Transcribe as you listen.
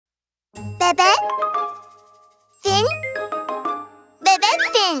Bebefinn.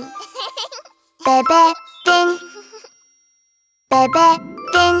 Bebefinn. Bebefinn.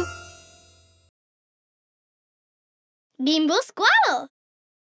 Bebefinn. Bimbo Squalo.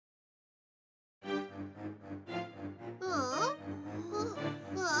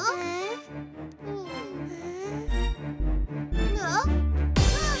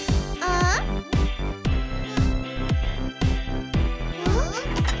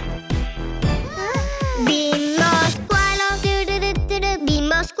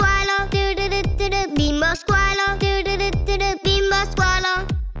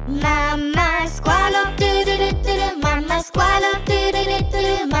 Mamma squalo, mamma squalo,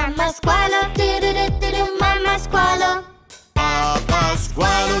 mamma squalo, mamma squalo. Papà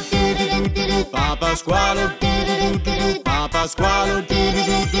squalo, papà squalo, papà squalo,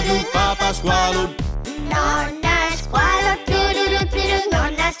 papà squalo. Nonna squalo,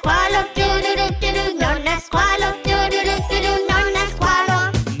 nonna squalo, nonna squalo, nonna squalo.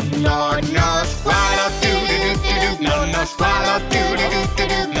 Nonna squalo, nonna squalo,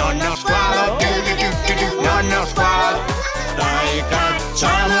 nonna squalo, nonna squalo. Dai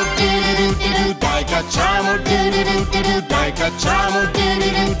cacciamo, dai cacciamo, dai cacciamo,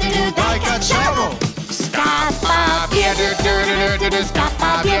 dai cacciamo. Scappa via,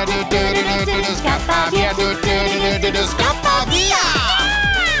 scappa via, scappa via, scappa via.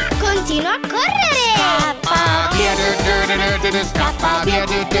 Continua a correre. Scappa via, scappa via,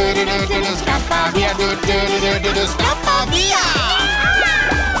 scappa via, scappa via.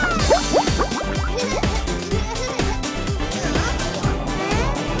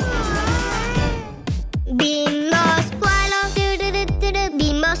 Bimbo squalo,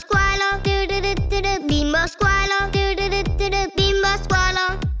 bimbo squalo, bimbo squalo, bimbo squalo.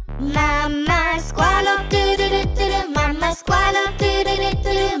 Mamma squalo, mamma squalo,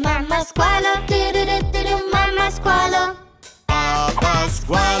 mamma squalo, mamma squalo. Papà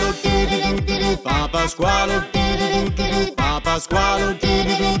squalo, papà squalo, papà squalo,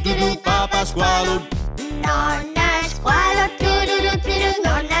 papà squalo. Nonna squalo,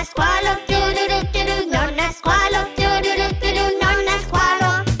 nonna squalo, nonna squalo, nonna squalo.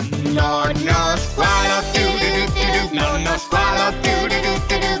 Nonna squalo, nonna squalo,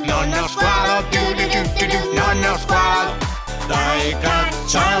 nonna squalo, nonna squalo. Dai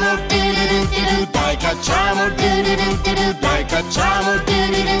cacciamo, dai cacciamo, dai cacciamo,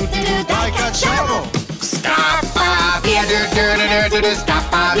 dai cacciamo. Scappa via,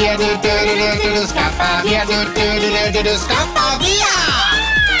 scappa via, scappa via, scappa via.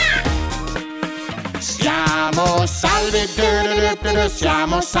 Siamo salve,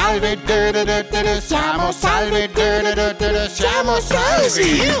 siamo salve, siamo salve, siamo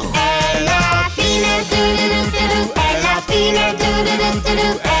salvi. È la fine, è la fine, è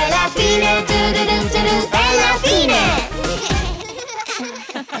la fine, è la fine.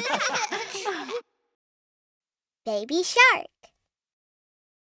 Baby Shark.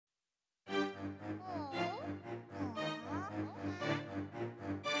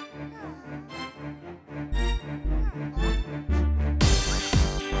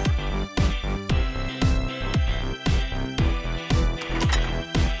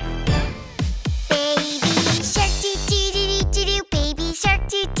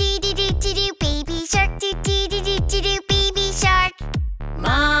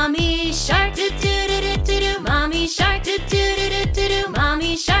 Mommy shark do do do do do do. Mommy shark do do do do do do.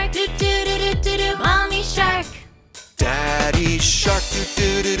 Mommy shark do do do do do do. Mommy shark. Daddy shark do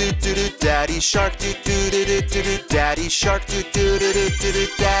do do do do do. Daddy shark do do do do do do. Daddy shark do do do do do do.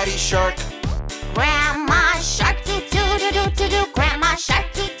 Daddy shark. Grandma shark do do do do do do. Grandma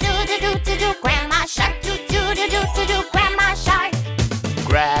shark do do do do do do. Grandma shark do do do do do do. Grandma shark.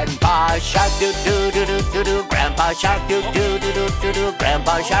 Grandpa shark do do do do do do. Grandpa shark do do do do do do.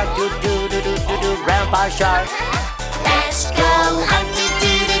 Grandpa shark do do do do do do. Grandpa shark. Let's go hunt do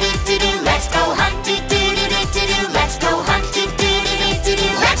do do do do. Let's go hunt do do do do do. Let's go hunt do do do do do.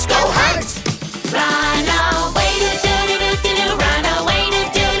 Let's go hunt. Run away do do do do do. Run away do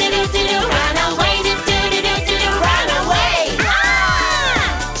do do do do. Run away do do do do do. Run away.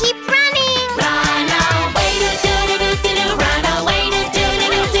 Keep running. Run away do do do do do. Run away do do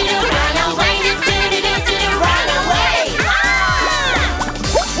do do do. Run away do do do do do. Run away.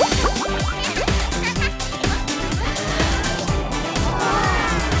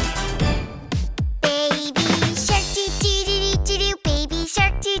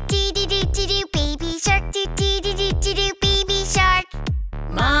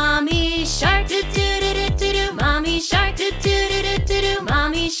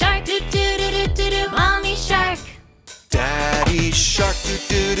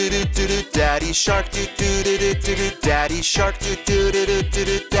 Daddy shark, do do do do do do. Daddy shark, do do do do do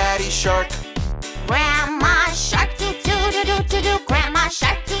do. Daddy shark. Grandma shark, do do do do do do. Grandma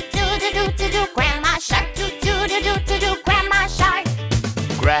shark, do do do do do do. Grandma shark, do do do do do do. Grandma shark.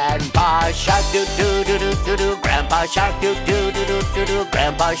 Grandpa shark do do do do do do. Grandpa shark do do do do do do.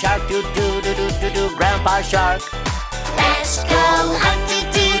 Grandpa shark do do do do do do. Grandpa shark. Let's go hunt,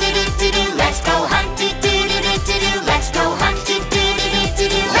 do do do do do. Let's go hunt, do do do do do. Let's go hunt, do do do do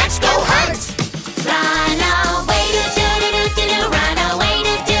do. Let's go hunt. Run away, do do do do do. Run away,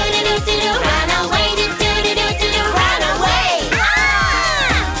 do do do do do. Run away, do do do do do. Run away.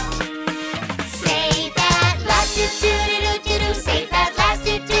 Safe at last, do do do do do. Safe at last,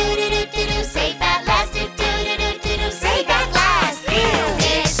 do do do do do. Safe at last, do do do do do. Safe at last.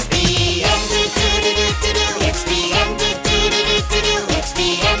 It's the end, do do do do do. It's the end, do do do do do. It's the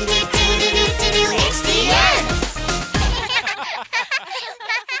end, do do do do do. It's the end.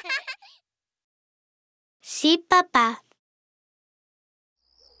 Sì, papà.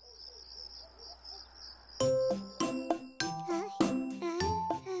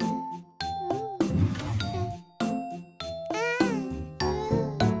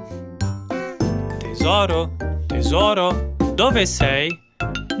 Tesoro, tesoro, dove sei?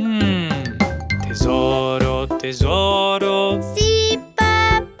 Tesoro, tesoro, Sì,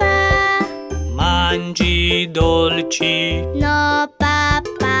 papà. mangi dolci, No,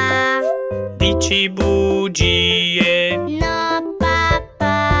 papà. dici bugie, No,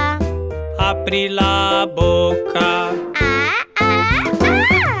 papà. apri la bocca. Ah, ah,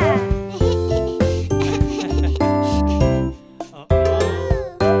 ah.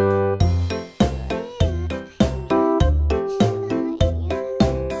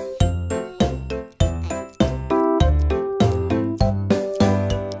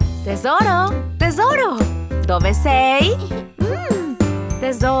 Tesoro, tesoro, dove sei?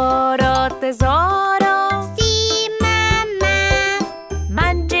 Tesoro, tesoro, Sì, mamma.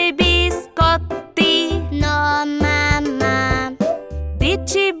 mangi i biscotti, No, mamma.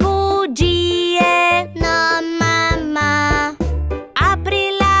 dici bugie, No, mamma. apri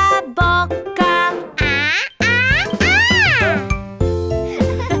la bocca. Ah, ah, ah.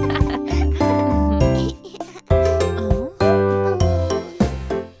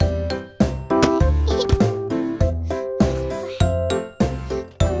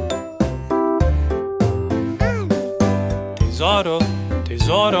 Tesoro,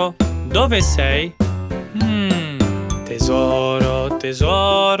 tesoro, dove sei? Tesoro,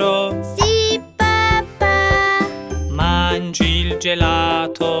 tesoro, Sì, papà. mangi il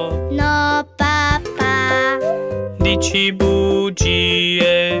gelato, No, papà. dici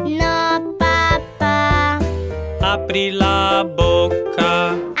bugie, No, papà. apri la bocca.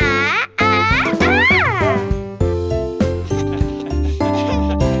 Ah, ah, ah.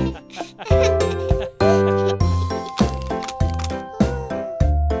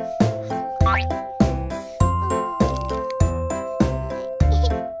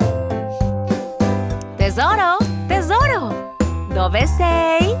 Tesoro, tesoro, dove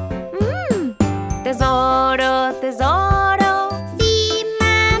sei? Tesoro, tesoro, Sì,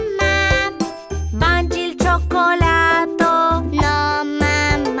 mamma. mangi il cioccolato, No,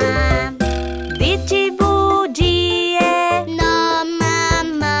 mamma. dici bugie, No,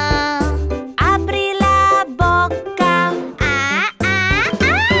 mamma. apri la bocca. Ah, ah,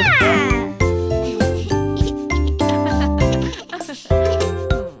 ah.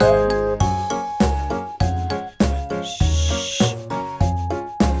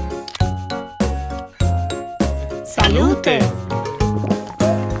 Salute!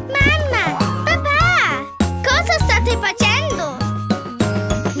 Mamma, papà, cosa state facendo?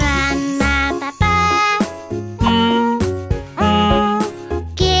 Mamma, papà,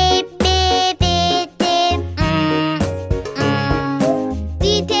 che bevete?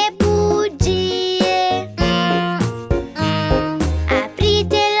 Dite bugie?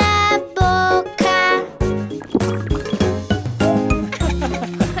 Aprite la bocca.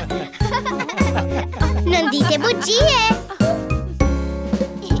 Non dite bugie.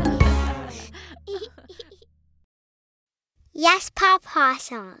 Yes, Papa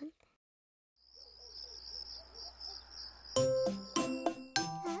song.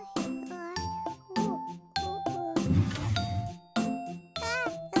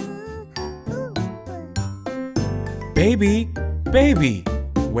 Baby, baby,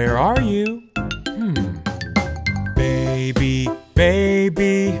 where are you? Baby,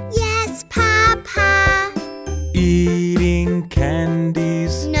 baby, Yes, Papa. eating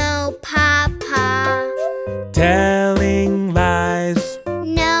candies, No, Papa. telling lies.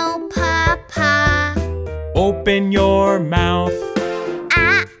 No, Papa. Open your mouth.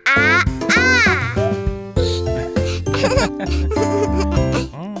 Ah, ah, ah.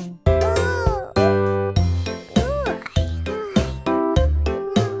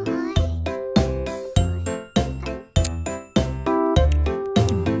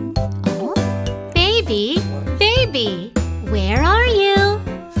 Baby, baby, where are you?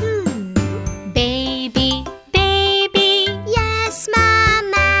 Baby, baby, Yes,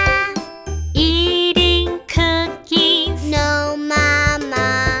 Mama. eating cookies, No,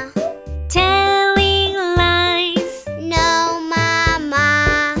 Mama. telling lies. No,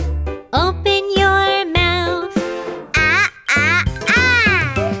 Mama. Open your mouth. Ah, ah,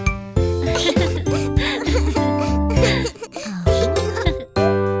 ah.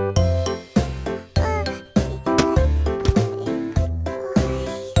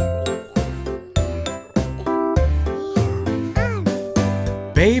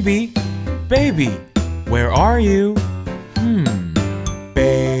 Baby, baby, where are you?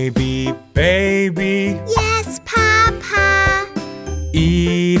 Baby, baby, Yes, Papa.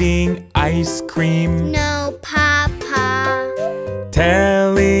 eating ice cream, No, Papa.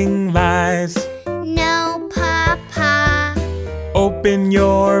 telling lies. No, Papa. Open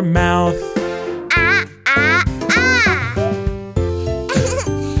your mouth. Ah, ah, ah.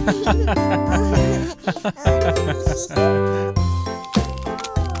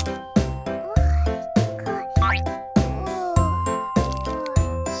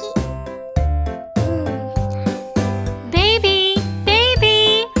 Baby,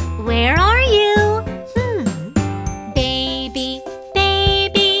 baby, where are you? Baby,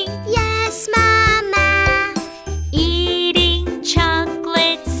 baby, Yes, Mama. eating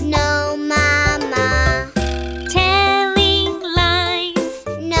chocolates, No, Mama. telling lies.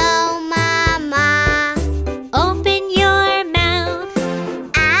 No, Mama. Open your mouth.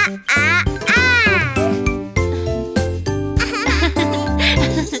 Ah, ah, ah.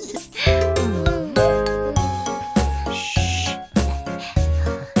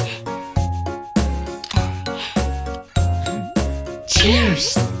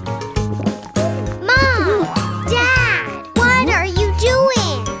 Cheers. Mom, Dad, what are you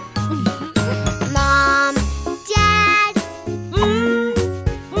doing? Mom, Dad,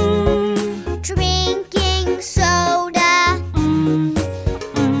 drinking soda,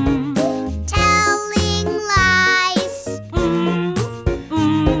 telling lies.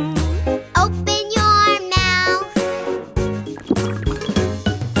 Open your mouth.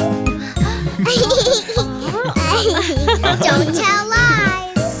 Don't tell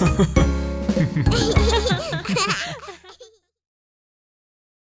lies.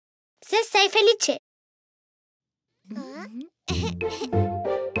 Se sei felice.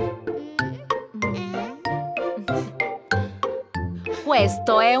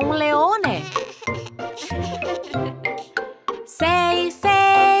 Questo è un leone. Sei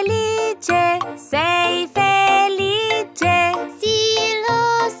felice, sei felice. Sì,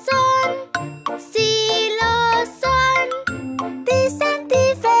 lo son. Sì, lo son. Ti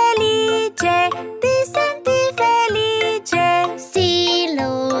senti felice, ti senti felice. Sì,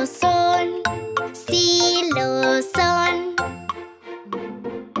 lo son. Sì, lo son.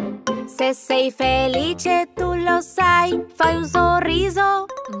 Se sei felice tu lo sai, fai un sorriso.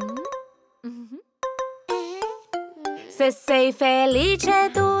 Se sei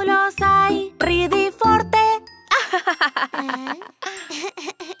felice tu lo sai, ridi forte.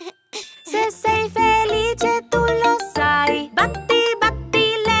 Se sei felice tu lo sai, batti,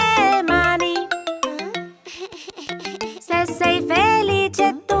 batti le mani. Se sei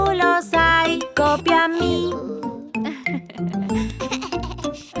felice tu lo sai, copiami.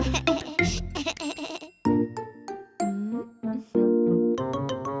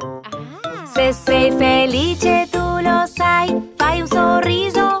 Se sei felice tu lo sai, fai un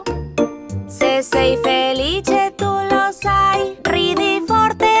sorriso. Se sei felice tu lo sai, ridi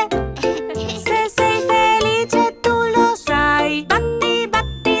forte. Se sei felice tu lo sai, batti,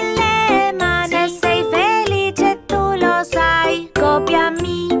 batti le mani. Se sei felice tu lo sai,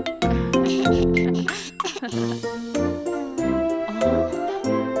 copiami.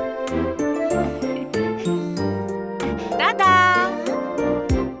 Ta-da!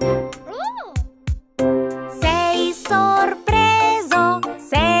 Sei sorpreso,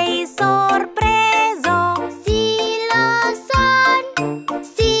 sei sorpreso. Sì, lo son.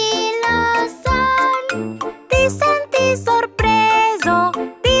 Sì, lo son. Ti senti sorpreso,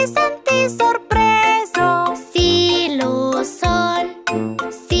 ti senti sorpreso. Sì, lo son.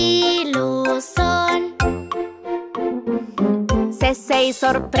 Sì, lo son. Se sei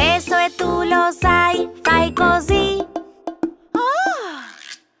sorpreso e tu lo sai, fai così.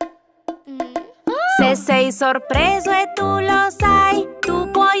 Se sei sorpreso e tu lo sai, tu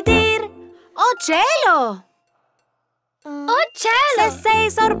puoi dir: oh cielo! Oh, cielo! Se sei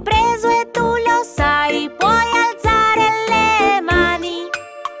sorpreso e tu lo sai, puoi alzare le mani.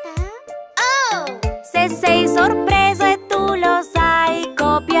 Oh! Se sei sorpreso e tu lo sai,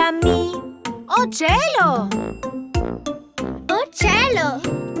 copiami. Oh cielo! Oh cielo!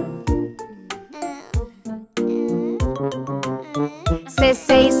 Se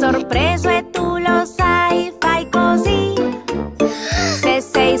sei sorpreso e tu lo sai, fai così. Se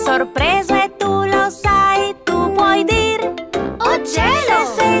sei sorpreso e tu lo sai, tu puoi dir Oh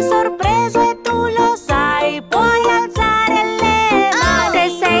cielo! Se sei sorpreso e tu lo sai, puoi alzare le mani. Se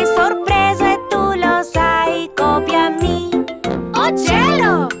sei sorpreso e tu lo sai, copiami. Oh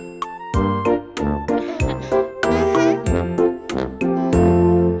cielo!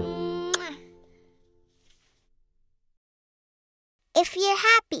 If you're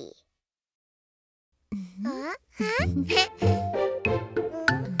happy.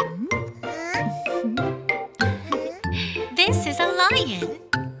 This is a lion.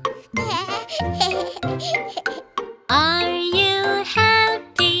 Are you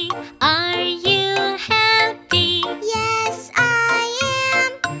happy? Are you happy? Yes, I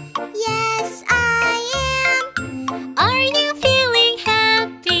am. Yes, I am. Are you feeling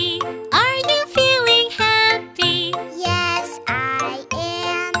happy? Are you feeling happy? Yes, I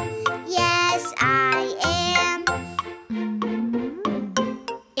am. Yes, I am.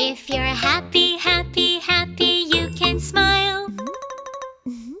 If you're happy, happy, happy, you can smile.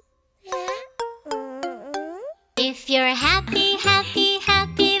 If you're happy, happy,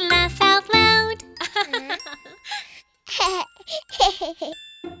 happy, laugh out loud.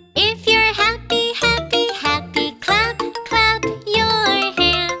 If you're happy, happy, happy, clap, clap your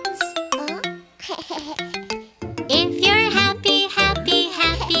hands. If you're happy, happy,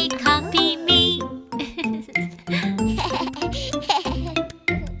 happy, copy me.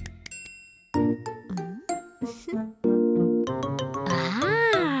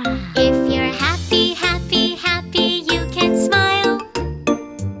 If you're happy, happy, happy, you can smile.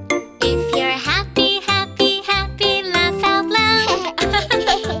 If you're happy, happy, happy, laugh out loud.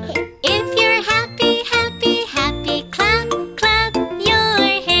 If you're happy, happy, happy, clap, clap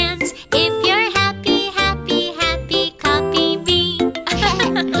your hands. If you're happy, happy, happy, copy me.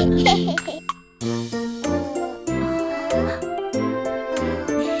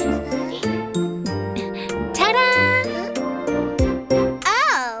 Ta-da!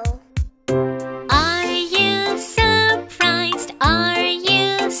 Oh. Are you surprised? Are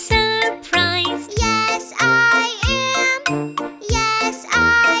you surprised? Yes, I am. Yes,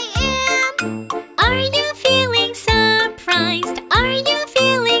 I am. Are you feeling surprised? Are you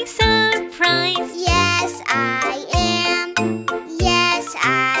feeling surprised? Yes, I am. Yes,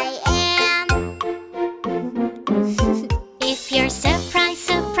 I am. If you're surprised,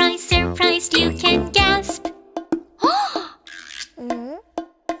 surprised, surprised, you can gasp.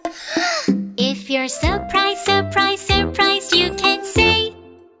 If you're surprised, surprised, surprised, you can say,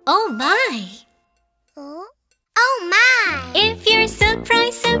 oh my. Oh my. If you're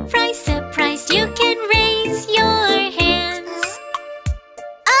surprised, surprised, surprised, you can raise your hands.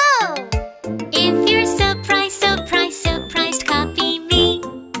 Oh. If you're surprised, surprised, surprised, copy me.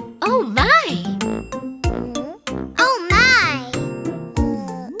 Oh my. Oh my.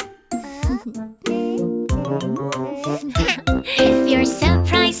 If you're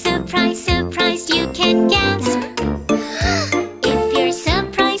surprised, surprised, surprised, you can gasp. If you're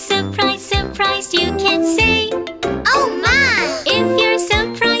surprised, surprised, surprised, you can say, Oh my. if you're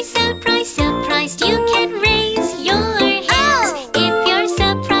surprised, surprised, surprised, you can raise your hands. If you're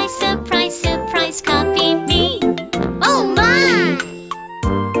surprised, surprised, surprised, copy me. Oh my.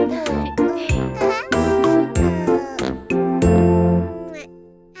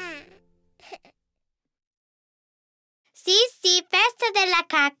 Sì, sì, festa della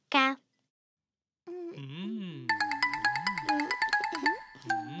cacca.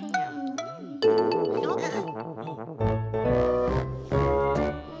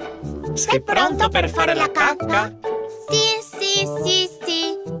 Sei pronto per fare la cacca? Sì, sì, sì,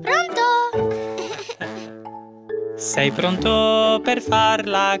 sì. Pronto? Sei pronto per far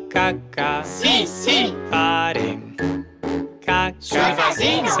la cacca? Sì, sì. Fare cacca. Sul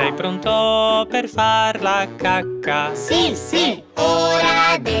vasino. Sei pronto per far la cacca? Sì, sì.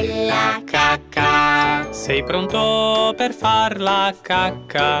 Ora della cacca. Sei pronto per far la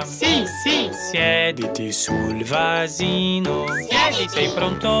cacca? Sì, sì. Siediti sul vasino. Siediti. Sei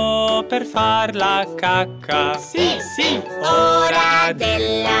pronto per far la cacca? Sì, sì. Ora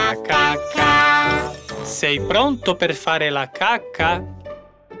della cacca. Sei pronto per fare la cacca?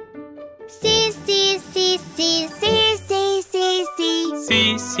 Sì, sì, sì, sì, sì, sì, sì, sì.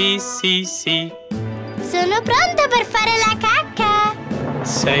 Sì, sì, sì, sì. Sono pronta per fare la cacca.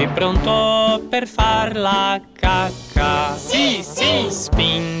 Sei pronto per far la cacca? Sì, sì.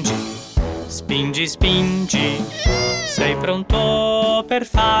 Spingi, spingi, spingi. Sei pronto per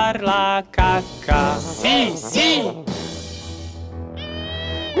far la cacca? Sì, sì.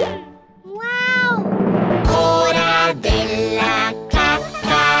 Wow! Ora della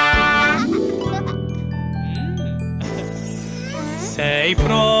cacca. Sei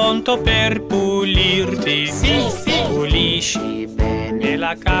pronto per pulirti? Sì, sì. Pulisci bene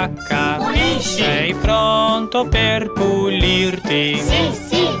la cacca. Pulisci. Sei pronto per pulirti? Sì,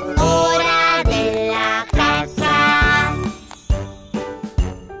 sì. Ora della cacca.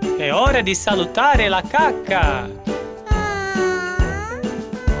 È ora di salutare la cacca.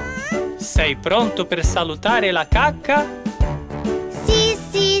 Sei pronto per salutare la cacca? Sì,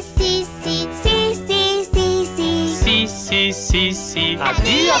 sì, sì, sì, sì, sì, sì, sì. Sì, sì, sì, sì.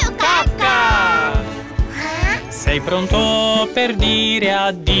 Addio cacca! Sei pronto per dire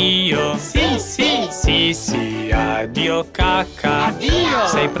addio? Sì, sì. Sì, sì, addio cacca. Addio.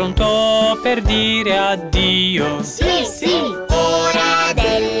 Sei pronto per dire addio? Sì, sì. Ora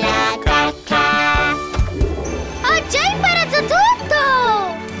della cacca. Ho già imparato tutto!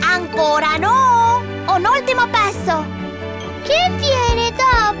 Ancora no! Un ultimo passo! Che viene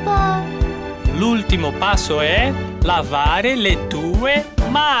dopo? L'ultimo passo è lavare le tue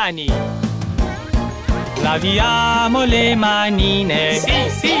mani. Laviamo le manine. Sì,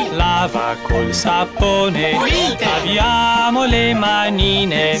 sì. Lava col sapone. Pulite. Laviamo le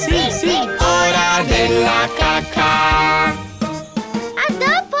manine. Sì, sì. Ora della cacca. A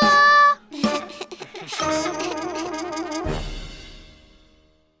dopo!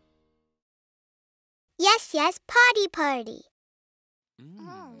 Yes, yes, potty party.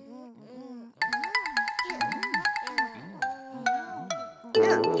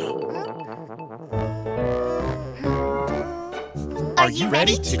 Are you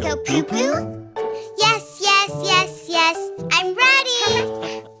ready to go poo-poo? Yes, yes, yes, yes. I'm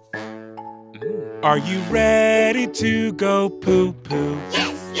ready. Are you ready to go poo-poo?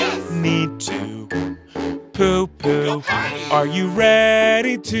 Yes, yes. Need to poo-poo. Are you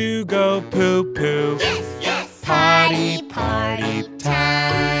ready to go poo-poo? Yes, yes. Potty party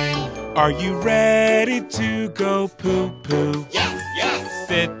time. Are you ready to go poo-poo? Yes, yes.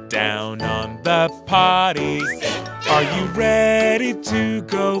 Sit down on the potty. Are you ready to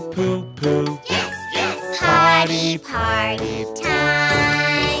go poo-poo? Yes, yes. Potty party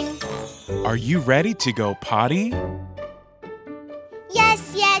time. Are you ready to go potty? Yes,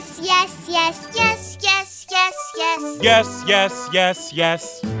 yes, yes, yes, yes, yes, yes, yes. Yes, yes, yes,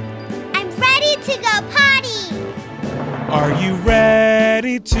 yes. I'm ready to go potty. Are you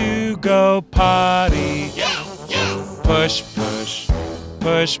ready to go potty? Yes, yes. Push, push,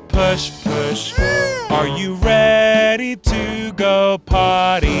 push, push, push. Are you ready to go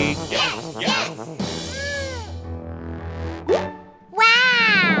potty? Yes, yes.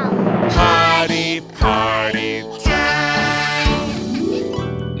 Wow! Potty party.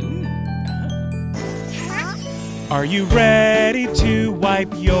 Are you ready to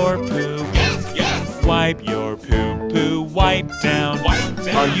wipe your poo? Yes, yes. Wipe your poo-poo, wipe down.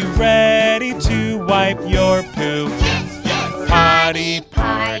 Are you ready to wipe your poo? Yes, yes. Potty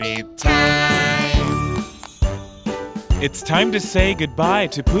party time. It's time to say goodbye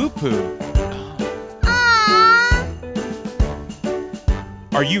to poo-poo. Aww!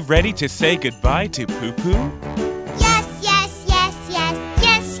 Are you ready to say goodbye to poo-poo? Yes, yes, yes, yes,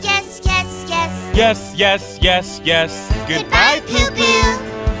 yes, yes, yes, yes. Yes, yes, yes, yes. Goodbye, poo-poo.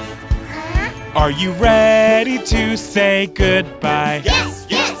 Huh? Are you ready to say goodbye? Yes,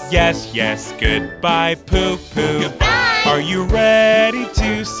 yes. Yes, yes, goodbye, poo-poo. Goodbye. Are you ready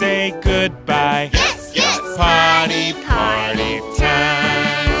to say goodbye? Yes, yes. Potty party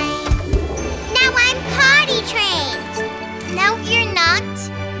time. Now I'm potty trained. No, you're not.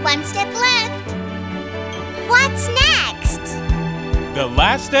 One step left. What's next? The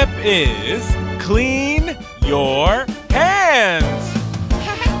last step is clean your hands.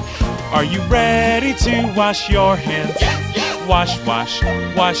 Are you ready to wash your hands? Yes, yes. Wash, wash,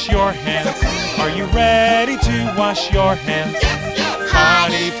 wash your hands. Are you ready to wash your hands? Yes, yes.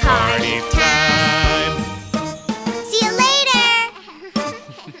 Potty party time. See you later.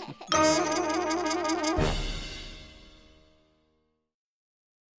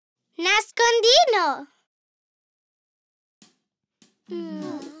 Nascondino.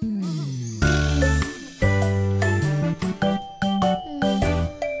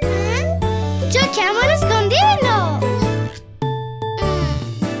 Giochiamo a nascondino.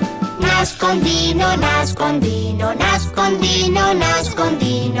 Nascondino, nascondino, nascondino,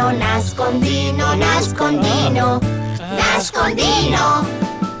 nascondino, nascondino, nascondino, nascondino.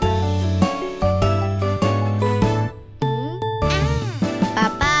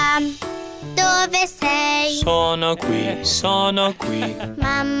 Papà, dove sei? Sono Sono qui, sono qui.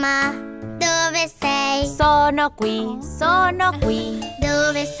 Mamma, dove sei? Sono qui, sono qui.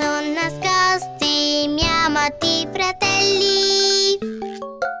 Dove sono nascosti i miei amati fratelli?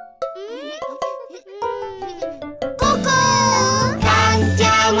 Cucù!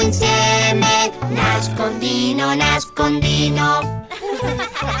 Cantiamo insieme, nascondino, nascondino.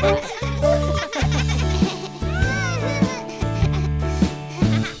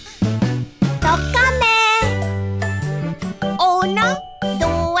 Tocca a me. 1,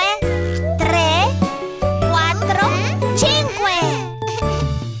 2, 3, 4, 5.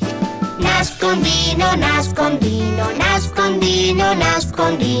 Nascondino, nascondino, nascondino,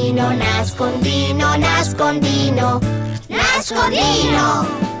 nascondino, nascondino, nascondino, nascondino.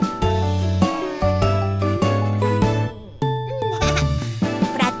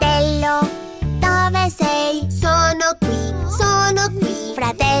 Fratello, dove sei? Sono qui, sono qui.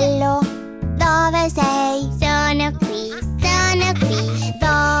 Fratello, dove sei? Sono qui, sono qui.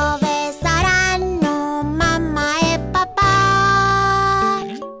 Dove saranno mamma e papà?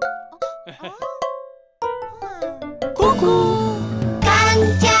 Cucù!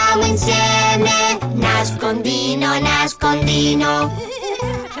 Cantiamo insieme, nascondino, nascondino.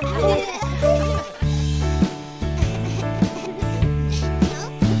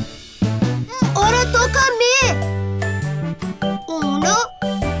 Ora tocca a me. 1,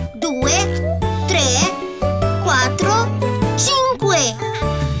 2, 3, 4, 5.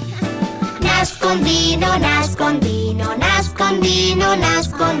 Nascondino, nascondino, nascondino,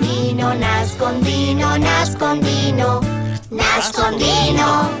 nascondino, nascondino, nascondino,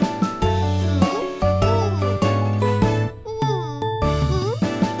 nascondino.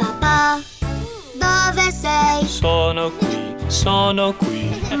 Papà, dove sei? Sono qui, sono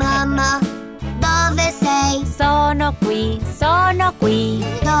qui. Mamma, dove sei? Sono qui, sono qui.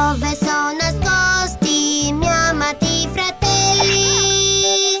 Dove sono nascosti i miei amati fratelli?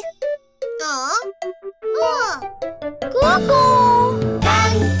 Cucù!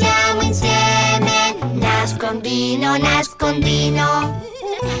 Cantiamo insieme, nascondino, nascondino.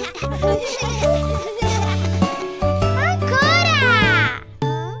 Ancora!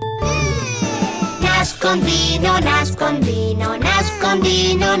 Nascondino, nascondino,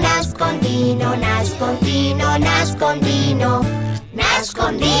 nascondino, nascondino, nascondino, nascondino,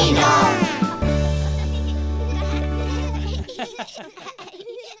 nascondino.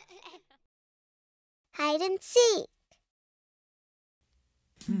 Hide and seek.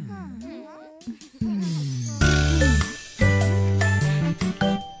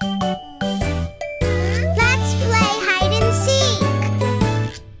 Let's play hide and seek.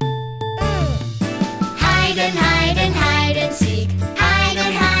 Hide and hide and hide and seek. Hide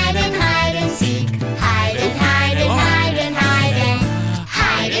and hide and hide and seek. Hide and hide and hide and hide and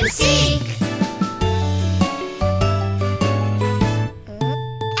hide and seek.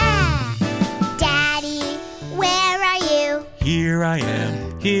 Daddy, where are you? Here I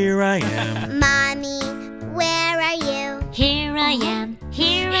am, here I am. Mommy, where are you? Here I am,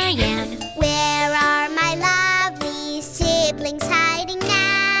 here I am. Where are my lovely siblings hiding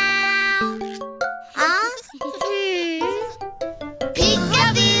now?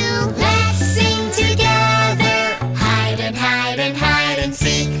 Peek-a-boo, let's sing together. Hide and hide and hide and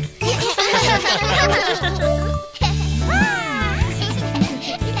seek.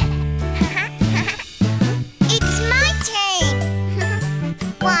 It's my turn.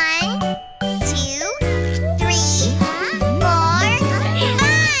 1, 2, 3, 4, 5.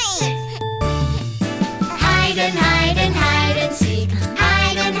 Hide and hide and hide and seek.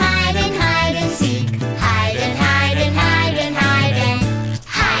 Hide and hide and hide and seek. Hide and hide and hide and hide and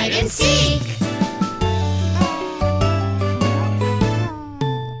hide and seek.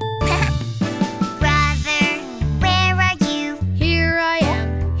 Brother, where are you? Here I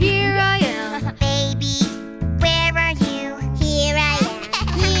am, here I am. Baby, where are you? Here I am,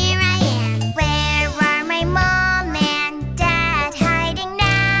 here I am. Where are my mom and dad hiding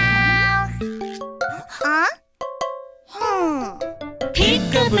now?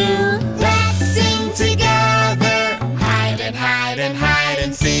 Peek-a-boo. Let's sing together. Hide and hide and hide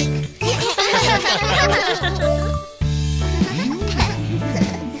and seek.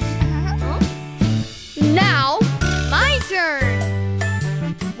 Now, my turn.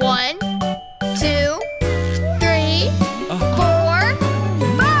 1, 2, 3, 4,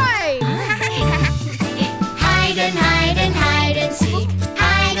 5. Hide and hide and hide and seek.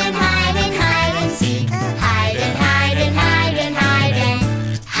 Hide and hide and hide and seek. Hide and hide and hide and hide and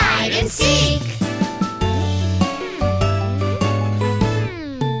hide and seek.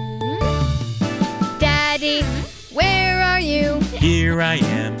 Daddy, where are you? Here I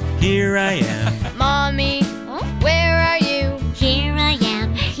am, here I am. Mommy,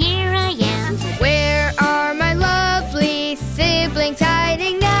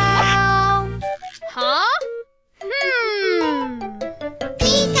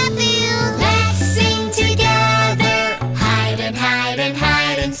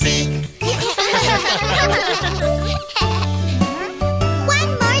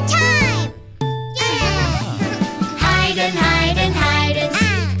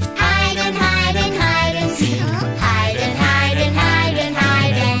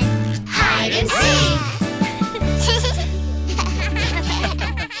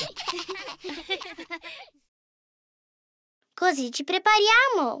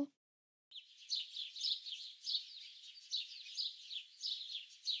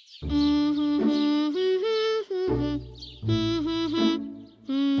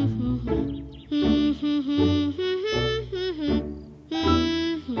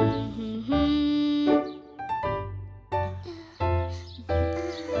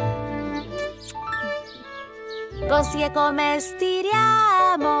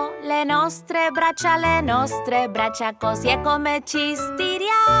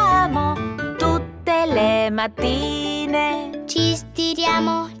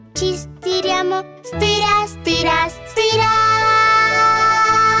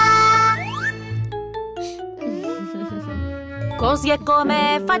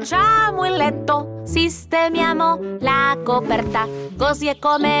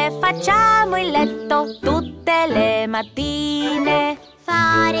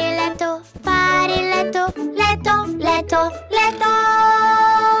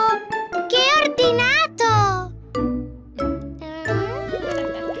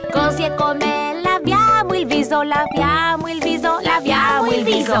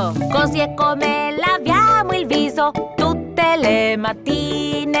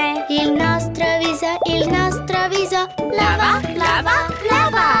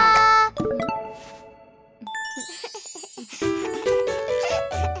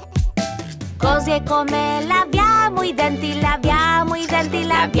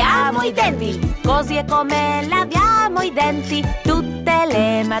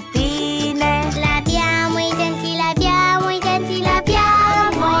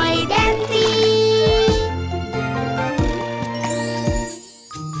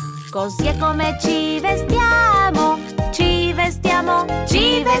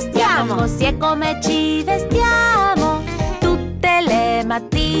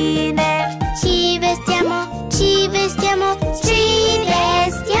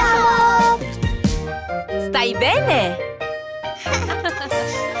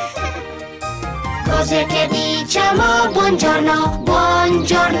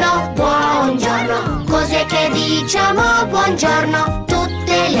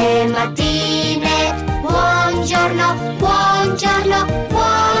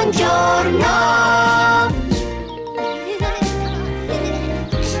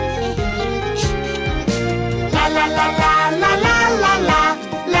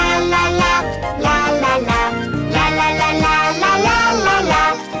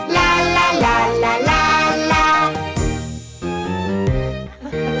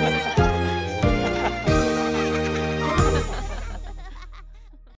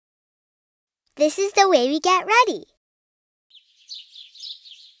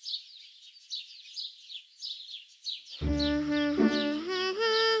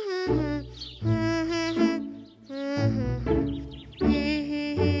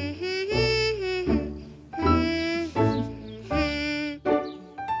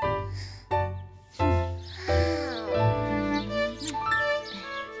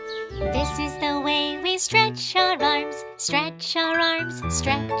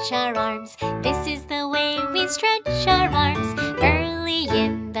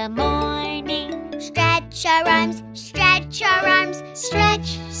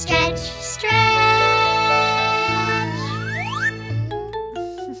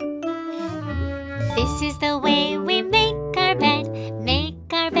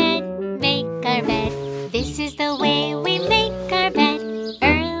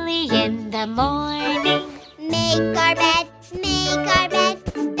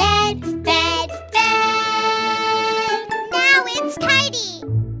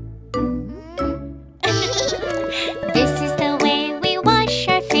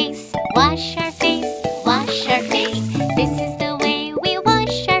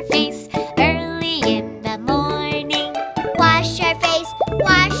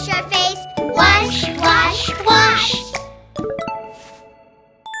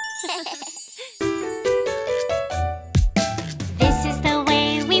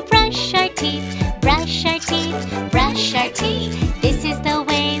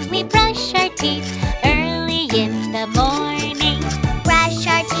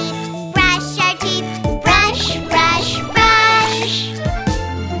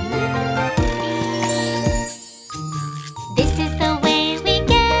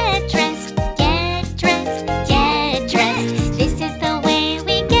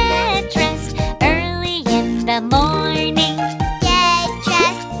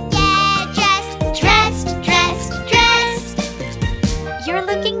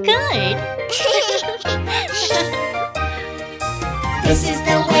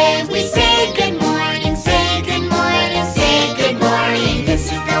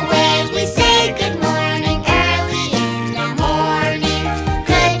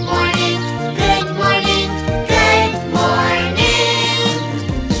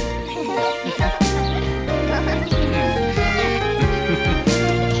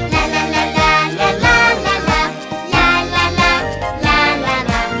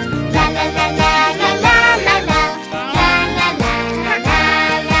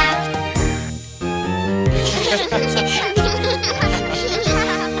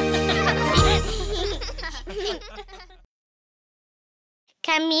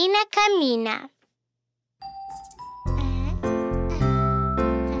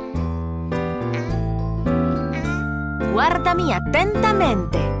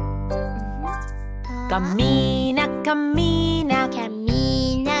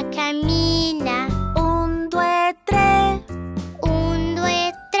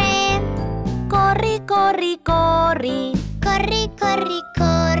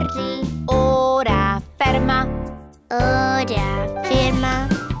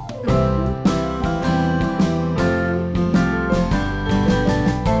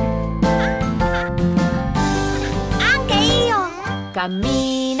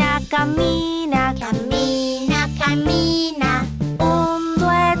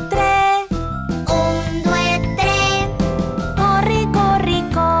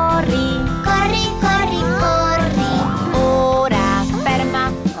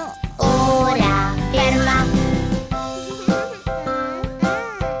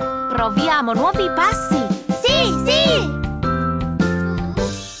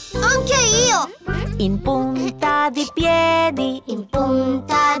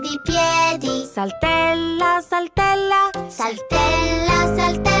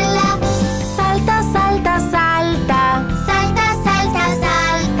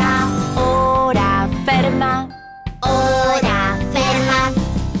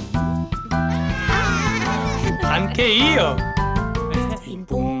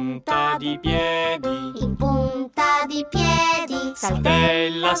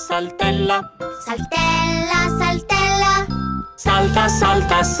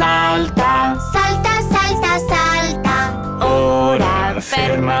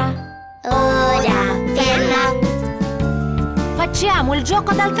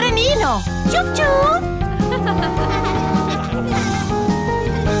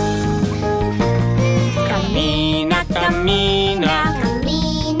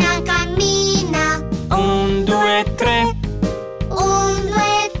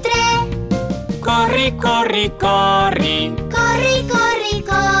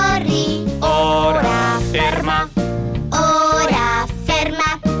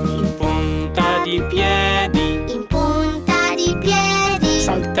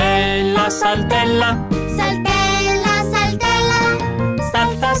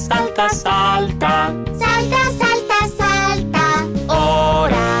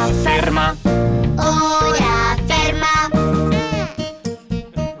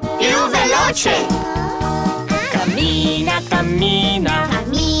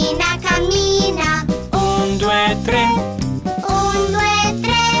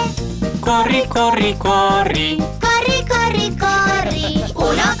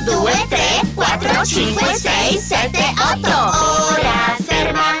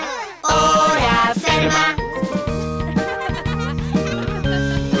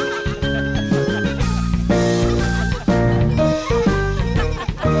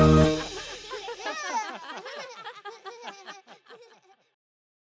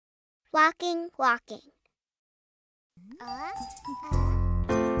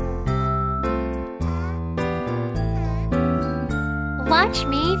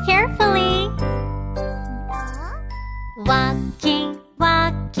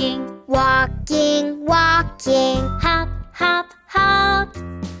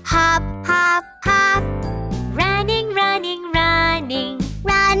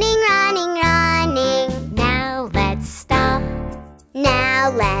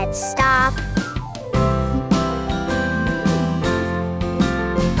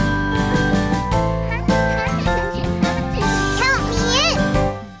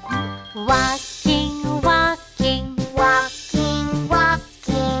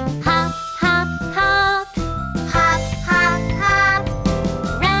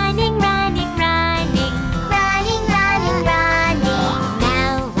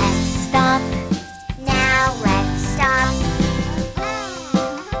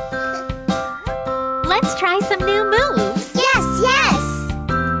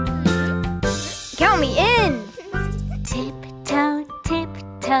 me in. Tiptoe,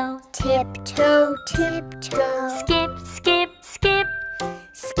 tiptoe, Tiptoe, tiptoe. skip, skip, skip.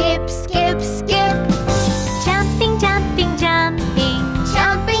 Skip, skip, skip. Jumping, jumping, jumping.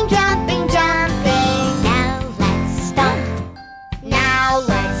 Jumping, jumping, jumping. Now let's stop. Now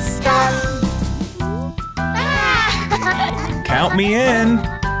let's stop. Count me in.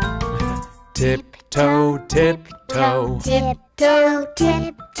 Tiptoe, tiptoe. Tiptoe,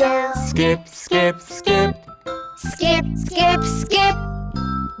 tiptoe. Skip, skip, skip. Skip, skip, skip.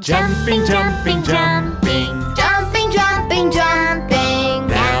 Jumping, jumping, jumping. Jumping, jumping, jumping.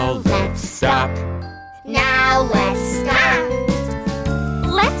 Now let's stop. Now let's stop.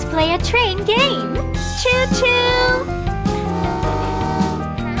 Let's play a train game. Choo-choo.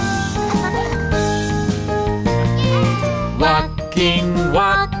 Walking,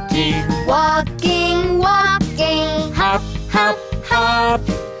 walking. Walking, walking. Hop, hop, hop.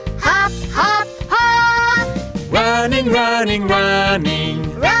 Hop, hop, hop. Running, running, running.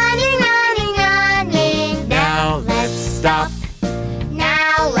 Running, running, running. Now let's stop.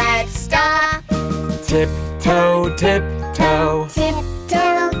 Now let's stop. Tiptoe, tiptoe.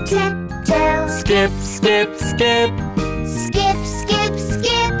 Tiptoe, tiptoe. Skip, skip, skip. Skip, skip,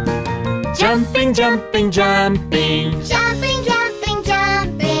 skip. Jumping, jumping, jumping. Jumping, jumping,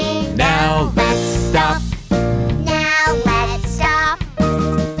 jumping. Now let's stop. Now let's stop.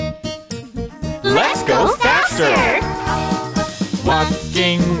 Let's go faster.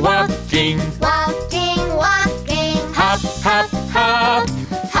 Walking, walking. Walking, walking. Hop, hop, hop.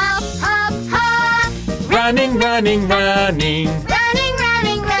 Hop, hop, hop. Running, running, running. Running,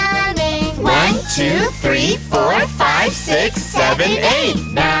 running, running. 1, 2, 3, 4, 5, 6, 7, 8.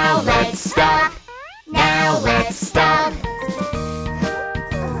 Now let's stop. Now let's stop.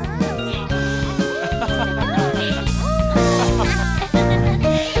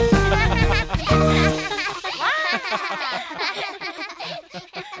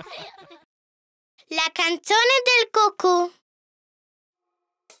 La canzone del cucù.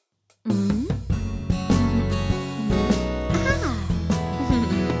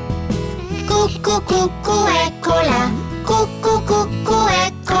 Cucù, cucù, eccola. Cucù, cucù,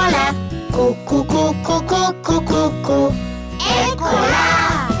 eccola. Cucù, cucù, cucù, cucù.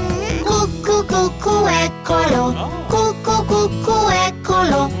 Eccola. Cucù, cucù, eccolo. Cucù, cucù,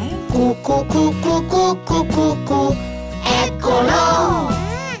 eccolo. Cucù, cucù, cucù, cucù. Eccolo.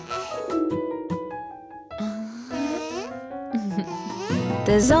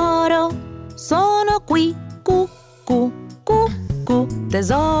 Tesoro, sono qui, cucù, cucù.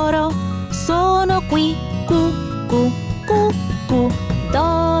 Tesoro, sono qui, cucù, cucù.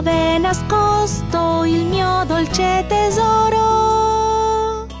 Dove è nascosto il mio dolce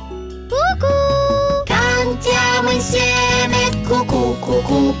tesoro? Cucù. Cantiamo insieme. Cucù,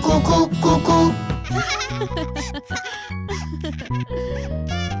 cucù, cucù, cucù.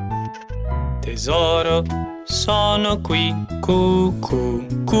 Tesoro, sono qui, cucù,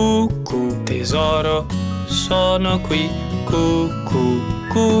 cucù. Tesoro, sono qui, cucù,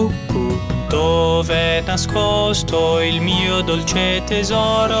 cucù. Dove è nascosto il mio dolce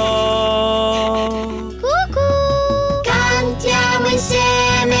tesoro? Cucù. Cantiamo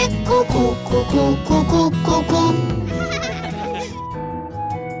insieme. Cucù, cucù, cucù, cucù.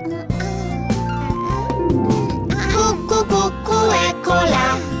 Cucù, cucù,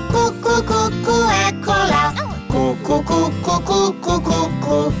 eccola. Cucù, cucù, eccola. Cucù, cucù, cucù,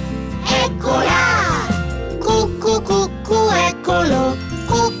 cucù. Eccola. Cucù, cucù, eccolo.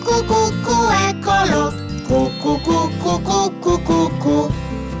 Cucù, cucù, eccolo. Cucù, cucù, cucù, cucù.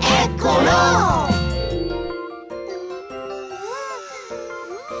 Eccolo.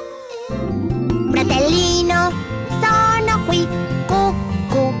 Fratellino, sono qui.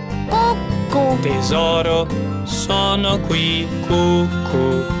 Cucù, cucù. Tesoro, sono qui,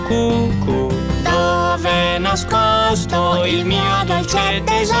 cucù, cucù. Dove è nascosto il mio dolce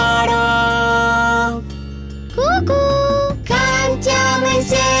tesoro? Cucù. Cantiamo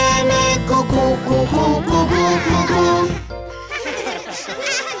insieme. Cucù, cucù, cucù, cucù.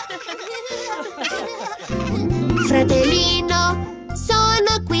 Fratellino,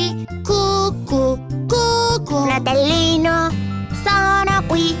 sono qui. Cucù, cucù. Fratellino, sono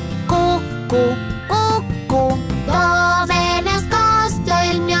qui. Cucù, cucù. Dove è nascosto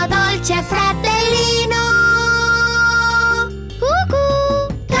il mio dolce fratellino? Cucù.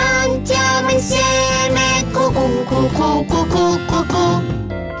 Cantiamo insieme. Cucù, cucù, cucù, cucù.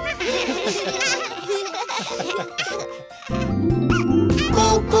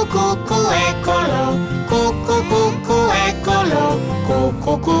 Cucù, cucù, eccolo. Cucù, cucù, eccolo.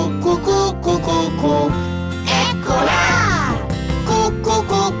 Cucù, cucù, cucù, cucù. Eccola. Cucù,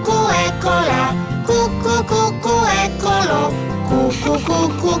 cucù, eccola.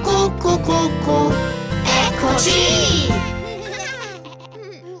 cucù, cucù, cucù. Eccoci!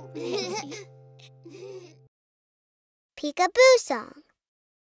 Peekaboo song.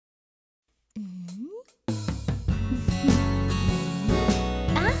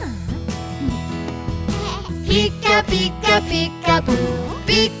 Picca, picca, piccaboo.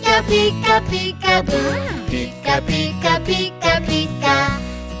 Picca, picca, piccaboo. Picca, picca, picca, picca.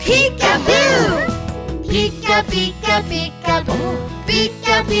 Peekaboo! Picca, picca, piccaboo.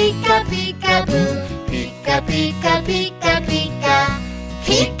 Picca, picca, piccaboo. Picca, picca, picca, picca.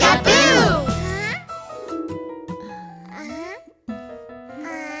 Peekaboo!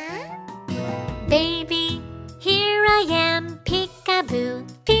 Baby, here I am, peekaboo,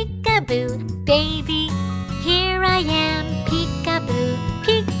 peekaboo. Baby, here I am, peekaboo,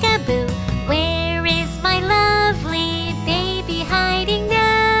 peekaboo. Where is my lovely baby hiding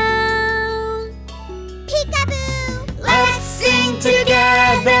now? Peekaboo! Let's sing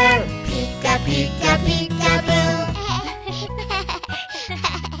together. Picca, picca, piccaboo.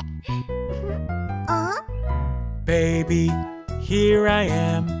 Baby, here I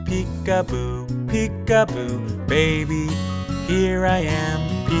am, peekaboo, peekaboo. Baby, here I am,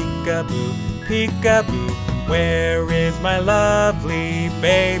 peekaboo, peekaboo. Where is my lovely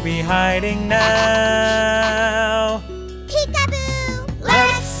baby hiding now? Peekaboo!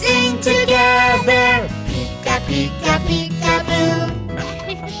 Let's sing together. Picca, picca, piccaboo.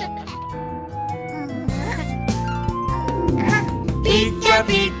 Picca,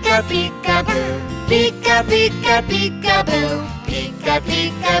 picca, piccaboo. Picca, picca, piccaboo. Picca,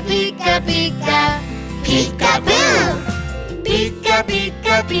 picca, picca, picca. Peekaboo! Picca,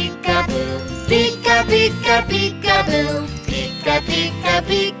 picca, piccaboo. Picca, picca, piccaboo. Picca, picca,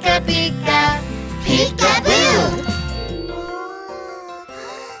 picca, picca. Peekaboo!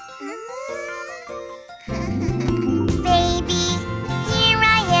 Baby, here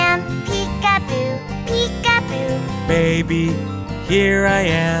I am, peekaboo, peekaboo. Baby, here I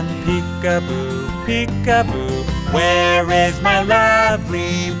am, peekaboo, peekaboo. Where is my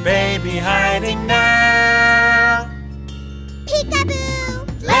lovely baby hiding now? Peekaboo!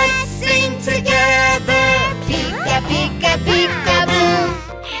 Let's sing together. Picca, picca, piccaboo.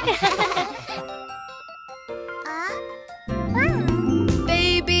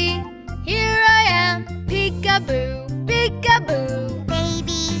 Baby, here I am, peekaboo, peekaboo.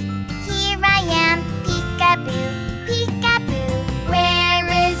 Baby, here I am, peekaboo, peekaboo. Where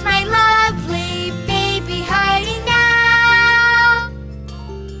is my lovely baby hiding now?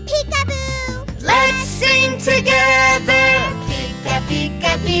 Peekaboo! Let's sing together. Picca,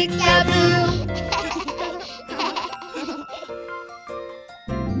 picca, piccaboo.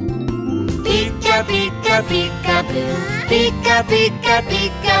 Picca, picca, piccaboo. Picca, picca,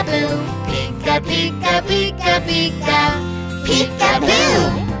 piccaboo. Picca, picca, picca, picca.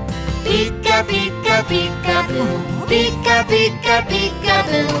 Peekaboo! Picca, picca, piccaboo. Picca, picca,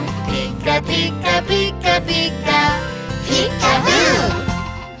 piccaboo. Picca, picca, picca, picca. Peekaboo!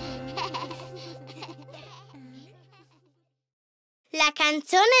 La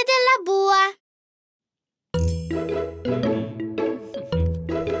canzone della bua.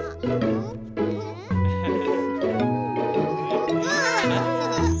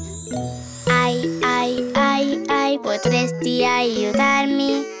 Ai, potresti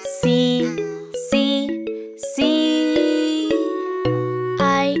aiutarmi? Sì, sì, sì.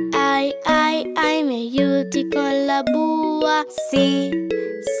 Ai, mi aiuti con la bua? Sì,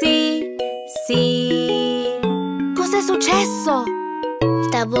 sì, sì. Cos'è successo?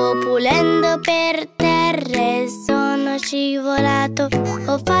 Stavo pulendo per terra e sono scivolato.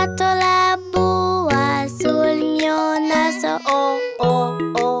 Ho fatto la bua sul mio naso.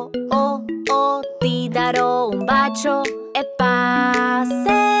 Ti darò un bacio e passerà.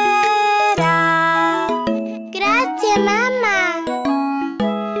 Grazie, mamma.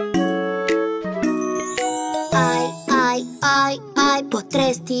 Ai,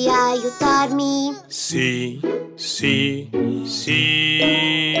 potresti aiutarmi? Sì, sì, sì.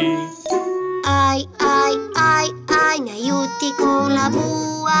 Ai, mi aiuti con la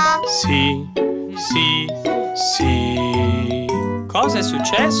bua? Sì, sì, sì. Cosa è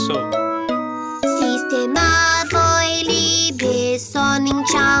successo? Sistemato i libri e sono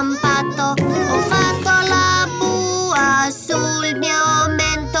inciampato. Ho fatto la bua sul mio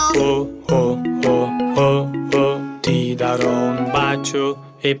mento. Ti darò un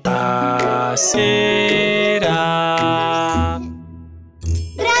bacio e passerà.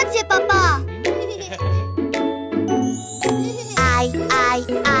 Grazie, papà.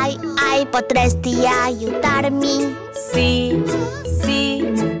 Ai, potresti aiutarmi? Sì,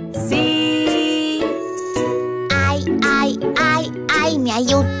 sì, sì. Ai, mi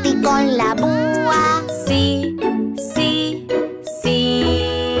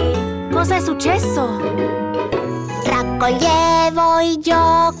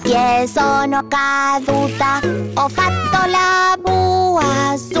sono caduta, ho fatto la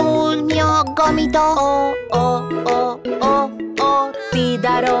bua sul mio gomito. Oh, oh, oh, oh, oh, ti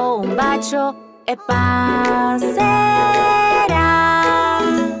darò un bacio e passerà.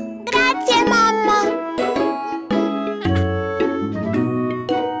 Grazie, mamma.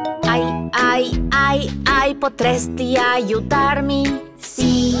 Ai, potresti aiutarmi?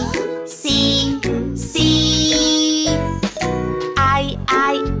 Sì, sì, sì. Ai,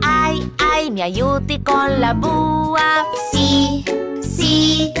 mi aiuti con la bua? Sì,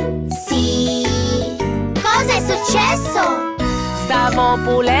 sì, sì. Cosa è successo? Stavo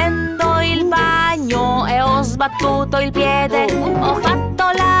pulendo il bagno e ho sbattuto il piede. Ho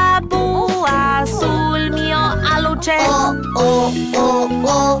fatto la bua sul mio aluce. Oh, oh, oh,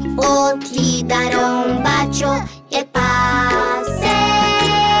 oh, oh, ti darò un bacio e passerà.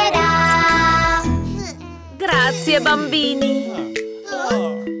 Grazie, bambini.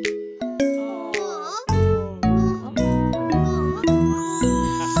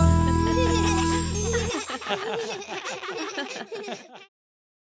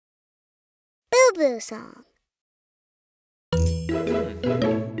 Boo-boo song.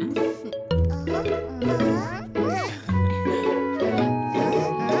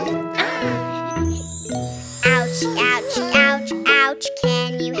 Ouch, ouch, ouch, ouch,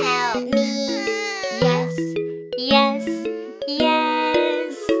 can you help me? Yes, yes,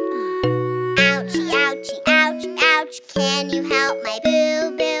 yes. Ouchie, ouchie, ouch, ouch, can you help my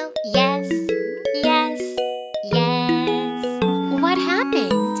boo-boo? Yes, yes, yes. What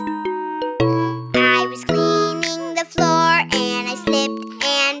happened? I was cleaning the floor and I slipped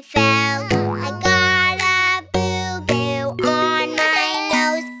and fell. I got a boo-boo on my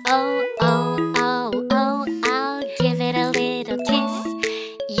nose. Oh, oh, oh, oh, I'll give it a little kiss.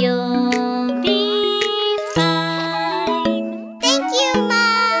 You'll be fine. Thank you,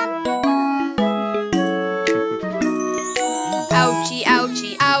 Mom. Ouchie,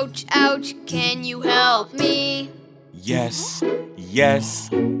 ouchie, ouch, ouch, can you help me? Yes, yes,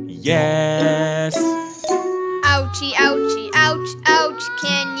 yes. Ouchie, ouchie, ouch, ouch,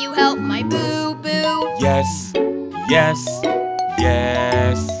 can you help my boo-boo? Yes, yes,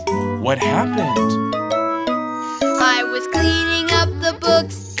 yes. What happened? I was cleaning up the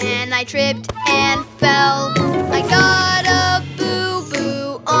books and I tripped and fell. I got a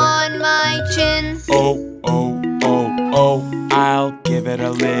boo-boo on my chin. Oh, oh, oh, oh, I'll give it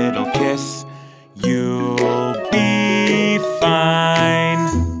a little kiss. You'll be fine.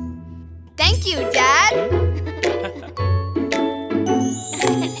 Thank you, Dad.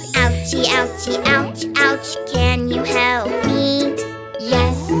 Ouchie, ouchie, ouch, ouch, can you help me?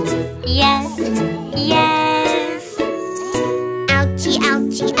 Yes, yes, yes. Ouchie,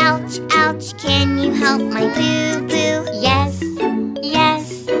 ouchie, ouch, ouch, can you help my boo-boo? Yes,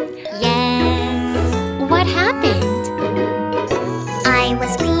 yes, yes. What happened? I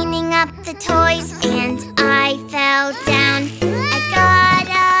was cleaning up the toys and I fell down. I got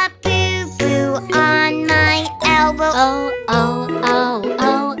a boo-boo on my elbow. Oh, oh, oh,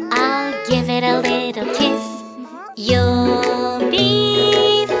 oh, I'll give it a little kiss. You'll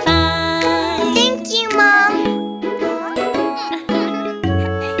be fine. Thank you, Mom.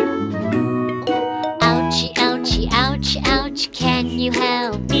 Ouchie, ouchie, ouch, ouch, can you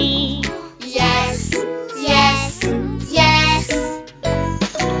help me? Yes, yes, yes.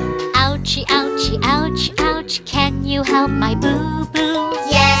 Ouchie, ouchie, ouch, ouch, can you help my boo-boo?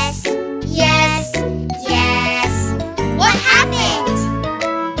 Yes, yes, yes. What happened?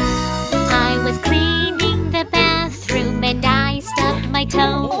 I was cleaning the bathroom and I stubbed my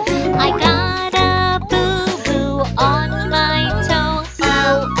toe. I got a boo-boo on my toe.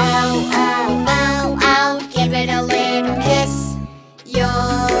 Oh, oh, oh, oh, I'll give it a little kiss.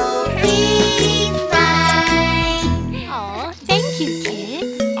 You'll be fine. Oh, thank you,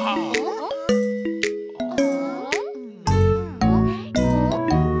 kids.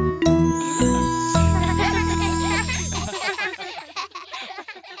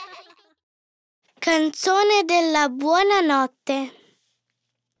 Canzone della Buonanotte.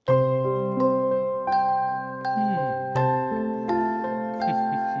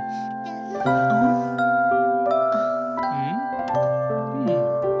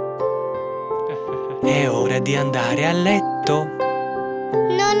 È ora di andare a letto.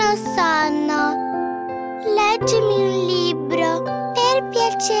 Non ho sonno. Leggimi un libro, per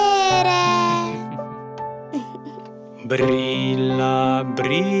piacere. Brilla,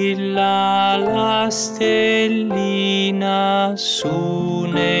 brilla la stellina su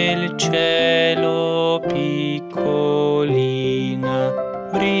nel cielo piccolina.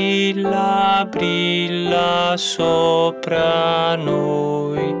 Brilla, brilla sopra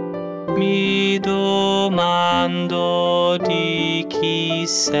noi. mi domando di chi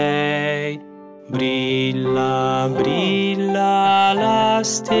sei. Brilla, brilla la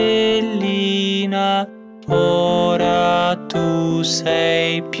stellina, ora tu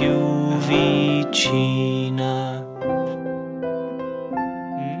sei più vicina.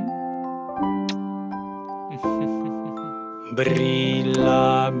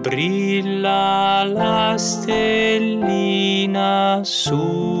 Brilla, brilla la stellina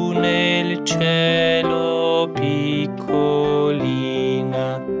su nel cielo piccolina.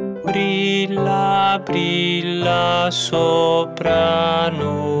 Brilla, brilla sopra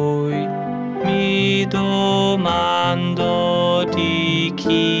noi. Mi domando di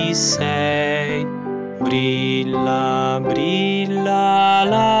chi sei. Brilla, brilla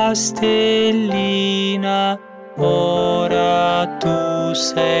la stellina, ora tu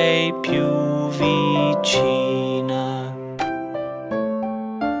sei più vicina.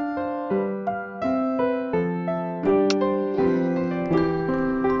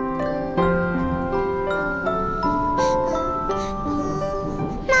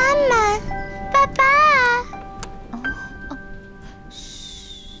 Mamma, papà.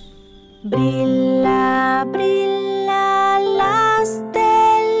 Brilla, brilla la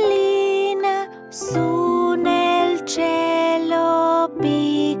stellina su nel cielo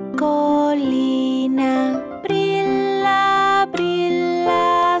piccolina. Brilla,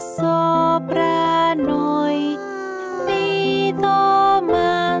 brilla sopra noi. Mi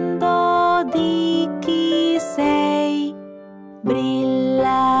domando di chi sei.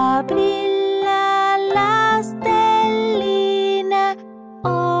 Brilla, brilla la stellina,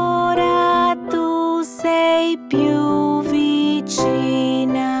 ora tu sei più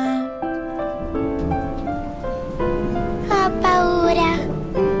vicina. Ho paura.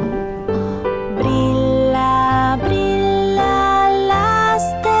 Brilla, brilla la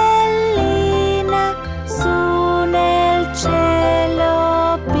stellina su nel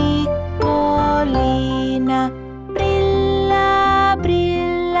cielo piccolina. Brilla,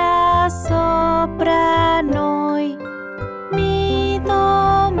 brilla sopra noi. Mi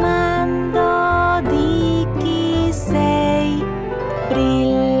domando di chi sei.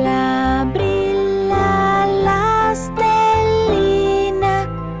 Brilla, brilla la stellina,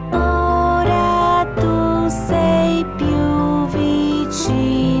 ora tu sei più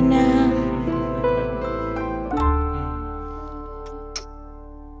vicina.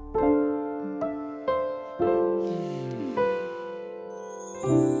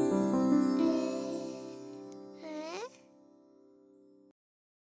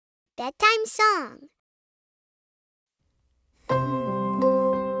 Bedtime Song.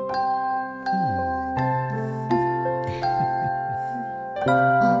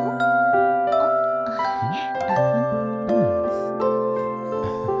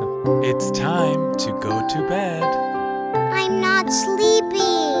 It's time to go to bed. I'm not sleepy.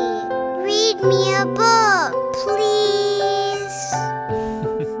 Read me a book, please.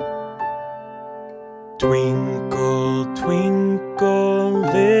 Twinkle, twinkle,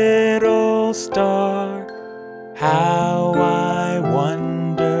 little star, how I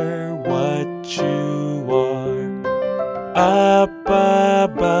wonder what you are. Up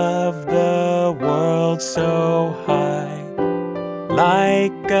above the world so high,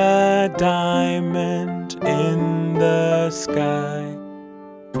 like a diamond in the sky.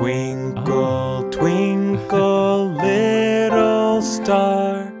 Twinkle, twinkle, little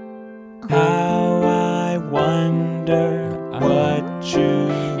star, how I wonder what you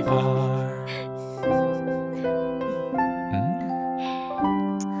are.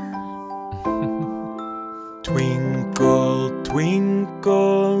 Twinkle,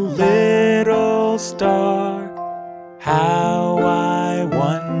 twinkle, little star, how I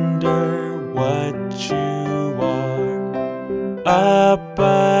wonder what you are. Up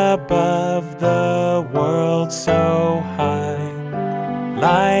above the world so high,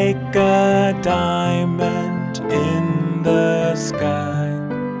 like a diamond in the sky.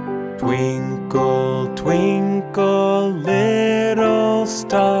 Twinkle, twinkle, little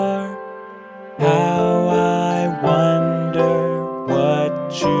star, how I wonder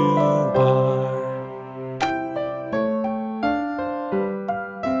what you are.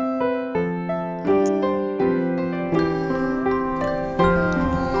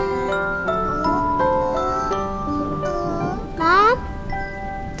 Mom?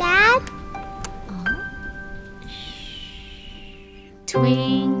 Dad?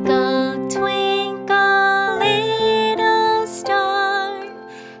 Twinkle, twinkle, little star,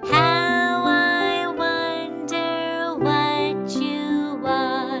 how I wonder what you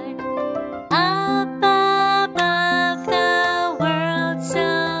are. Up above the world so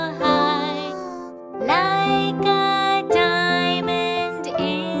high,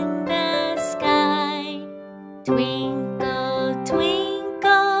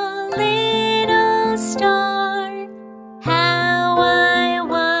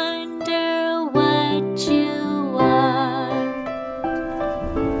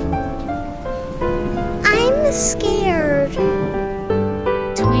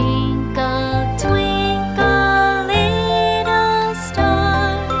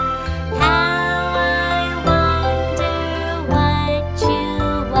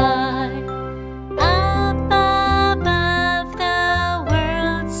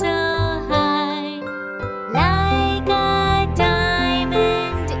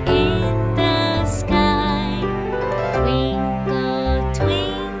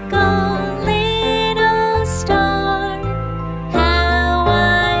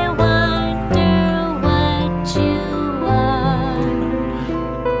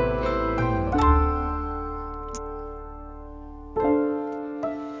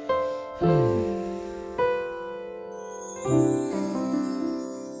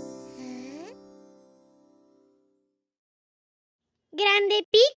 grande e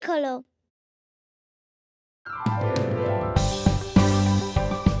piccolo.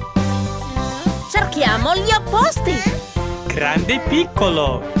 Cerchiamo gli opposti. Grande e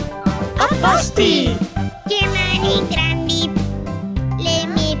piccolo. Opposti. Che mani grandi, le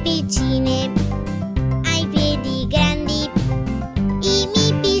mie piccine. Ai piedi grandi, i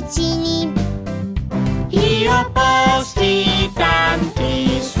miei piccini. Gli opposti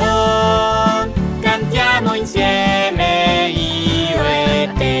tanti son, cantiamo insieme io e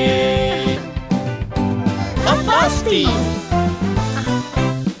te. Opposti.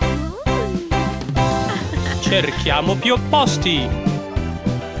 Cerchiamo più opposti.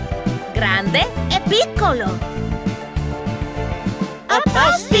 Grande e piccolo.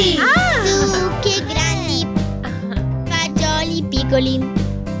 Opposti. Zucche grandi, fagioli piccoli,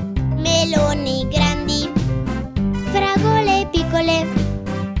 meloni grandi, fragole piccole.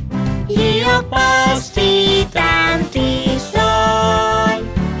 Gli opposti tanti son,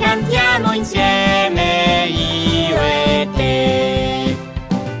 cantiamo insieme io e te.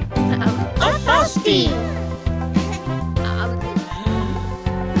 Opposti.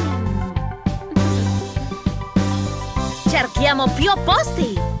 Cerchiamo più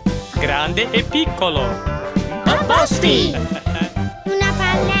opposti. Grande e piccolo. Opposti. Una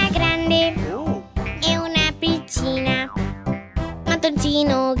palla grande e una piccina,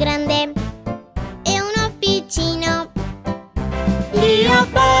 mattoncino grande e uno piccino. Gli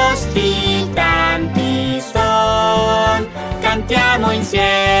opposti tanti son, cantiamo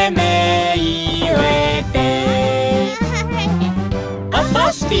insieme io e te.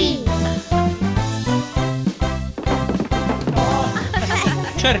 Opposti.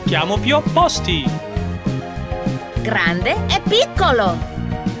 Cerchiamo più opposti. Grande e piccolo.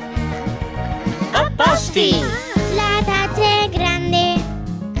 Opposti. La tazza è grande,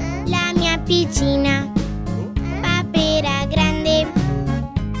 la mia piccina, papera grande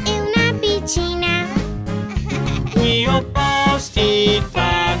e una piccina. Gli opposti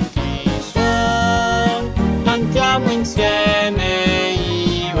tanti son, cantiamo insieme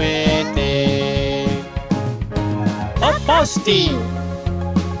io e te. Opposti.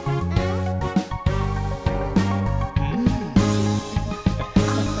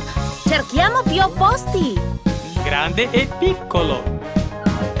 Cerchiamo più opposti. Grande e piccolo.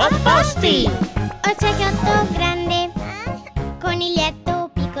 Opposti. Oceaniotto grande, coniglietto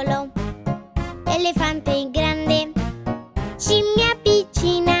piccolo, elefante grande, scimmia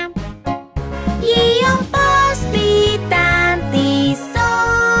piccina. Gli opposti tanti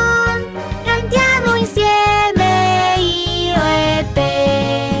son, cantiamo insieme io e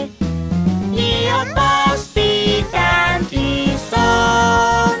te. Gli opposti tanti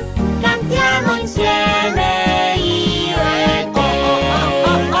son, cantiamo insieme io e te.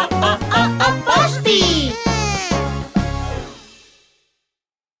 Opposti.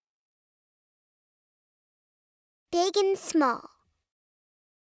 Big and small.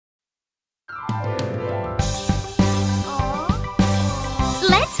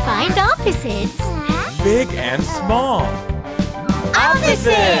 Let's find opposites. Big and small.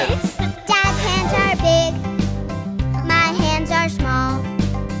 Opposites! Dad's hands are big, my hands are small.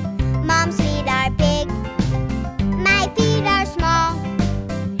 Mom's feet are big, my feet are small.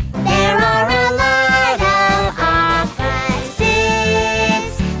 There are a lot of opposites.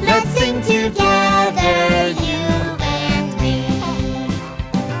 Let's sing together, you and me.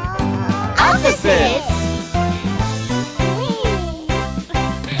 Opposites.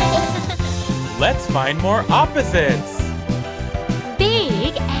 Let's find more opposites.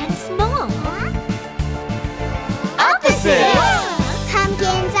 Big and small. Opposites.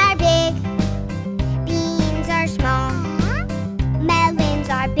 Pumpkins are big, beans are small, melons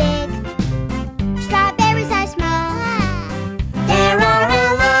are big, strawberries are small. There are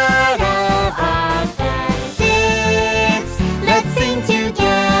a lot of opposites. Let's sing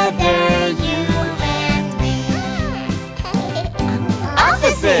together, you and me.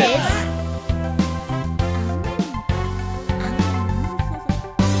 Opposites.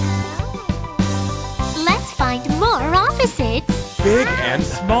 Let's find more opposites. Big and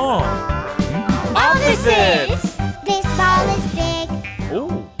small. Opposites. This ball is big,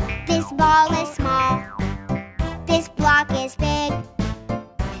 Ooh. this ball is small. This block is big,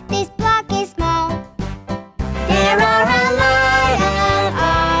 this block is small. There are a lot of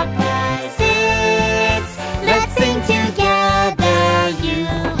opposites. Let's sing together, you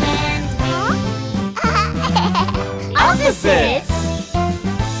and me. Opposites.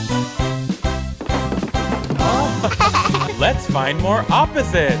 Let's find more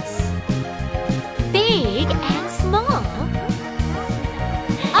opposites. Big and small.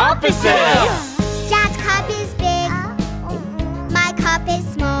 Opposites. Dad's cup is big, my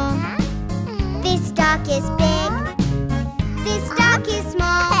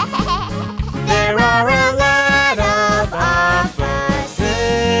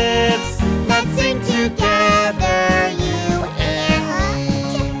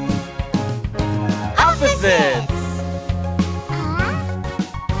Opposites.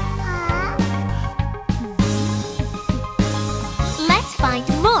 Let's find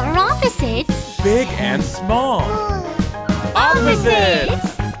more opposites. Big and small.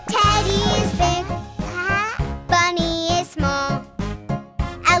 Opposites. Teddy is big. Bunny is small.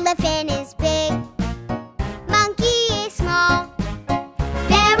 Elephant is big. Monkey is small.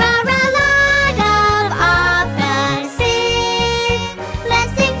 There are a lot of opposites.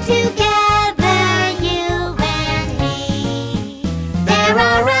 Let's sing together, you and me. There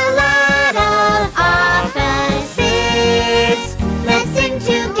are a lot of opposites. Let's sing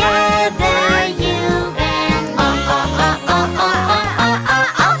together, you and me.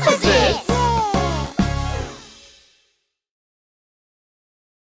 Opposites.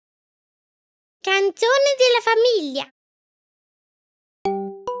 Canzone della Famiglia.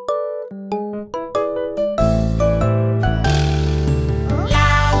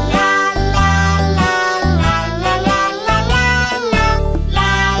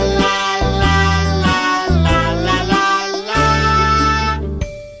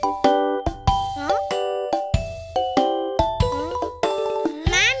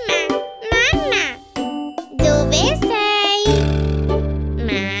 Mamma, dove sei?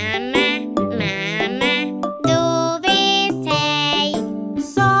 Mamma, dove sei?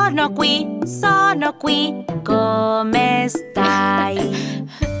 Sono qui, come stai?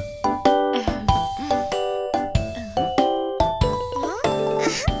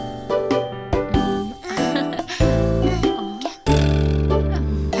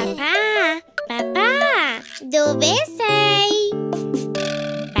 Papà, dove sei?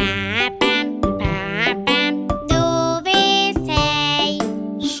 Papà, dove sei?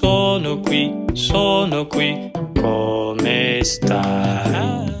 Sono qui, come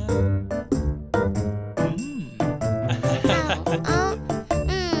stai?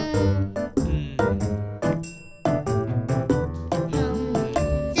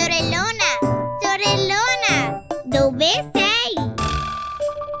 Sorellona, dove sei?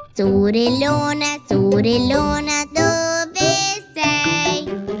 Sorellona, dove sei?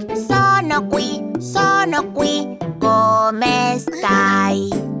 Sono qui, come stai?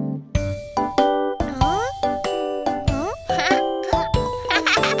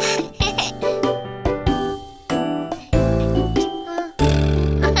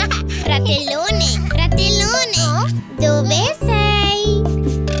 Fratellone, dove sei?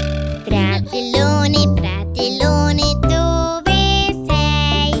 Fratellone, dove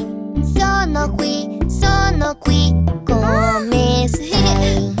sei? Sono qui, come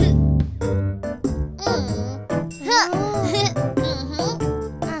stai?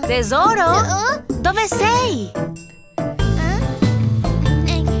 Tesoro, dove sei?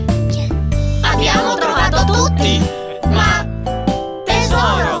 Abbiamo trovato tutti! Ma,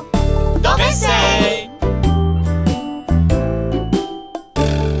 tesoro, dove sei?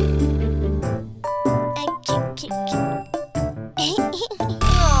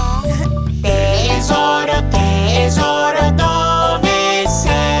 Tesoro, dove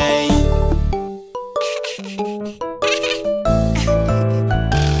sei?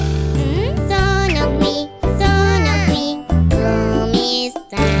 Sono qui, come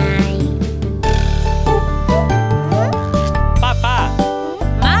stai? Papà,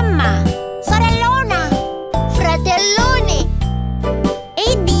 Mamma, sorellona, Fratellone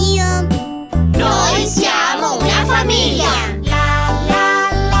ed io. Noi siamo una famiglia!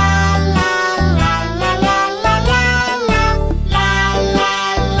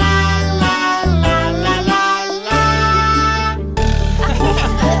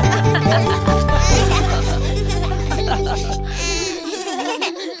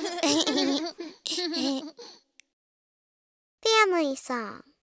 Family song.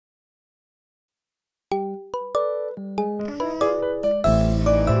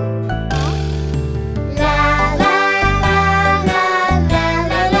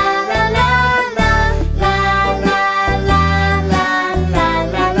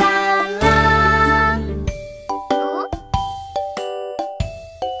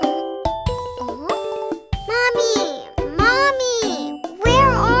 Mommy,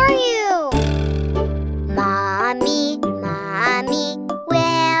 where are you? Mommy,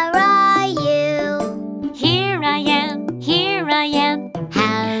 where are you? Here I am.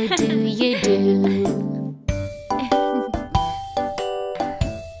 How do you do?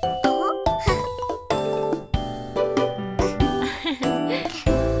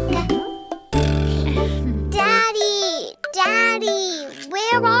 Daddy,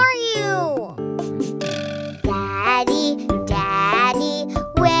 where are you? Daddy,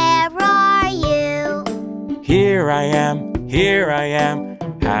 where are you? Here I am.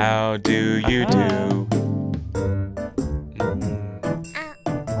 How do you do?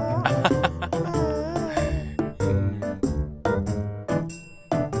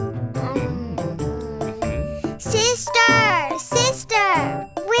 Sister! Sister!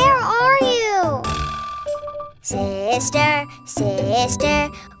 Where are you? Sister, sister,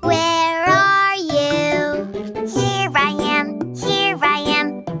 where are you? Here I am, here I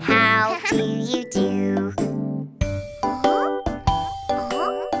am. How do you do?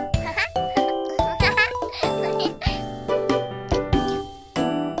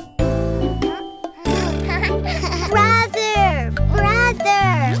 Brother,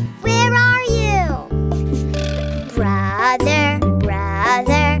 brother, where are you? Brother,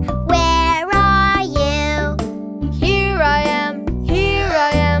 brother, where are you? Here I am,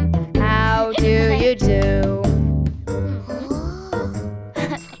 how do you do?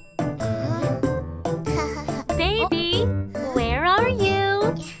 Baby, where are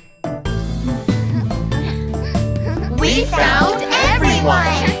you? We found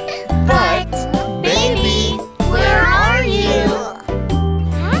everyone! But, baby, where are you?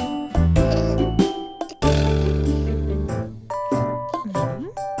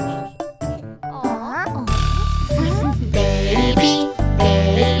 Baby,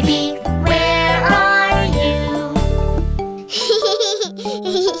 baby, where are you?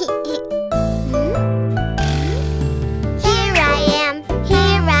 Here I am,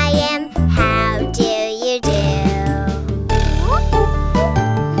 how do you do?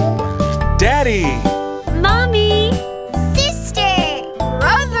 Daddy! Mommy! Sister!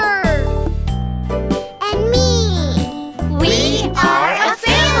 Brother! And me! We are a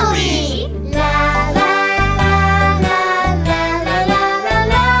family! La la la la la la la la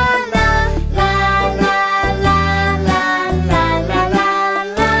la la la la la la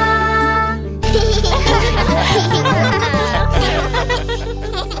la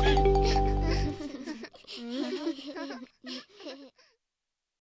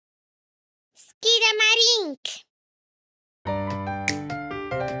Skidamarink!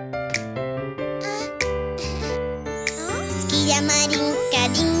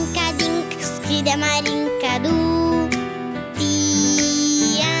 Skidamarinka-dinka-dink, skidamarinka-du. Ti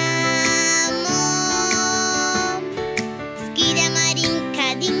amo.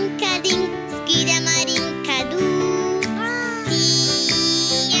 Skidamarinka-dinka-dink, skidamarinka-du. Ti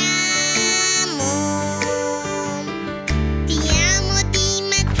amo. Ti amo di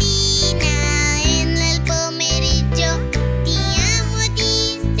mattina e nel pomeriggio. Ti amo di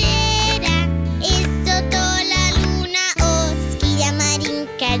sera e sotto la luna. Oh,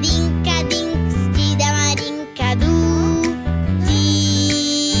 skidamarinka-dinka-dink, skidamarinka-du. Ti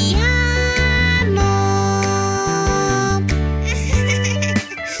amo.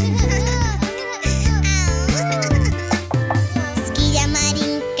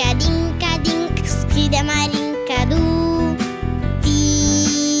 Skidamarinka-dinka-dink, skidamarinka-du. Ti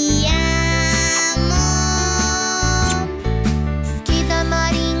amo.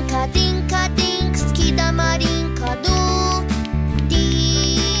 Skidamarinka-dinka-dink, skidamarinka-du. Ti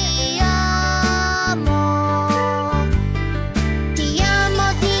amo. Ti amo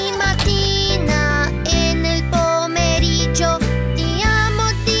di mattina e nel pomeriggio. Ti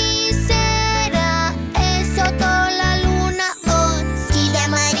amo di sera e sotto la luna. Oh,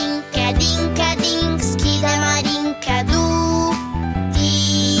 Skidamarinka-dinka-dink, skidamarinka-du.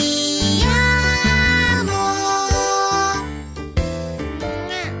 Ti amo.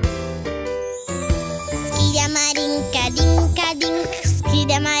 Skidamarinka-dinka-dink,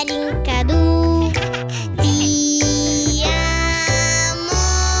 skidamarinka-du. Ti amo.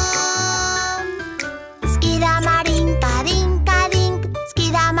 Skidamarinka-dinka-dink,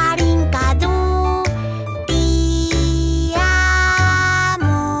 skidamarinka-du. Ti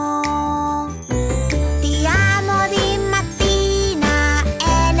amo. Ti amo di mattina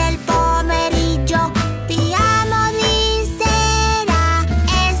e nel pomeriggio. Ti amo di sera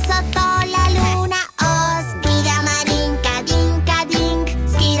e sotto la luna. Oh, skidamarinka-dinka-dink,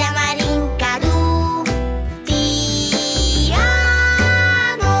 skidamarinka-du. Ti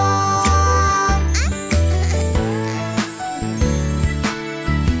amo.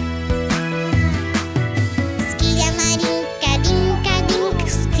 Skidamarinka-dinka-dink,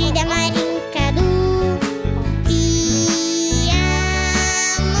 skidamarinka-du. Ti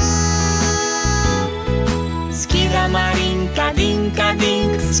amo.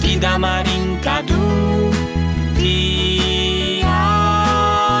 Skidamarinka-dinka-dink, skidamarinka-du. Ti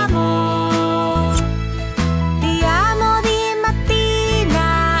amo. Ti amo di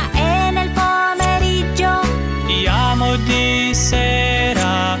mattina e nel pomeriggio. Ti amo di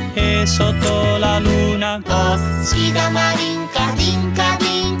sera e sotto la luna. Oh,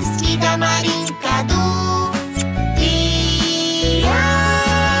 skidamarinka-dinka-dink, skidamarinka-du.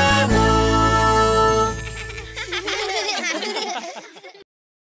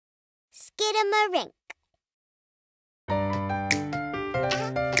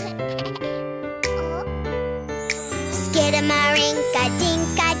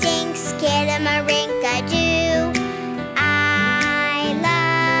 Skidamarinka-dinka-dink, skidamarinka-doo. I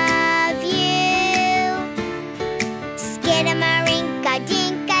love you.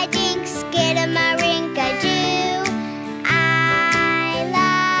 Skidamarinka-dinka-dink, skidamarinka-doo. I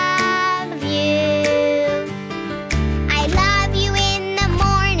love you. I love you in the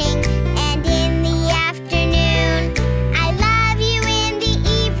morning and in the afternoon. I love you in the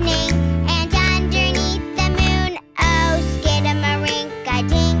evening and underneath the moon. Oh,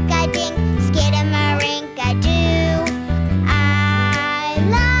 skidamarinka-dinka-dink, skidamarinka-doo. I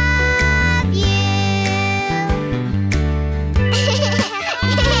love you.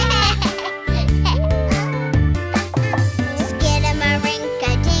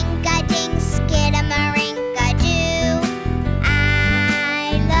 Skidamarinka-dinka-dink, skidamarinka-doo.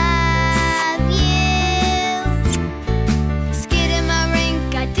 I love you.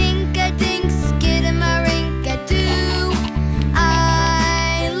 Skidamarinka-dinka-dink, skidamarinka-doo.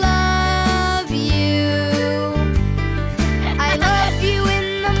 I love you. I love you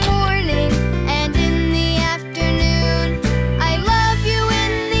in the morning and in the afternoon. I love you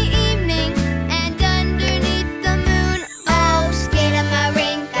in the evening and underneath the moon. Oh,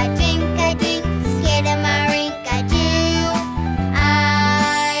 skidamarinka-dinka-dink, skidamarinka-doo.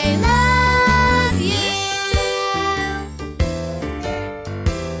 I love you.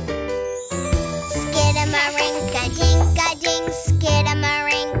 Skidamarinka-dinka-dink,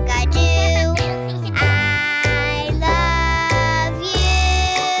 skidamarinka-doo. I love you.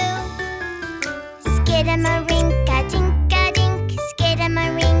 Skidamarinka-dinka-dink,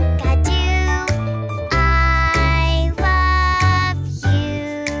 skidamarinka-doo. I love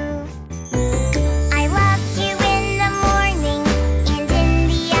you. I love you in the morning and in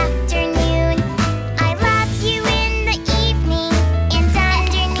the afternoon. I love you in the evening and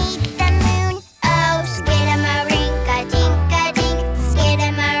underneath the moon. Oh, skidamarinka-dinka-dink,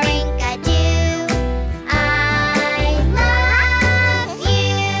 skidamarinka-doo. I love you.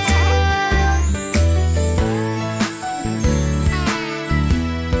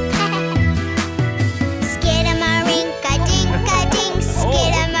 Skidamarinka-dinka-dink,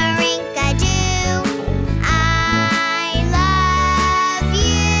 skidamarinka-doo. I love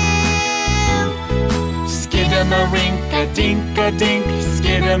you. Skidamarinka-dinka-dink,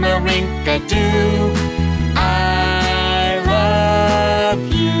 skidamarinka-doo. I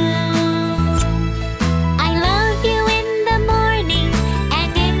love you. I love you in the morning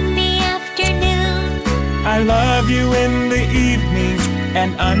and in the afternoon. I love you in the evening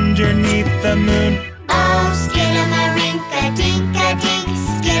and underneath the moon. Oh, skidamarinka-dinka-dink,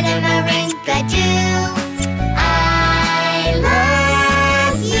 skidamarinka-doo. I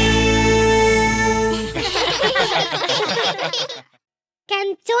love you.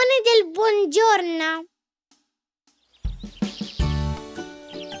 Canzone del Buongiorno.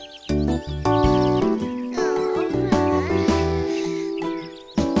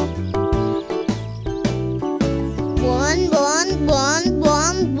 Buongiorno.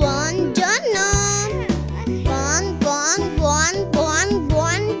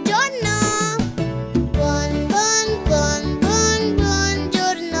 Buongiorno.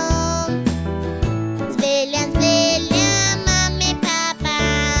 Buongiorno. Sveglia, mamma e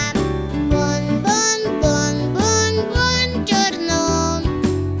papà. Buongiorno.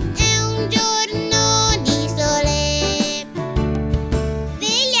 È un giorno di sole.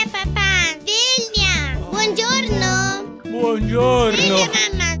 Sveglia papà, sveglia. Buongiorno. Buongiorno. Sveglia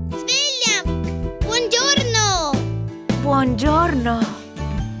mamma, sveglia. Buongiorno. Buongiorno.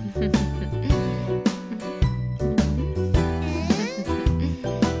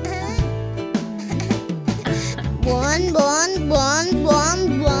 Buongiorno. Buongiorno.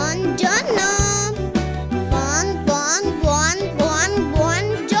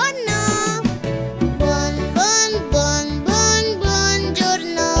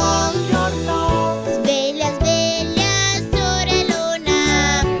 Buongiorno. Sveglia, sorellona.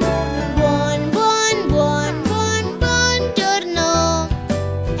 Buongiorno.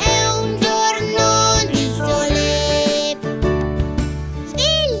 È un giorno di sole.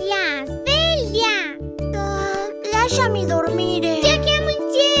 Sveglia. Lasciami dormire. Ti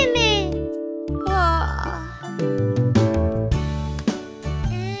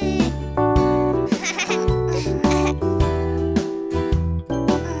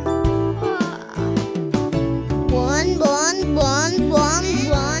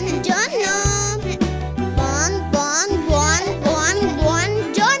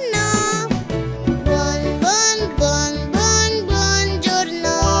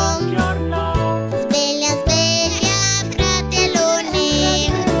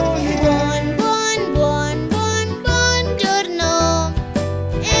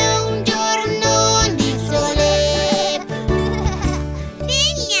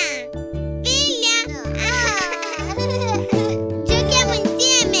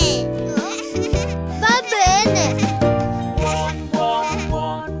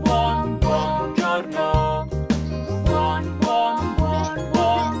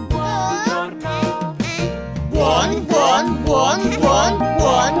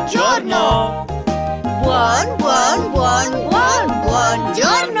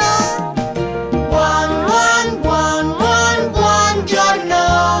Buongiorno. Buongiorno.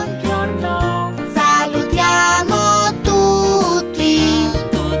 Salutiamo tutti.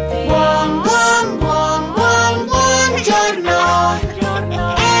 Buongiorno.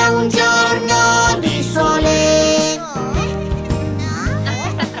 È un giorno di sole.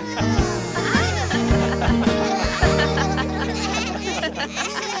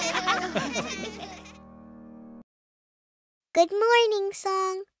 Good morning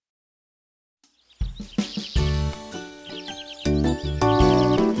song.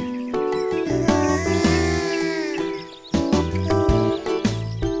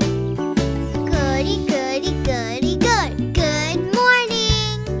 Goody, goody, goody, good. Good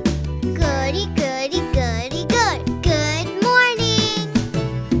morning. Goody, goody, goody, good. Good morning.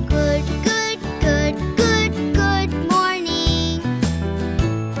 Good, good, good, good, good morning.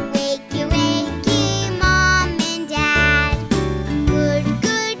 Wakey, wakey, mom and dad. Good,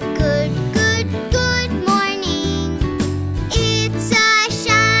 good, good, good, good morning. It's a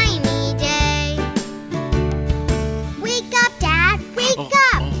shiny day. Wake up, Dad, wake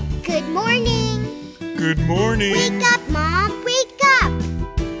up. Good morning. Good morning. Wake up, Mom, wake up.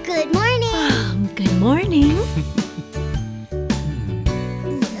 Good morning. Good morning.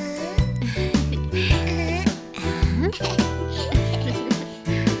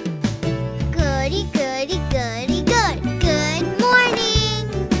 Goody, goody, goody, good. Good morning.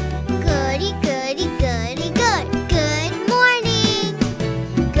 Goody, goody, goody, good. Good morning.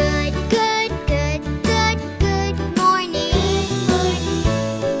 Good, good, good, good, good morning.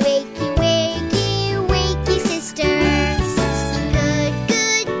 Wakey, wakey, wakey, sisters. Good,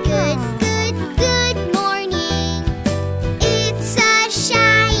 good, good, good, good morning. It's a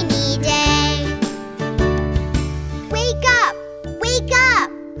shiny day. Wake up, wake up.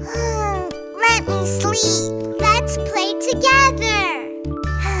 Let me sleep. Let's play together.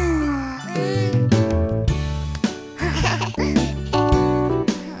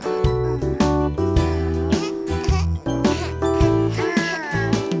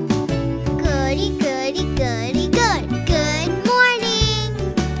 Goody, goody, goody, good. Good morning.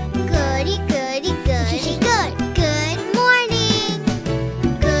 Goody, goody, goody, good. Good morning.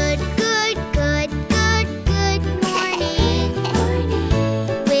 Good, good, good, good, good morning.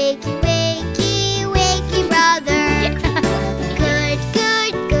 Wakey, wakey, wakey, brother. Good,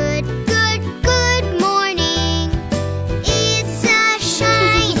 good, good, good, good morning. It's a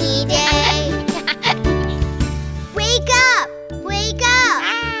shiny day. Wake up, wake up.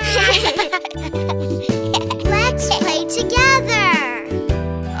 Let's play together.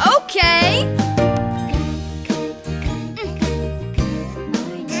 Okay.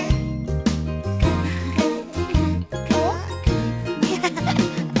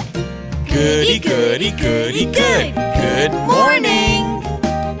 Goody, goody, goody, good. Good morning.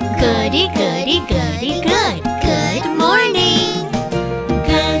 Goody, goody, goody, good. Good morning.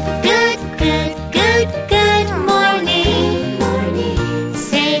 Good, good, good, good, good morning.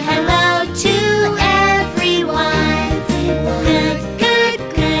 Say hello to everyone. Good, good,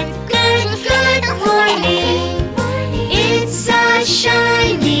 good, good, good morning. It's a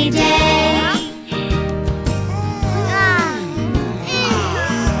shiny day.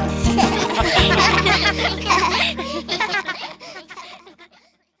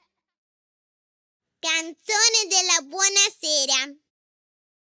 Canzone della Buonasera.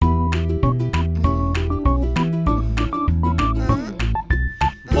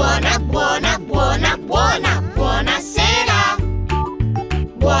 Buona, buona, buona, buona, buonasera.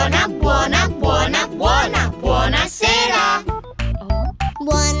 Buona, buona, buona, buona, buonasera.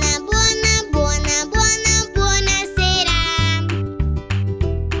 Buona, buona, buona, buona, buonasera.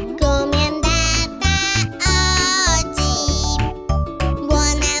 Com'è andata oggi?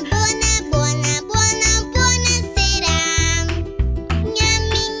 Buona, buona, buona, buona, buonasera.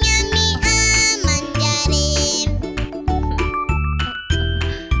 Gnammi, gnammi a mangiare.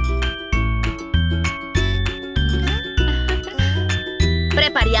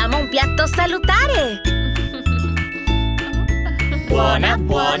 Prepariamo un piatto salutare. Buona,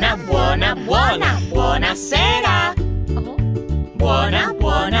 buona, buona, buona, buonasera. Buona,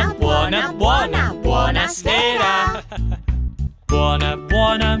 buona, buona, buona, buonasera. Buona,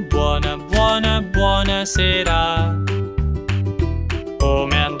 buona, buona, buona, buonasera.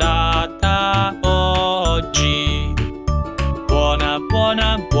 Com'è andata oggi? Buona,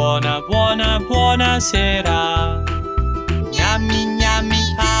 buona, buona, buona, buonasera. Gnammi,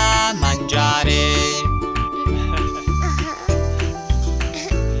 gnammi a mangiare.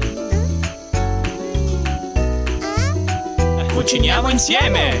 Cuciniamo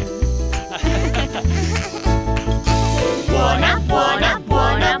insieme. buona, buona,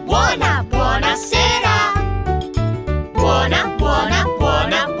 buona, buona, buonasera. Buona, buona,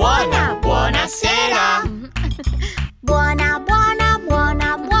 buona, buona, buonasera. Buona, buona,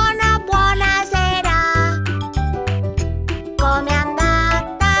 buona, buona, buonasera. Com'è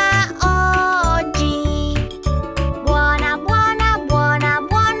andata oggi? Buona, buona, buona,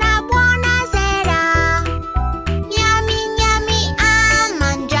 buona, buonasera. Gnami, gnami a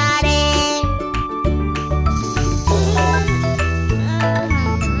mangiare.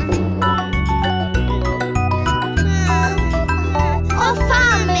 Ho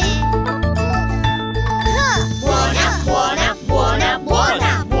fame. Buona, buona, buona,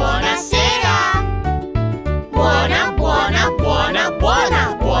 buona, buonasera. Buona, buona, buona, buona,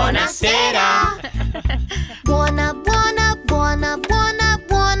 buonasera. Buona, buona, buona, buona,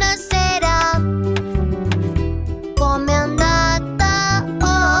 buonasera. Com'è andata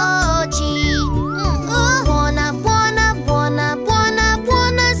oggi? Buona, buona, buona, buona,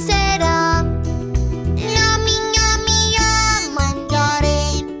 buonasera. Gnami, gnami a mangiare.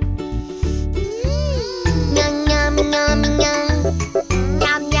 Gnam, gnam, gnam, gnam.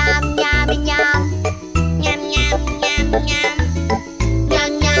 Gnam, gnam, gnam, gnam. Gnam, gnam, gnam, gnam.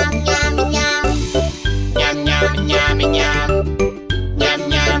 Gnam, gnam, gnam, gnam. Gnam, gnam, gnam, gnam. Gnam,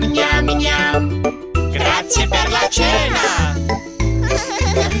 gnam, gnam, gnam. Grazie per la cena.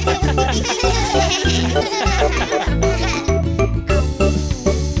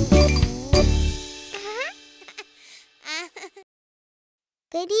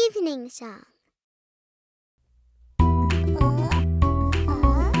 Good evening song.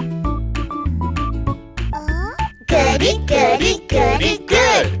 Goody, goody, goody,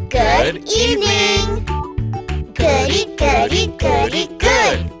 good. Good evening. Goody, goody, goody,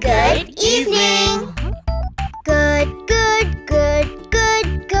 good. Good evening. Good, good, good,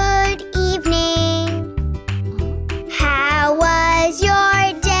 good, good evening. How was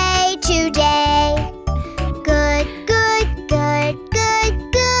your day today? Good, good, good, good,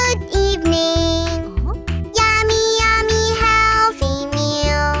 good evening. Yummy, yummy, healthy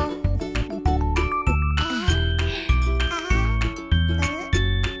meal.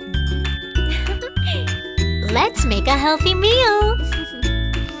 Let's make a healthy meal.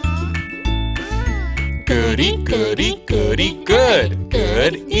 Goody, goody, goody, good.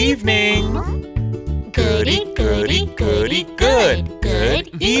 Good evening. Goody, goody, goody, good. Good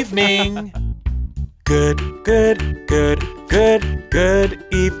evening. Good, good, good, good, good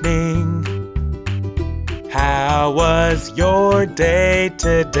evening. How was your day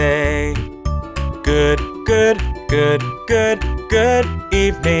today? Good, good, good, good, good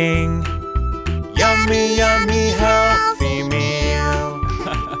evening. Yummy, yummy, healthy meal.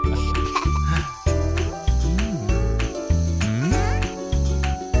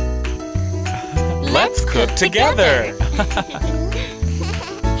 Let's cook together.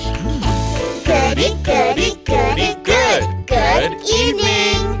 Goody, goody, goody, good. Good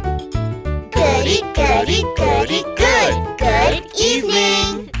evening. Goody, goody, goody, good. Good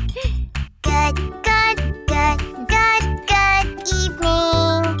evening. Good, good, good, good, good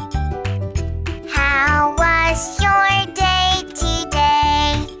evening. How was your day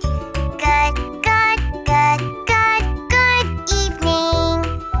today? Good, good, good, good, good evening.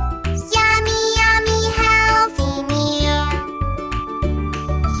 Yummy, yummy, healthy meal.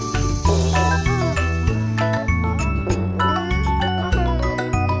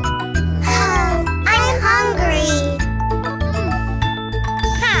 I'm hungry.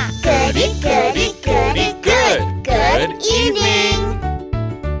 Goody, goody, goody, good. Good evening.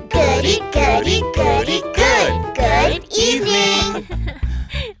 Goody, goody, goody, good. Good evening.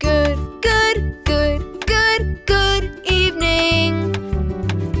 Good, good, good, good, good evening.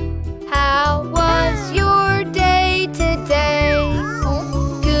 How was your day today?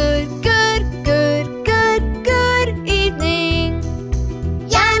 Good, good, good, good, good evening.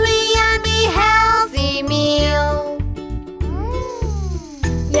 Yummy, yummy, healthy meal.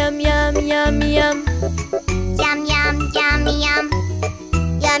 Yum, yum, yum, yum. Yum, yum, yum, yum.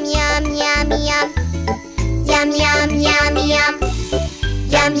 Yum, yum, yum, yum. Yum, yum, yum, yum.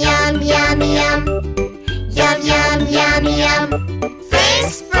 Yum, yum, yum, yum. Yum, yum, yum, yum.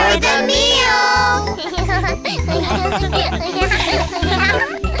 Thanks for the meal.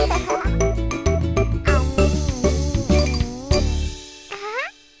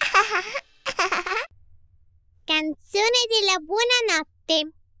 Canzone della Buonanotte.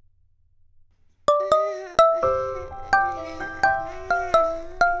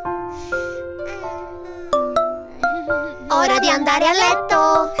 Ora di andare a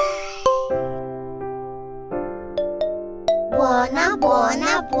letto. Buona,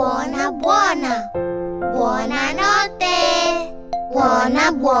 buona, buona, buona. Buonanotte. Buona,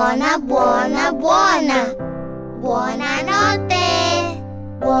 buona, buona, buona. Buonanotte.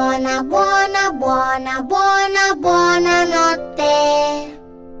 Buona, buona, buona, buona, buonanotte.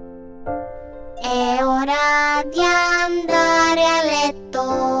 È ora di andare a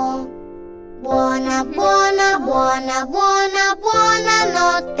letto. Buona, buona, buona, buona,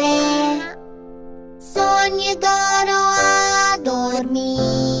 buonanotte. Sogni d'oro a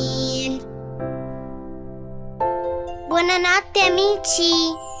dormire. Buonanotte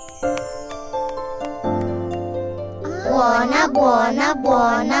amici. Buona, buona,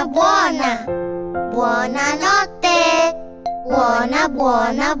 buona, buona. Buonanotte. Buona,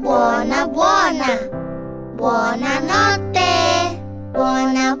 buona, buona, buona. Buonanotte.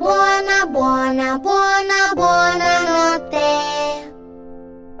 Buona, buona, buona, buona, buonanotte.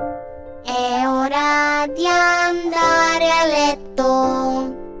 È ora di andare a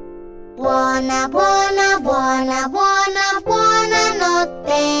letto. Buona, buona, buona, buona,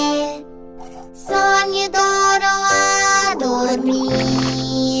 buonanotte. Sogni d'oro a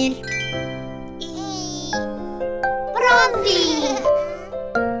dormire. Pronti?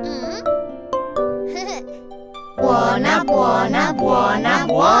 Buona, buona, buona,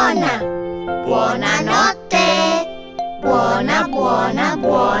 buona. Buonanotte. Buona, buona,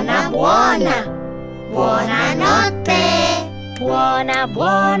 buona, buona. Buonanotte. Buona,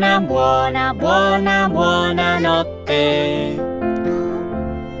 buona, buona, buona, buonanotte.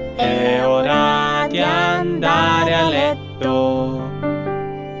 È ora di andare a letto.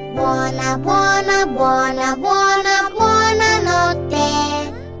 Buona, buona, buona, buona, buonanotte.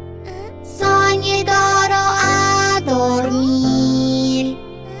 Sogni d'oro a dormire.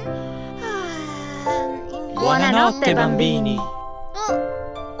 Buonanotte bambini.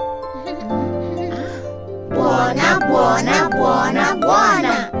 Buona, buona, buona,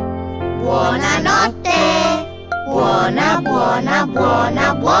 buona. Buonanotte. Buona, buona,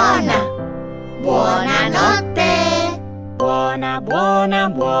 buona, buona. Buonanotte. Buona, buona,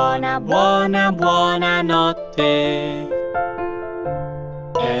 buona, buona, buonanotte.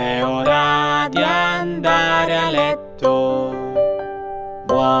 È ora di andare a letto.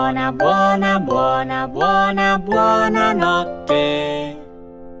 Buona, buona, buona, buona, buonanotte.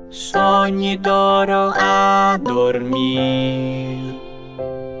 Sogni d'oro a dormire.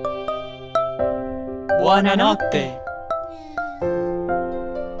 Buonanotte.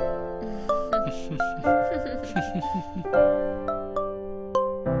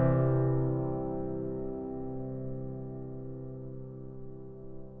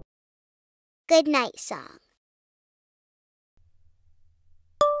 Good night song.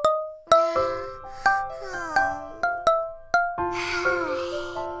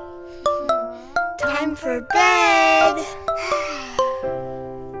 Time for bed.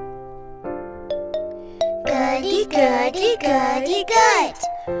 Goody, goody, goody, good.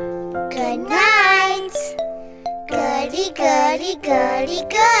 Good night. Goody, goody, goody,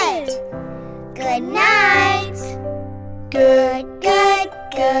 good. Good night. Good, good,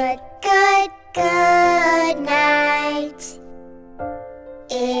 good, good, good night.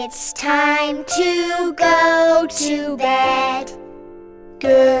 It's time to go to bed.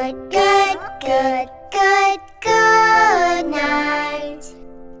 Good, good, good, good, good night.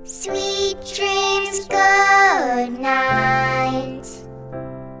 Sweet dreams, good night.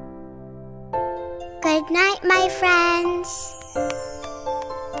 Good night, my friends.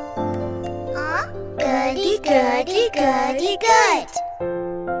 Goody, goody, goody, good.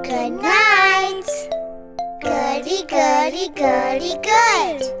 Good night. Goody, goody, goody,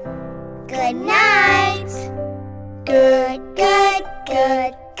 good. Good night. Good, good,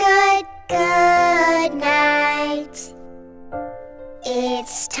 good, good, good night.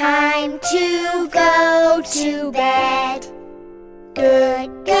 It's time to go to bed. Good,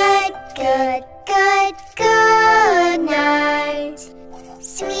 good, good, good, good night.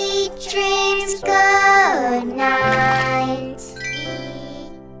 Sweet dreams, good night.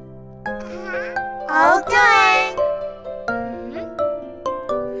 All done.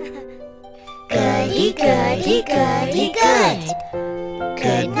 Goody, goody, goody, good.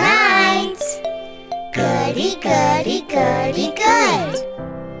 Good night. Goody, goody, goody, good.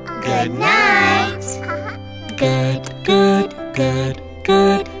 Good night. Good, good, good,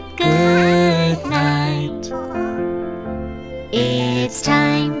 good, good night. It's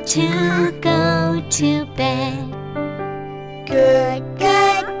time to go to bed. Good,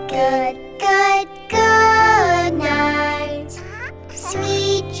 good, good, good, good night.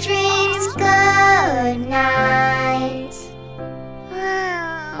 Sweet dreams, good night.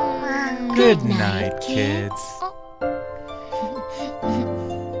 Good night, kids.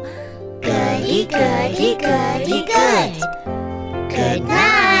 Goody, goody, goody, good. Good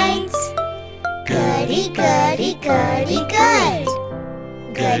night. Goody, goody, goody, good.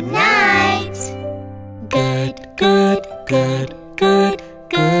 Good night. Good, good, good, good,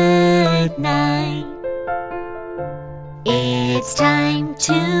 good night. It's time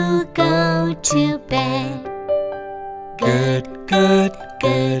to go to bed. Good, good,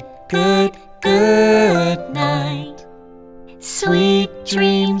 good, good, good night. Sweet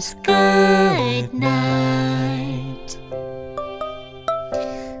dreams, good night.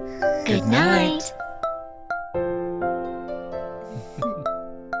 Good night.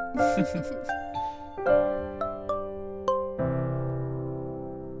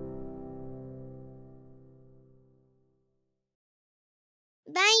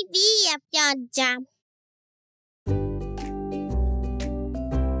 Vai via, pioggia.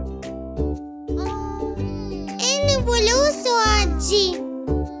 È nuvoloso oggi.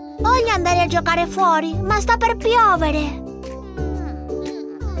 Voglio andare a giocare fuori, ma sta per piovere.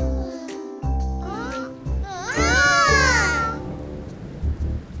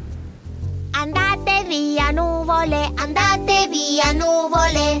 Andate via nuvole, andate via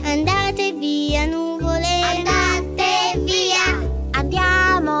nuvole, Andate via, nuvole. andate via.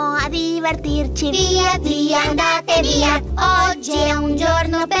 Andiamo a divertirci, via via, andate via. Oggi è un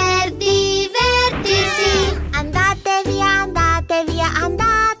giorno per divertirsi. Andate via, andate via,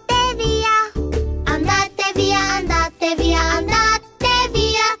 andate via. Andate via, andate via, andate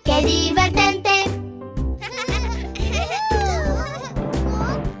via. Che divertente!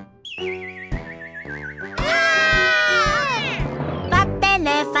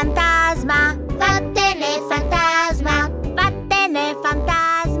 Vattene fantasma, vattene fantasma, vattene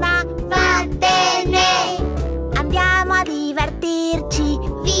fantasma, vattene. Andiamo a divertirci,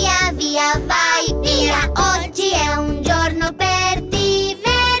 via via, vai via. Oggi è un giorno per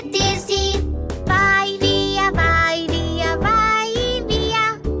divertirsi. Vai via, vai via, vai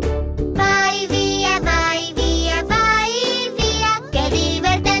via. Vai via, vai via, vai via. Che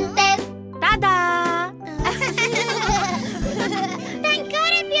divertente! Ta-da! Sta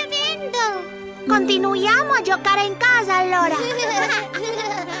ancora piovendo. Continuiamo a giocare in casa allora.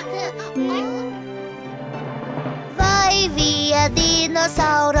 Vai via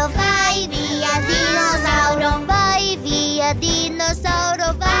dinosauro, vai via dinosauro, vai via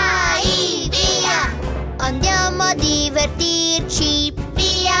dinosauro, vai via. Andiamo a divertirci,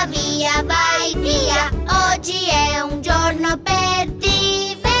 via via, vai via. Oggi è un giorno per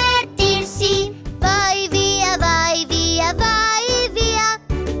divertirsi. Vai via, vai via, vai via.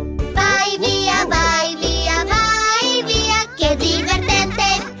 Vai via, vai via, vai via. Che divertente!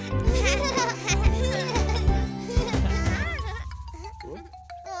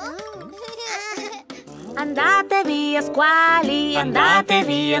 Andate via squali, Andate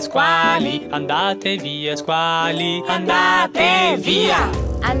via squali, andate via squali, andate via.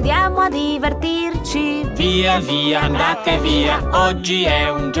 Andiamo a divertirci. Via via, andate via, oggi è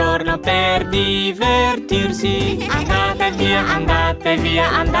un giorno per divertirsi. Andate via, andate via,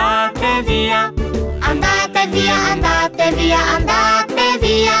 andate via. Andate via, andate via, andate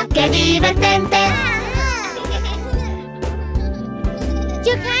via. Che divertente!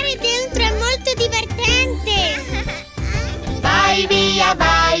 Giocare dentro è molto divertente. Vai via,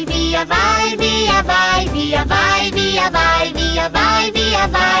 vai via, vai via, vai via, vai via, vai via, vai via,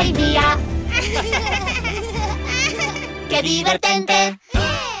 vai via. Che divertente!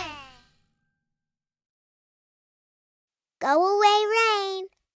 Go away, rain.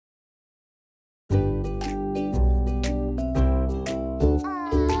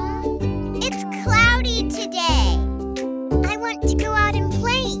 It's cloudy today. I want to go out and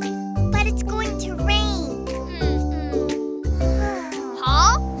play, but it's going to rain.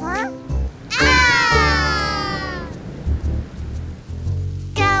 Huh? Ah!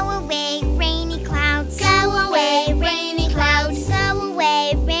 Go away, rainy clouds. Go away, rainy clouds. Go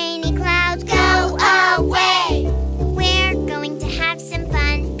away, rainy clouds. Go away. We're going to have some fun.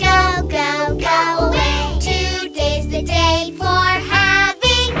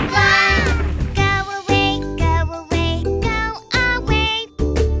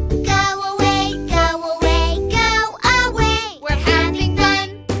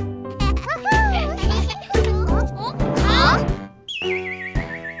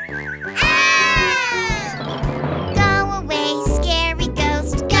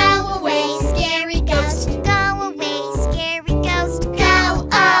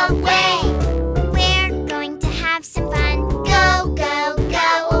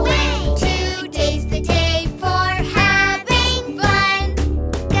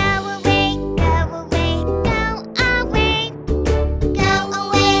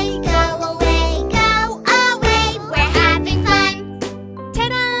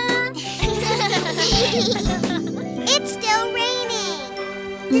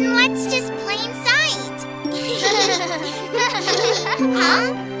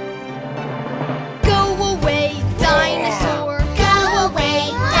 Go away, dinosaur. Go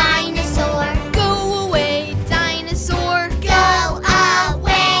away, dinosaur. Go away, dinosaur. Go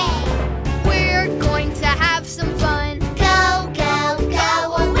away. We're going to have some fun. Go, go,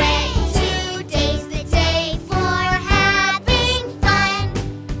 go away. Today's the day for having fun.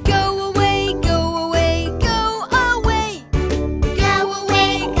 Go away, go away, go away. Go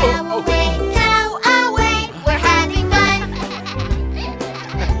away, go away, go away. We're having fun.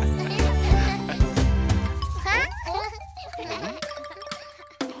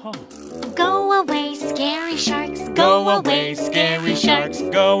 Go away, scary sharks. Go away, scary sharks.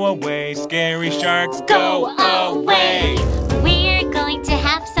 Go away, scary sharks. Go away. We're going to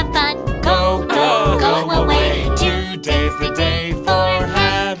have some fun. Go, go, go away. Today's the day for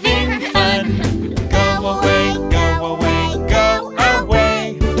having fun. Go away, go away, go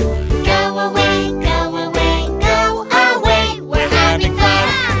away. Go away, go away, go away. We're having fun.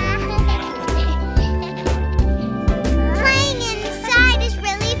 Playing inside is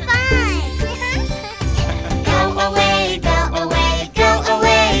really fun. Go away, go away, go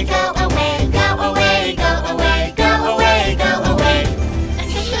away, go away, go away, go away, go away, go away.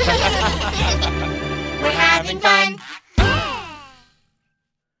 We're having fun.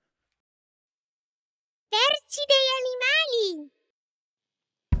 Versi degli animali.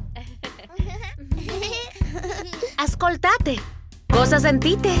 Ascoltate, cosa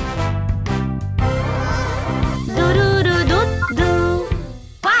sentite? Du-du-du-du-du.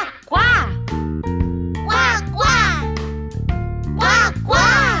 Qua, qua. Qua, qua. Qua, qua.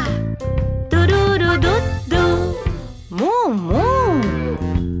 Du-du-du-du-du. Mu, mu.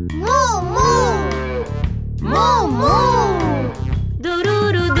 Mu, mu. Mu, mu.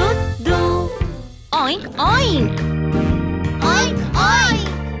 Du-du-du-du-du. Oink, oink. Oink, oink.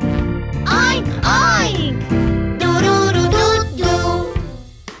 Oink, oink. Du-du-du-du-du.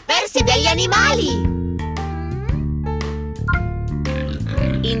 Versi degli animali.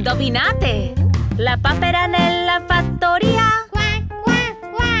 Indovinate? La papera nella fattoria. Qua, qua,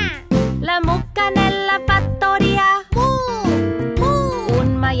 qua. La mucca nella fattoria. Mu, mu.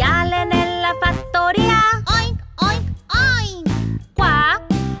 Un maiale nella fattoria. Oink, oink, oink. Qua,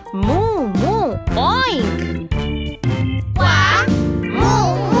 mu, mu, oink. Qua,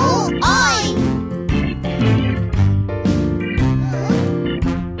 mu, mu, oink.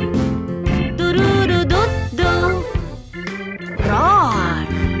 Du-du-du-du-du. Roar.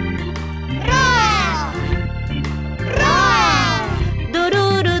 Roar. Roar.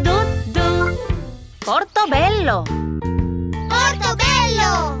 Du-du-du-du-du. Portobello.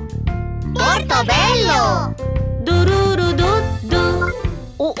 Portobello. Portobello. Du-du-du-du-du.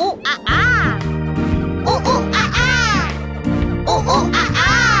 U-u-a-a. Ah-ah.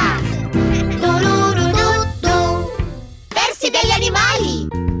 Ah-ah. Du-du-du-du-du. Versi degli animali.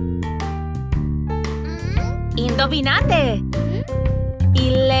 Indovinate?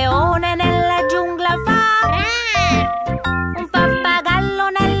 Il leone nella giungla fa. Un pappagallo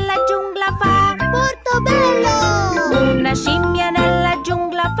nella giungla fa. Portobello. Una scimmia nella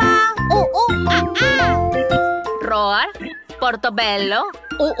giungla fa. Ah-ah. Roar, portobello,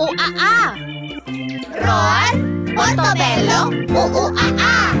 u-u-a-a. Roar. Portobello.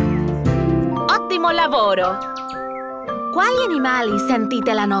 Ah-ah. Ottimo lavoro! Quali animali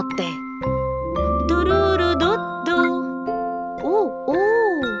sentite la notte? Du-du-du-du-du.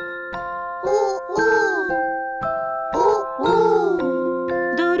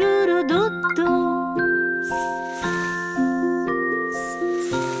 Du-du-du-du-du.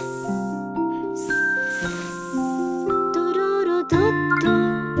 Du-du-du-du-du.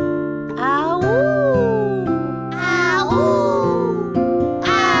 Au. Au.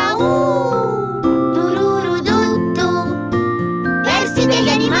 Au. Du-du-du-du-du. Versi degli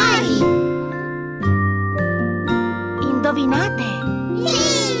animali. Indovinate?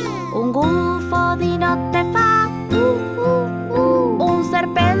 Sì. Un gufo di notte fa. Un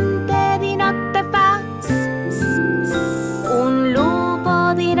serpente di notte fa. Un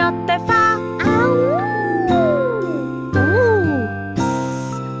lupo di notte fa. Au.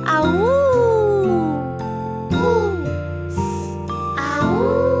 Au.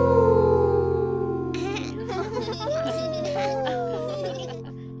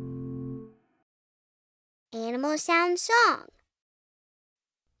 Animal sound song.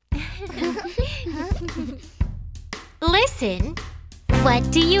 Listen. What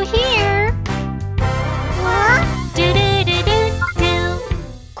do you hear? What? Do-do-do-do-do.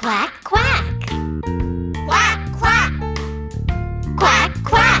 Quack, quack. Quack, quack. Quack,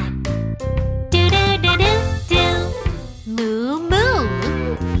 quack. Do-do-do-do-do. Moo, moo.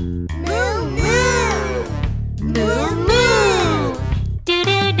 Moo, moo. Moo, moo.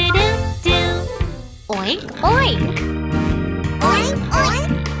 Oink, oink. Oink,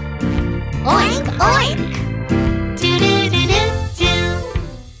 oink. Oink, oink. Do-do-do-do-do.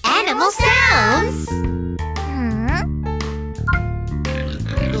 Animal sounds.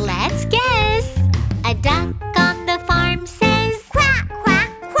 Let's guess. A duck on the farm says Quack,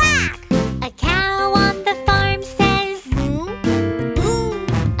 quack, quack. a cow on the farm says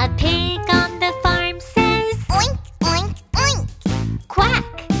a pig on the farm says Oink, oink, oink. quack.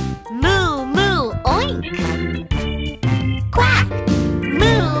 Moo, moo, oink. Quack.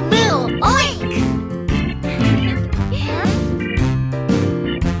 Moo, moo, oink.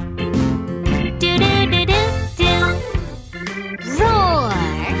 Do-do-do-do-do. Roar.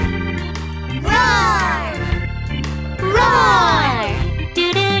 Roar. Roar.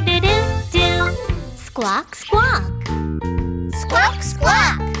 Do-do-do-do-do. Squawk, squawk. Squawk,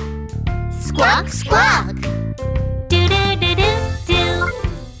 squawk. Squawk, squawk. Do-do-do-do-do.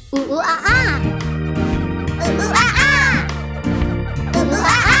 Ooh, ooh, ah, ah. Ooh, ooh, ah, ah. Ooh, ooh,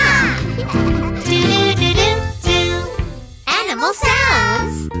 ah, ah. Do-do-do-do-do. Animal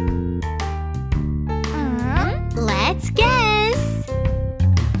sounds. Let's guess.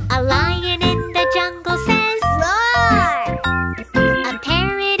 A lion in the jungle says Roar. a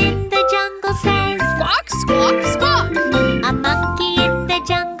parrot in the jungle says Squawk, squawk, squawk. a monkey in the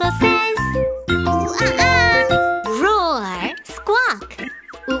jungle says Ooh, ah, ah. roar, squawk.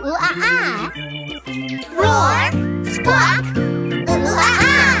 Ooh, ooh, ah, ah. Roar. Squawk. Ooh, ooh, ah,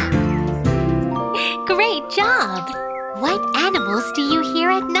 ah. Great job! What animals do you hear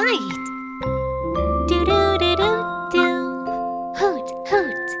at night? Do-do-do-do-do. Hoot,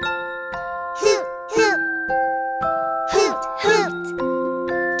 hoot. Hoot, hoot. Hoot, hoot.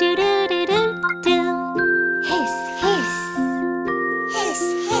 Do-do-do-do-do. Hiss, hiss. Hiss,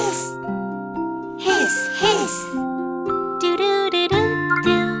 hiss. Hiss, hiss.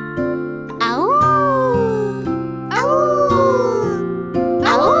 Do-do-do-do-do. Ow! Ow.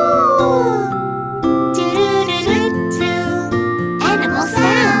 Ow! Do-do-do-do-do. Animal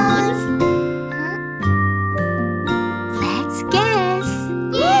sounds. Let's guess.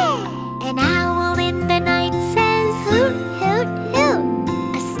 Yeah. An owl in the night says hoot, hoot, hoot.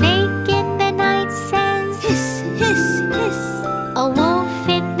 A snake in the night says hiss, hiss, hiss. A wolf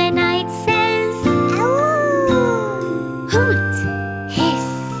in the night says Ow. hoot, hiss,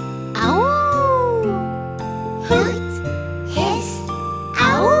 ow. Hoot, Hiss.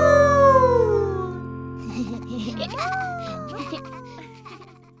 ow.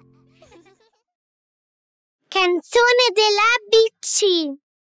 Canzone dell'ABC.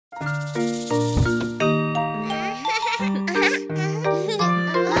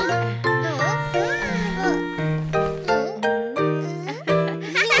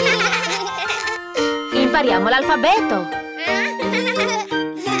 Impariamo l'alfabeto.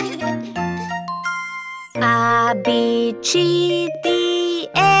 A, B, C, D,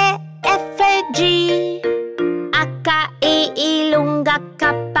 E, F, G, H, I, lunga, K,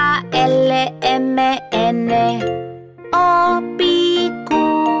 L, M, N, O, P,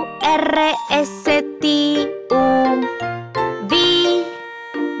 Q, R, S, T, U, V,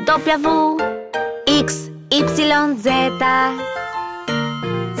 W, X, Y, Z.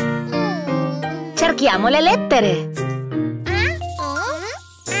 Cerchiamo le lettere.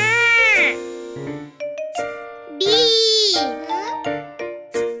 B,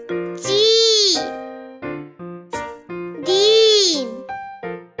 G, D,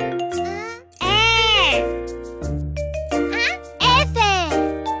 E, F,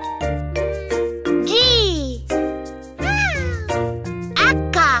 G,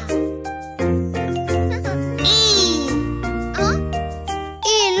 H,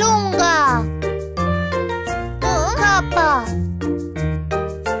 I lunga,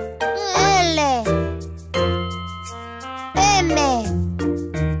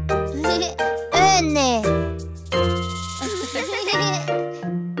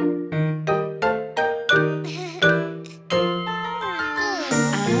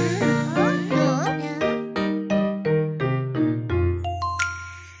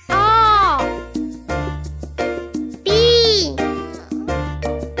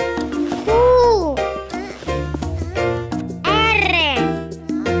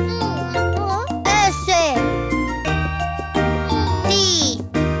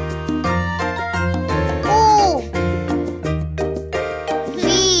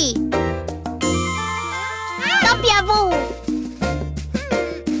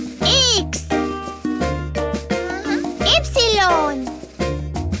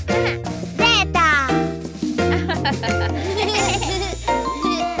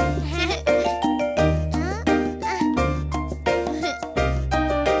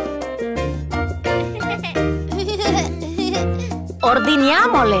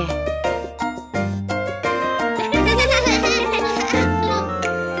 Ordiniamole!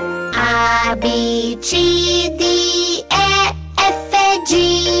 A, B, C, D, E, F,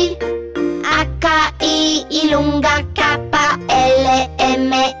 G, H, I, lunga, K, L,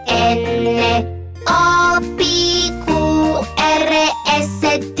 M, N, O, P, Q, R, S,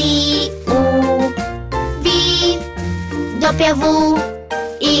 T, U, V, W,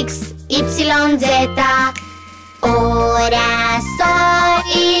 X, Y, Z. Ora so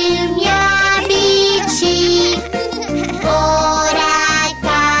il mio ABC. Ora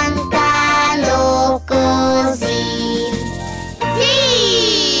cantalo così.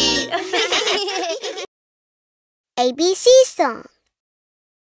 Sì! ABC Song.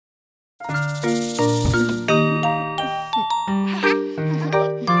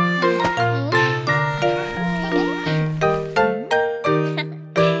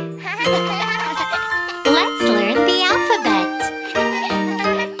 Let's learn the alphabet.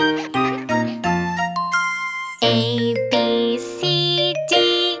 A, B, C, D,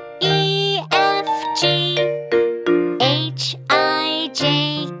 E, F, G, H, I, J,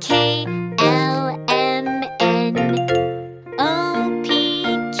 K, L, M, N, O, P,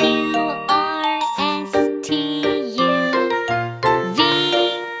 Q, R, S, T, U, V,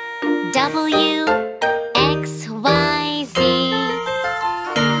 W, X, Y, Z.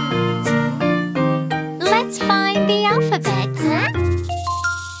 Let's find the alphabet.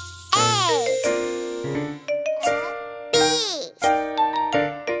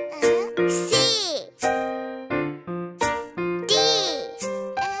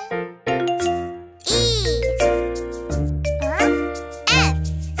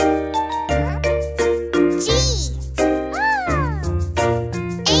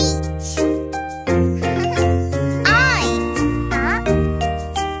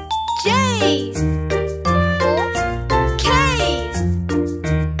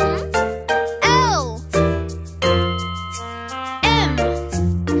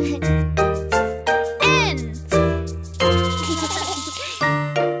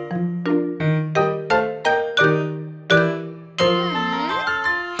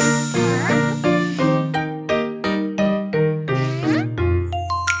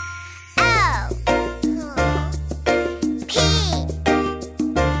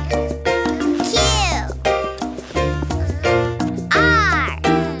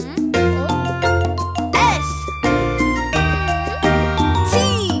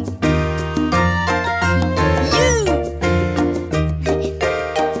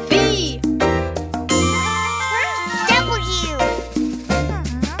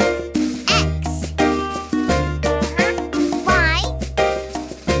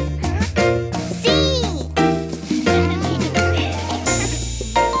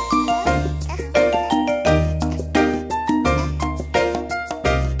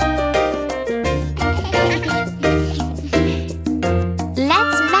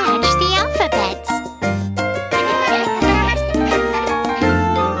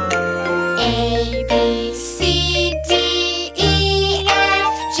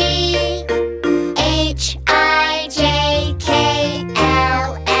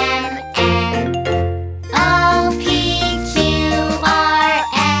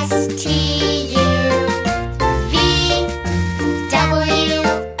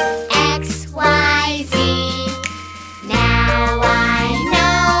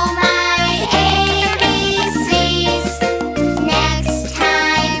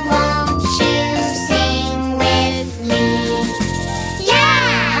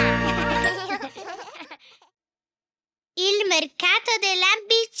 mercato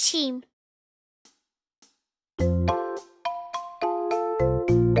dell'ABC.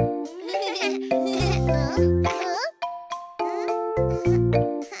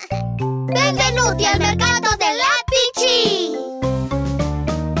 Benvenuti al mercato dell'ABC!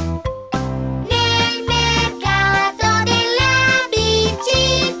 Nel mercato dell'ABC,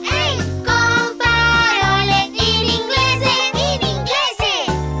 con parole in inglese,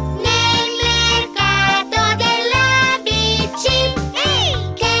 Nel mercato dell'ABC,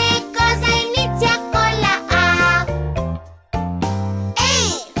 che cosa inizia con la A?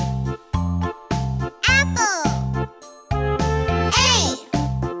 Apple.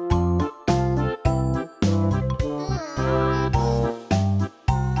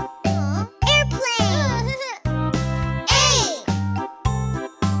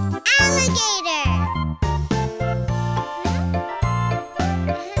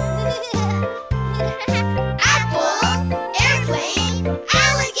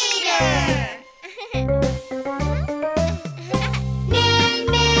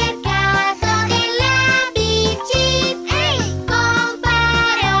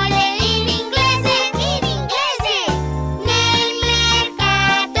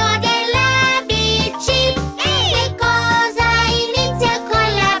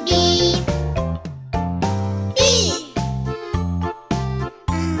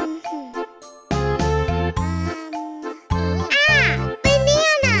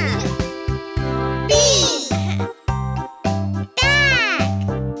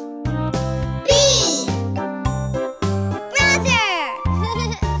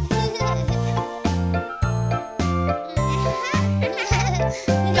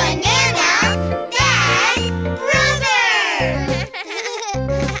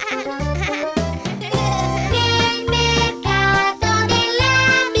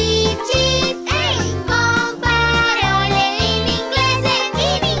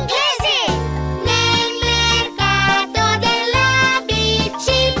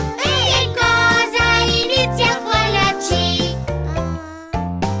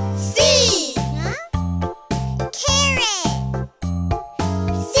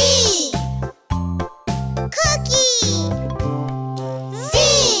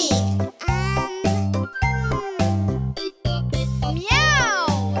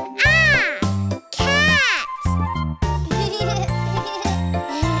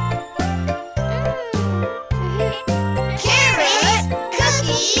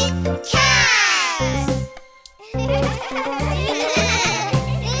 cat.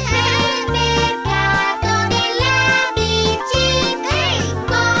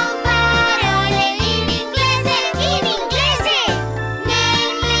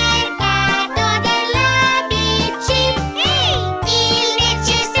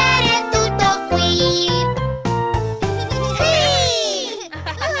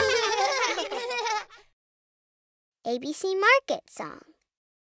 ABC Market Song.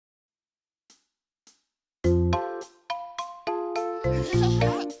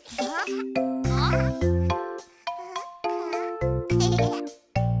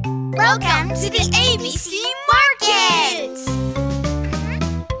 Welcome to the ABC Market!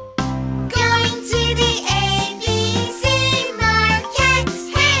 Going to the ABC Market.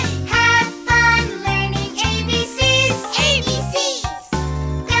 Hey, have fun learning ABCs. ABCs.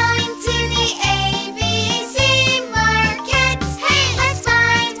 Going to the ABC Market. Hey, let's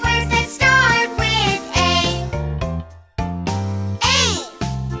find words that start with A.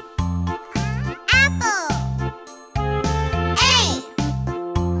 Apple.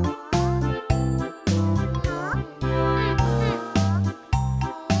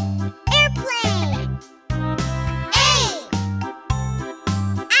 Airplane.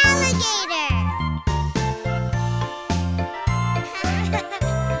 Alligator.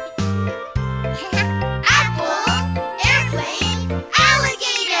 Apple, airplane,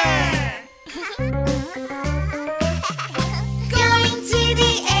 alligator. Going to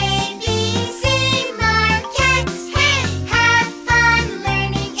the ABC Market. Hey, have fun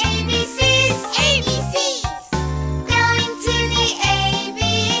learning ABCs. ABCs. Going to the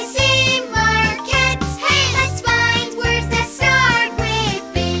ABC Market. Hey, let's find words that start with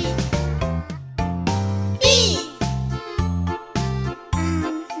B. B.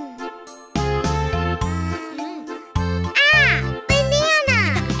 Banana.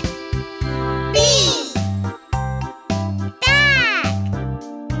 B. Bag.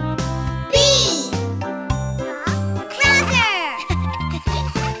 B. Brother.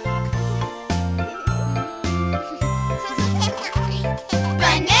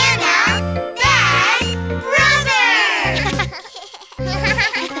 Banana, bag, brother.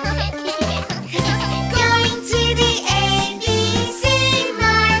 Going to the ABC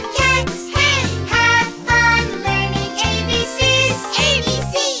Market. Hey, have fun learning ABCs.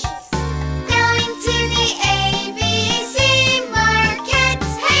 ABCs. Going to the ABC Market.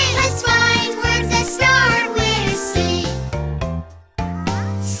 Hey, let's find words that start with C.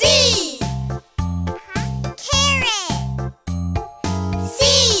 C. Carrot. C.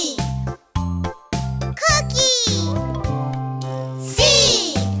 Cookie. C.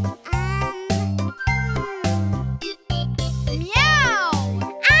 Meow!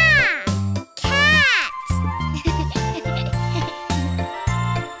 Cat.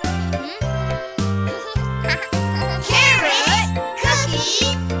 Carrot,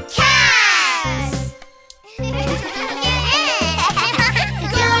 cookie, cat.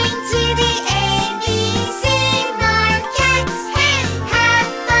 Going to the ABC Market. Hey, have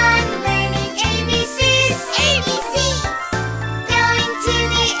fun learning ABCs. ABCs. Going to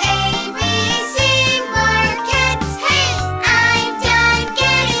the ABC Market. Hey, I'm done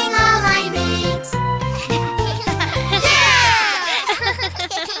getting all I need.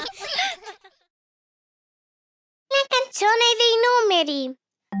 La canzone dei numeri.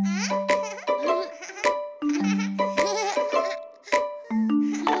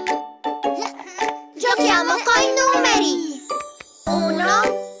 Giochiamo coi numeri. 1,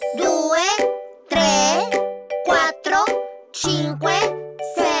 2, 3, 4, 5,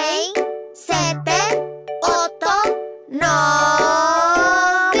 6, 7, 8, 9,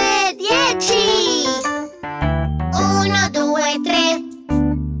 10. 1, 2, 3,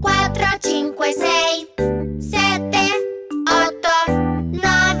 4, 5, 6, 7, 8,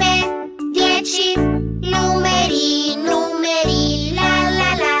 9, 10. Numeri, numeri, la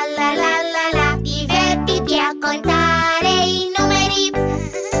la la la la la la. Divertiti a contare i numeri.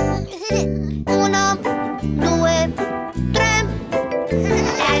 1, 2, 3,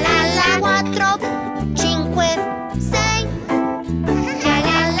 la la la. 4, 5, 6, la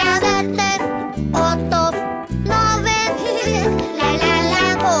la la. 7, 8, 9, la la la.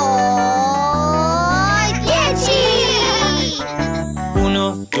 Poi 10.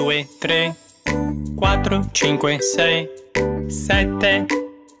 1, 2, 3, 4, 5, 6, 7,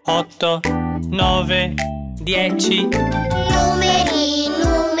 8, 9, 10. Numeri,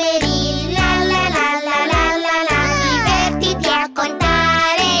 numeri, la la la la la la la. Divertiti a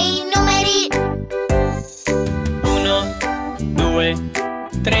contare i numeri. 1, 2,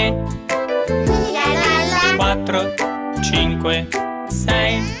 3, La la la. 4, 5,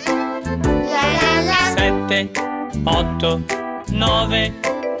 6, La la la. 7, 8, 9.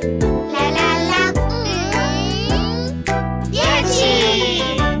 La la la.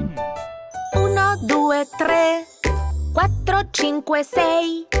 10. 1, 2, 3, 4, 5,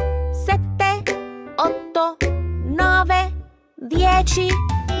 6, 7, 8, 9, 10.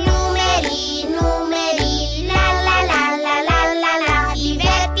 Numeri, numeri, la la la la la la la.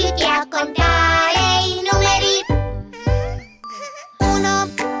 Divertiti a contare i numeri. 1,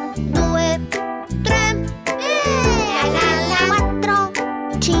 2, 3. La la la. 4,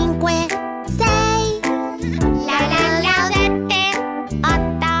 5, 6. La la la. 7,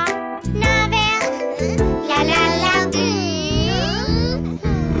 8, 9. La la la.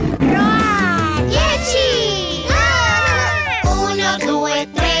 10. 1, 2,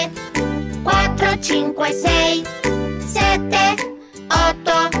 3, 4, 5, 6, 7,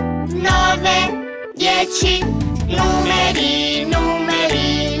 8, 9, 10. Numeri,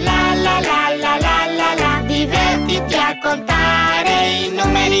 numeri, la la la la la la la. Divertiti a contare i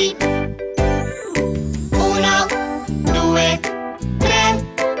numeri. 1, 2, 3.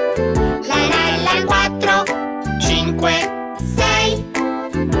 La la la. 4, 5, 6.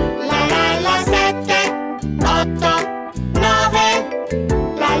 La la la. 7, 8, 9.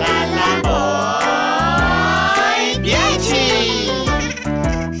 La la la. Poi 10.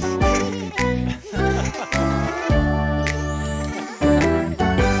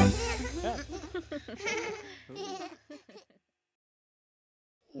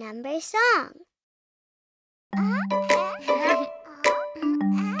 Number song.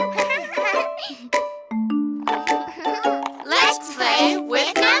 Let's play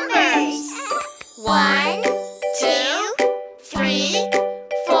with numbers. 1, 2, 3,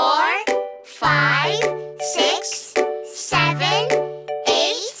 4, 5, 6, 7,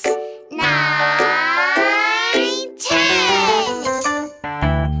 8, 9, 10.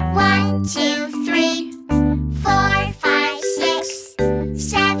 1, 2, 3, 4, 5, 6,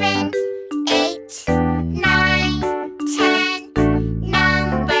 7, 8, 9, 10.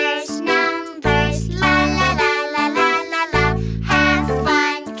 Numbers, numbers, la la la la la la la. Have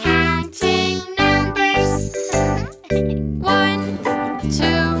fun counting numbers. 1,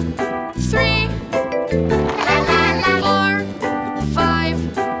 2, 3. La la la. 4,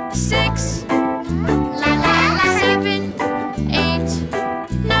 5, 6. La la la. 7, 8, 9.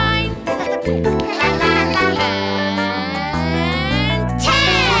 La la la. And 10.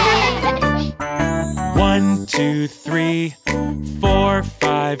 1, 2, 3, 4, 5,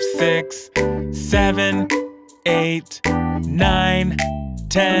 6, 7, 8, 9,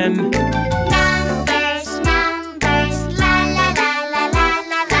 10. Numbers, numbers, la la la la la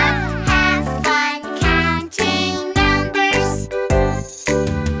la la. Have fun counting numbers.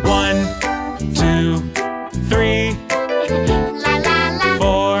 1, 2, 3, La la la.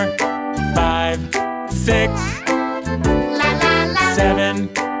 4, 5, 6, La la la. 7,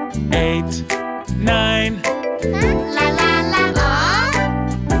 8, 9, La la la.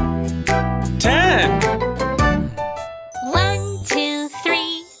 10. 1, 2,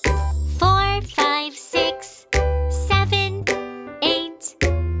 3, 4, 5, 6, 7, 8,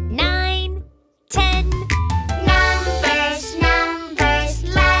 9, 10. Numbers, numbers,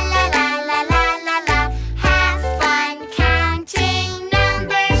 la la la la la la la. Have fun counting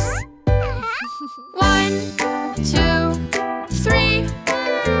numbers. 1, 2, 3.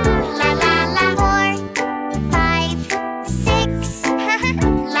 La la la. 4, 5, 6.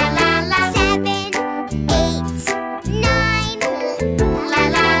 La la la. 7, 8, 9. La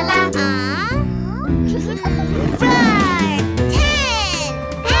la la. 4, 10.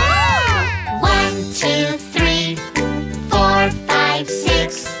 1, 2, 3, 4, 5,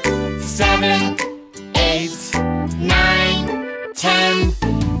 6, 7, 8, 9, 10.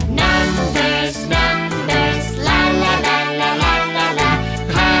 Numbers, numbers, la la la la la la la.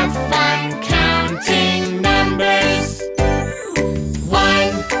 Have fun counting numbers.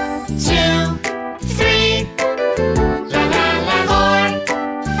 1, 2, 3. La la la. 4,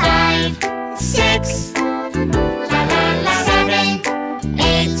 5, 6. La la la. 7,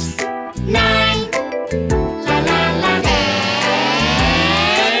 8, 9. La la la.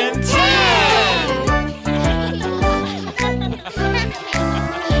 And 10.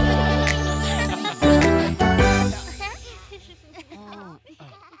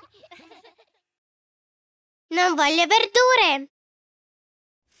 Non voglio verdure.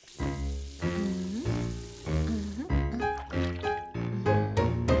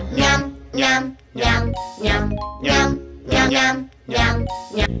 Gnam, gnam, gnam, gnam, gnam, gnam, gnam, gnam, gnam,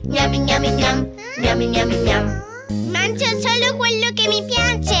 gnami, gnami, gnam, gnami, gnami, gnam. Mangio solo quello che mi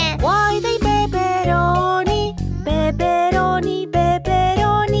piace. Vuoi dei peperoni? Peperoni,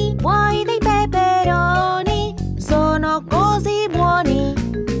 peperoni. Vuoi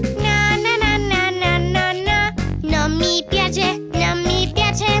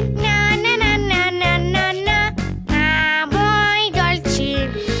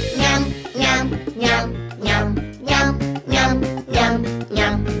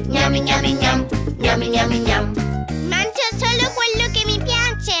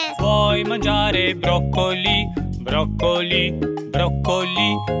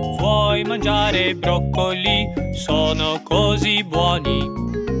mangiare broccoli, sono così buoni.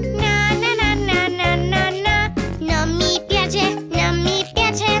 Na na na na na na na. Non mi piace, non mi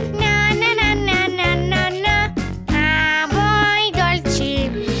piace. Na na na na na na na. Amo i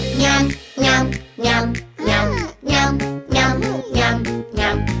dolci. Gnam gnam gnam gnam gnam gnam gnam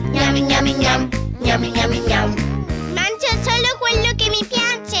gnam gnam gnam gnam gnam gnam gnam. Mangio solo quello che mi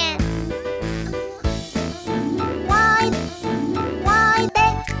piace. Vuoi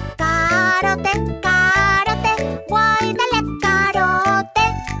carote, carote, vuoi delle carote?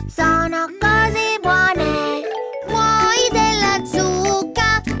 Sono così buone. Vuoi della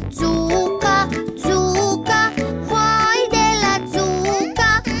zucca, zucca, zucca? Vuoi della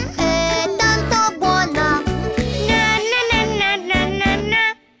zucca? È tanto buona. Na na na na na na na.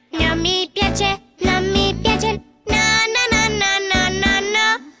 Non mi piace, non mi piace. Na na na na na na na.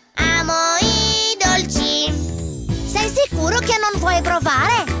 Amo i dolci. Sei sicuro che non vuoi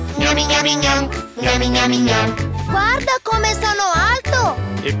provare? Gnami gnami gnam, gnami gnami gnam. Guarda come sono alto!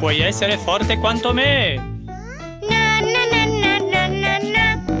 E puoi essere forte quanto me. Na na na na na na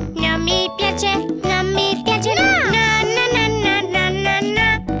na. Non mi piace, non mi piace. Na na na na na na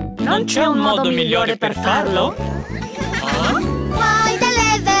na. Non c'è un modo migliore per farlo? Vuoi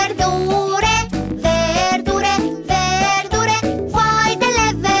delle verdure, verdure, verdure? Vuoi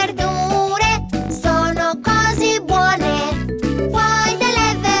delle verdure? Sono così buone. Vuoi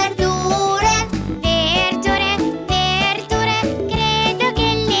delle verdure? Verdure, verdure, credo che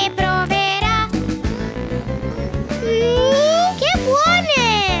le proverò. Che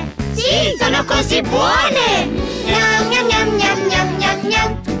buone! Sì, sono così buone! Gnam gnam gnam gnam gnam gnam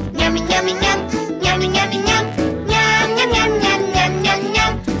gnam. Gnam gnam gnam gnam gnam gnam. Gnam gnam gnam gnam gnam gnam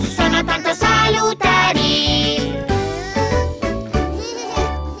gnam. Sono tanto salutari.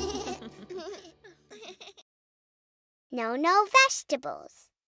 No vegetables.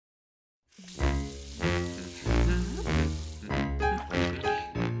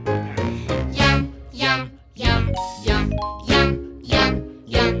 Yum, yum, yum, yum, yum, yum,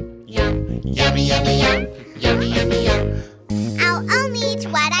 yum, yum. Yummy, yummy, yum, yummy, yummy, yum. I'll only eat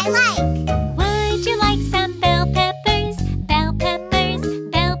what I like. Would you like some bell peppers? Bell peppers,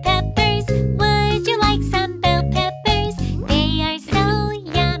 bell peppers. Would you like some bell peppers? They are so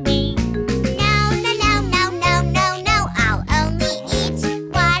yummy. No, no, no, no, no, no, no. I'll only eat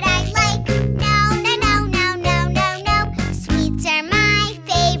what I like. No, no, no, no, no, no, no. Sweets are my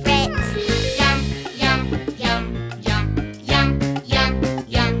favorite. Yum, yum, yum, yum, yum, yum,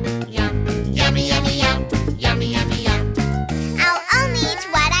 yum, yum. Yummy, yummy, yum, yummy, yummy, yum. I'll only eat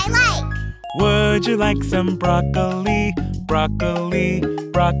what I like. Would you like some broccoli? Broccoli,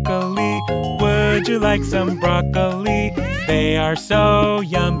 broccoli. Would you like some broccoli? They are so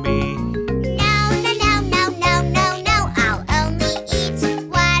yummy. No, no, no, no, no, no, no. I'll only eat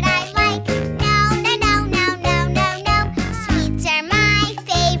what I like. No, no, no, no, no, no, no. Sweets are my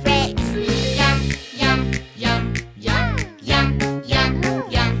favorite. Yum, yum, yum, yum, yum, yum,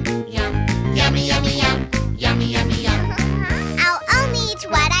 yum, yum. Yummy, yummy, yum, yummy, yummy, yum. I'll only eat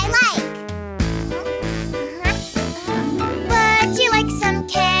what I like. Would you like some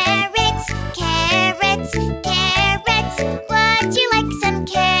carrots? Carrots, carrots. Would you like some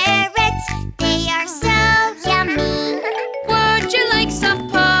carrots? They are so yummy. Would you like some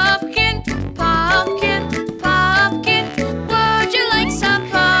pumpkin? Pumpkin, pumpkin. Would you like some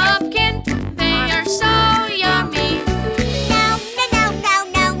pumpkin? They are so yummy. No, no, no, no,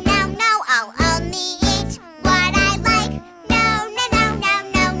 no, no, no. I'll only eat what I like. No, no, no, no,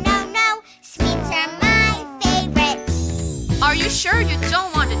 no, no, no. Sweets are my favorite. Are you sure you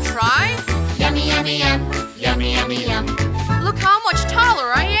don't want to try? Yummy, yummy, yum, yummy, yummy, yum. Look how much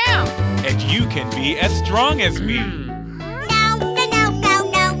taller I am. And you can be as strong as me. No, no, no, no,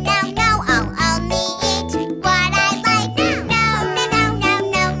 no, no, no. I'll only eat what I like. No, no, no, no,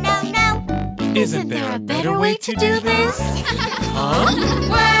 no, no, no. Isn't there a better way to do this?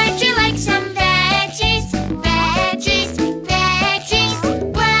 Would you like some veggies? Veggies, veggies.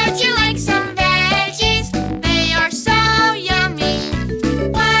 Would you like some veggies? They are so yummy.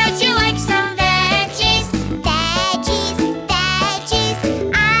 Would you like some veggies? Veggies, veggies.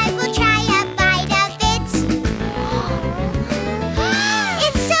 I will try a bite of it.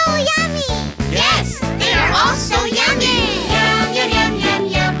 It's so yummy. Yes, they are all so yummy. Yum, yum, yum, yum,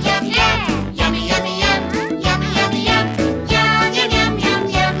 yum, yum, yum. Yummy, yummy, yum, yummy, yummy, yum. Yum, yum, yum, yum,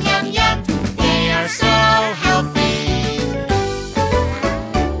 yum, yum, yum. They are so healthy.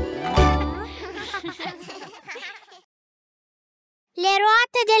 Le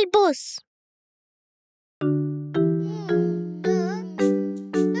ruote del bus.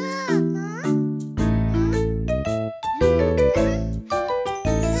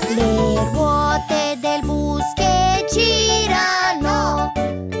 Le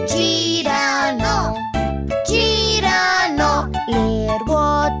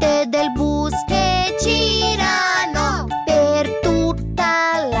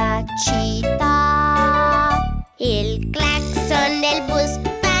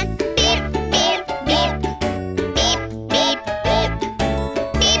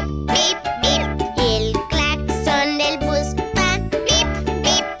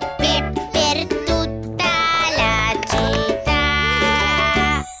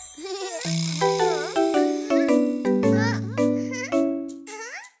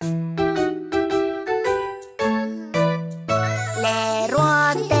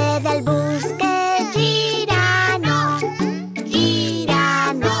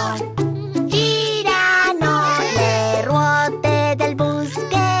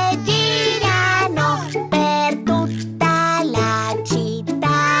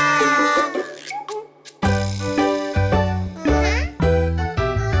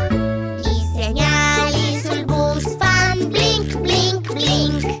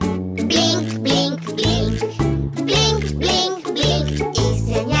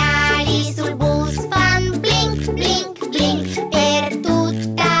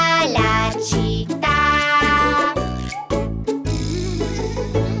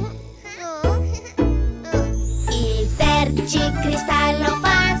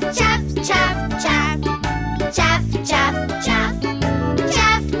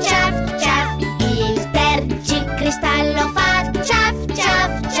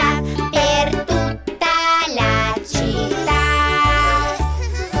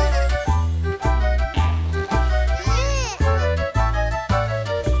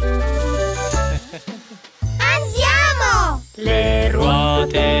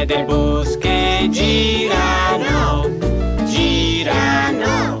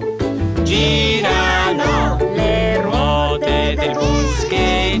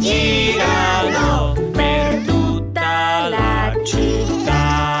girano per tutta la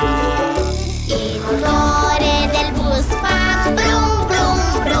città. Il motore del bus fa brum brum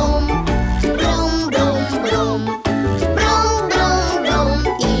brum, brum brum brum, brum brum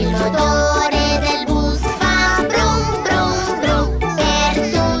brum. Il motore del bus fa brum brum brum per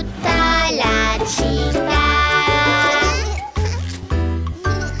tutta la città.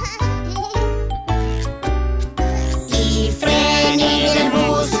 I freni del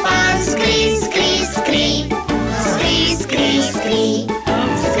bus fan scri scri scri, scri scri scri,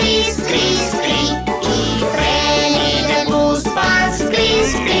 scri scri scri. I freni del bus fan scri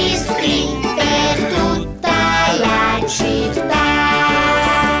scri scri per tutta la città.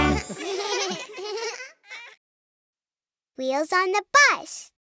 Wheels on the bus.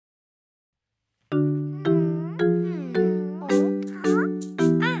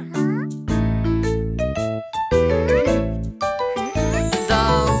 The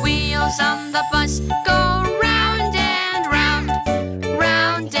wheels on the bus go round and round,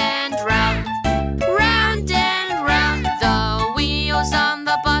 round and round, round and round. The wheels on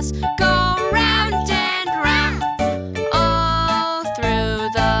the bus go round and round, all through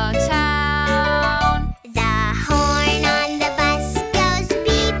the town. The horn on the bus goes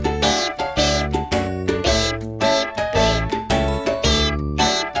beep beep beep, beep beep beep, beep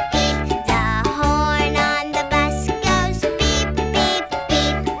beep beep. The horn on the bus goes beep beep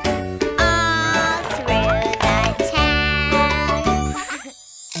beep, all through the town.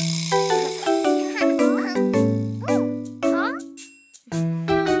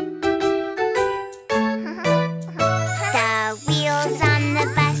 The wheels on the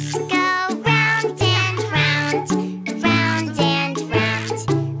bus go round and round, round and round,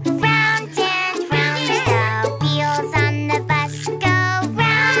 round and round. The wheels on the bus go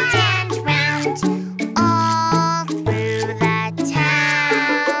round and round, all through the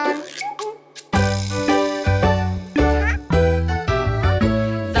town.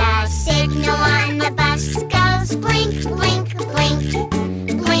 The signal on the bus goes blink, blink, blink,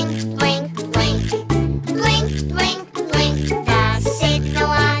 blink, blink, blink, blink, blink, blink. The signal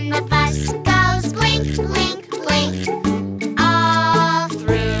on the bus goes blink, blink, blink, all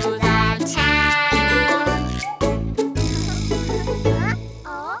through the town.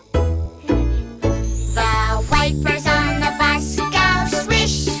 The wipers on the bus go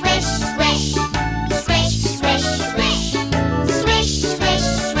swish, swish, swish, swish, swish, swish, swish, swish,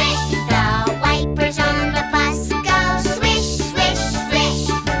 swish. The wipers on the bus go swish, swish, swish,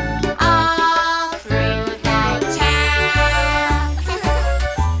 all through the town.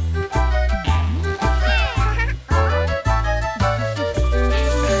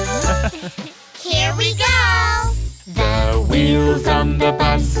 Here we go. The wheels on the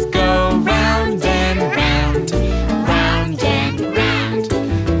bus go round and round, round and round,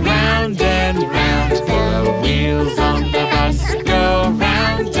 round and round. The wheels on the bus go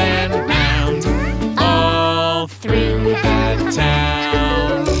round and round, all through the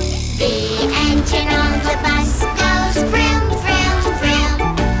town. The engine on the bus goes vroom, vroom, vroom,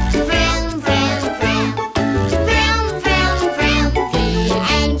 vroom, vroom, vroom, vroom, vroom, vroom. The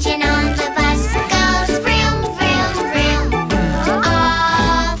engine on the bus goes vroom, vroom, vroom,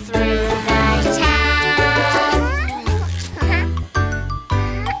 all through the town.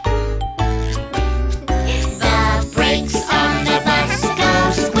 The brakes on the bus go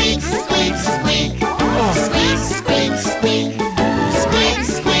squeak, squeak, squeak, squeak, squeak, squeak, squeak,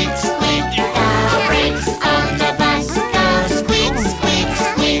 squeak, squeak. The brakes on the bus go squeak, squeak,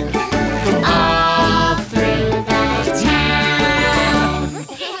 squeak, all through the town.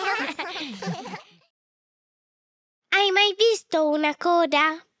 Hai mai visto una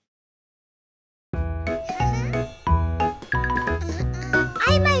coda?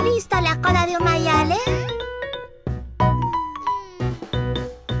 Hai mai visto la coda di un maiale?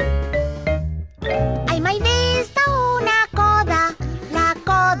 Hai mai visto una coda? La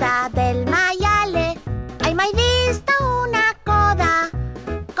coda del maiale. Hai mai visto una coda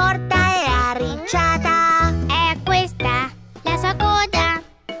corta e arricciata? È questa la sua coda?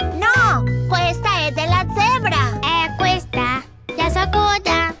 No, questa è della zebra. È questa la sua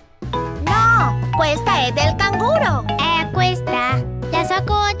coda? No, questa è del canguro. È questa la sua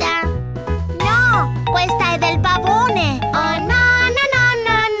coda? No, questa è del pavone. Oh no, no, no,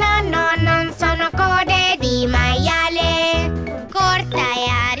 no, no, no, non sono code di maiale. Corta e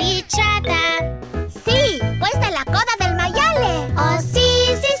arricciata. Sì, questa è la coda del maiale. Oh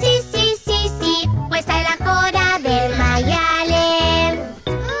sì, sì, sì, sì, sì, sì, questa è la coda del maiale.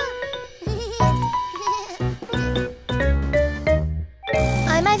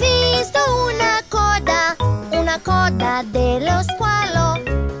 Hai mai visto una coda dello squalo?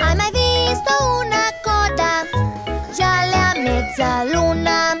 la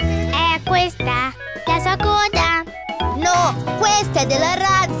luna. È questa la sua coda? No, questa è della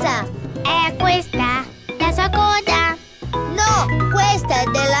razza. È questa la sua coda? No, questa è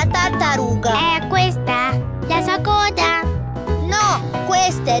della tartaruga. È questa la sua coda? No,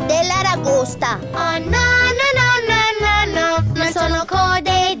 questa è dell'aragosta. Oh no, no, no, no, no, no, non sono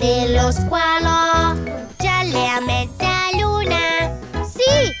code dello squalo. Gialle a mezzaluna.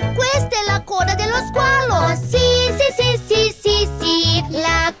 Sì, questa è la coda dello squalo. Oh sì, sì, sì, sì, sì, sì,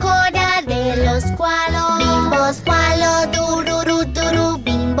 la coda dello squalo. Bimbo squalo, dururu duru.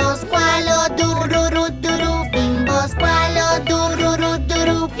 Bimbo squalo, dururu duru. Bimbo squalo, dururu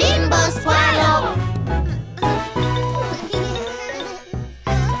duru. Bimbo squalo.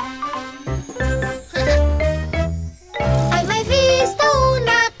 Hai mai visto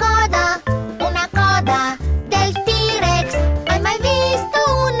una coda? Una coda del T-Rex? Hai mai visto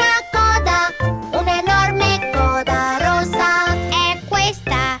una coda? Un'enorme coda rossa? È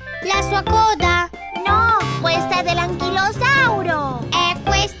questa la sua coda? No, questa è dell'anchilosauro. È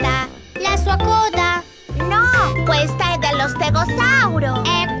questa la sua coda? No, questa è dello stegosauro.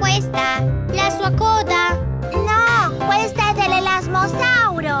 È questa la sua coda? No, questa è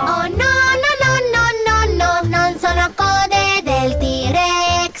dell'elasmosauro. Oh no, no, no, no, no, no, non sono code del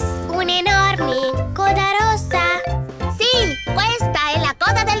T-Rex. Un'enorme coda rossa? Sì, questa è la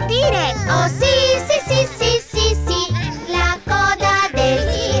coda del T-Rex. Oh sì, sì, sì, sì, sì, sì, la coda del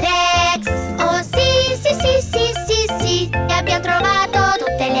T-Rex. Oh sì, sì, sì, sì, sì, sì, e abbiamo trovato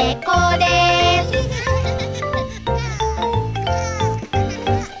tutte le code.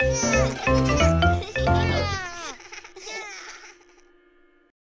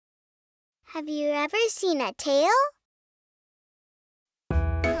 Have you ever seen a tail?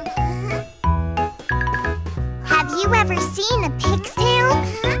 Have you ever seen a pig's tail?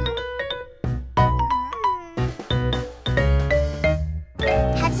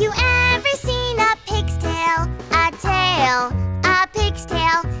 Have you ever seen a pig's tail? A tail, a pig's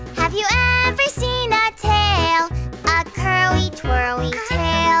tail. Have you ever seen a tail? A curly, twirly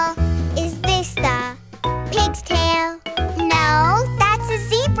tail. Is this the pig's tail? No, that's a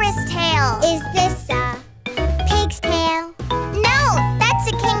zebra's tail. Is this a pig's tail? No, that's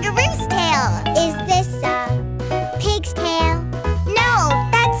a kangaroo's tail. Is this a pig's tail? No,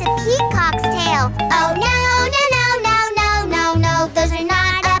 that's a peacock's tail. Oh no, no, no, no, no, no, no, those are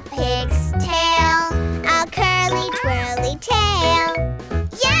not a pig's tail. A curly, twirly tail.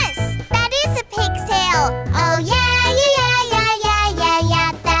 Yes, that is a pig's tail. Oh yeah, yeah, yeah, yeah, yeah, yeah,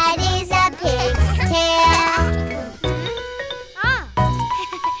 yeah, that is a pig's tail.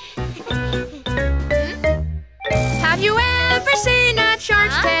 Have you ever seen a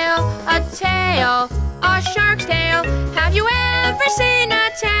shark's tail? A tail, a shark's tail. Have you ever seen a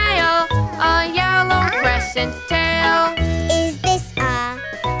tail? A yellow crescent tail. Is this a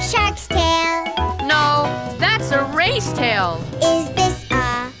shark's tail? No, that's a race tail. Is this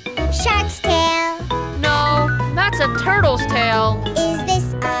a shark's tail? No, that's a turtle's tail. Is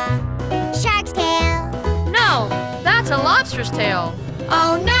this a shark's tail? No, that's a lobster's tail.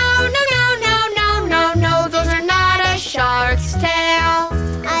 Oh no, no, no, no, no, no, no, those are not a shark's tail.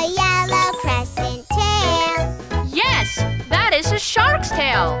 A yellow crescent tail. Yes, that is a shark's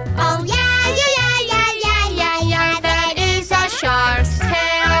tail. Oh yeah, yeah, yeah, yeah, yeah, yeah, yeah, That is a shark's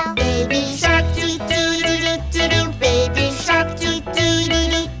tail. baby shark doo doo doo doo doo doo. Baby shark doo doo doo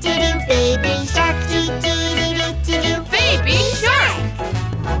doo doo doo. Baby shark doo doo doo doo doo doo. Baby shark.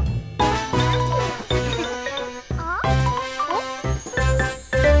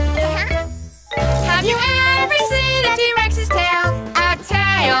 Have you ever seen a T-Rex's tail? A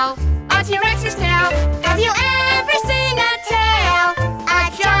tail, a T-Rex's tail. Have you ever seen a tail? A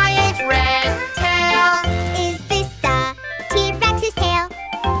giant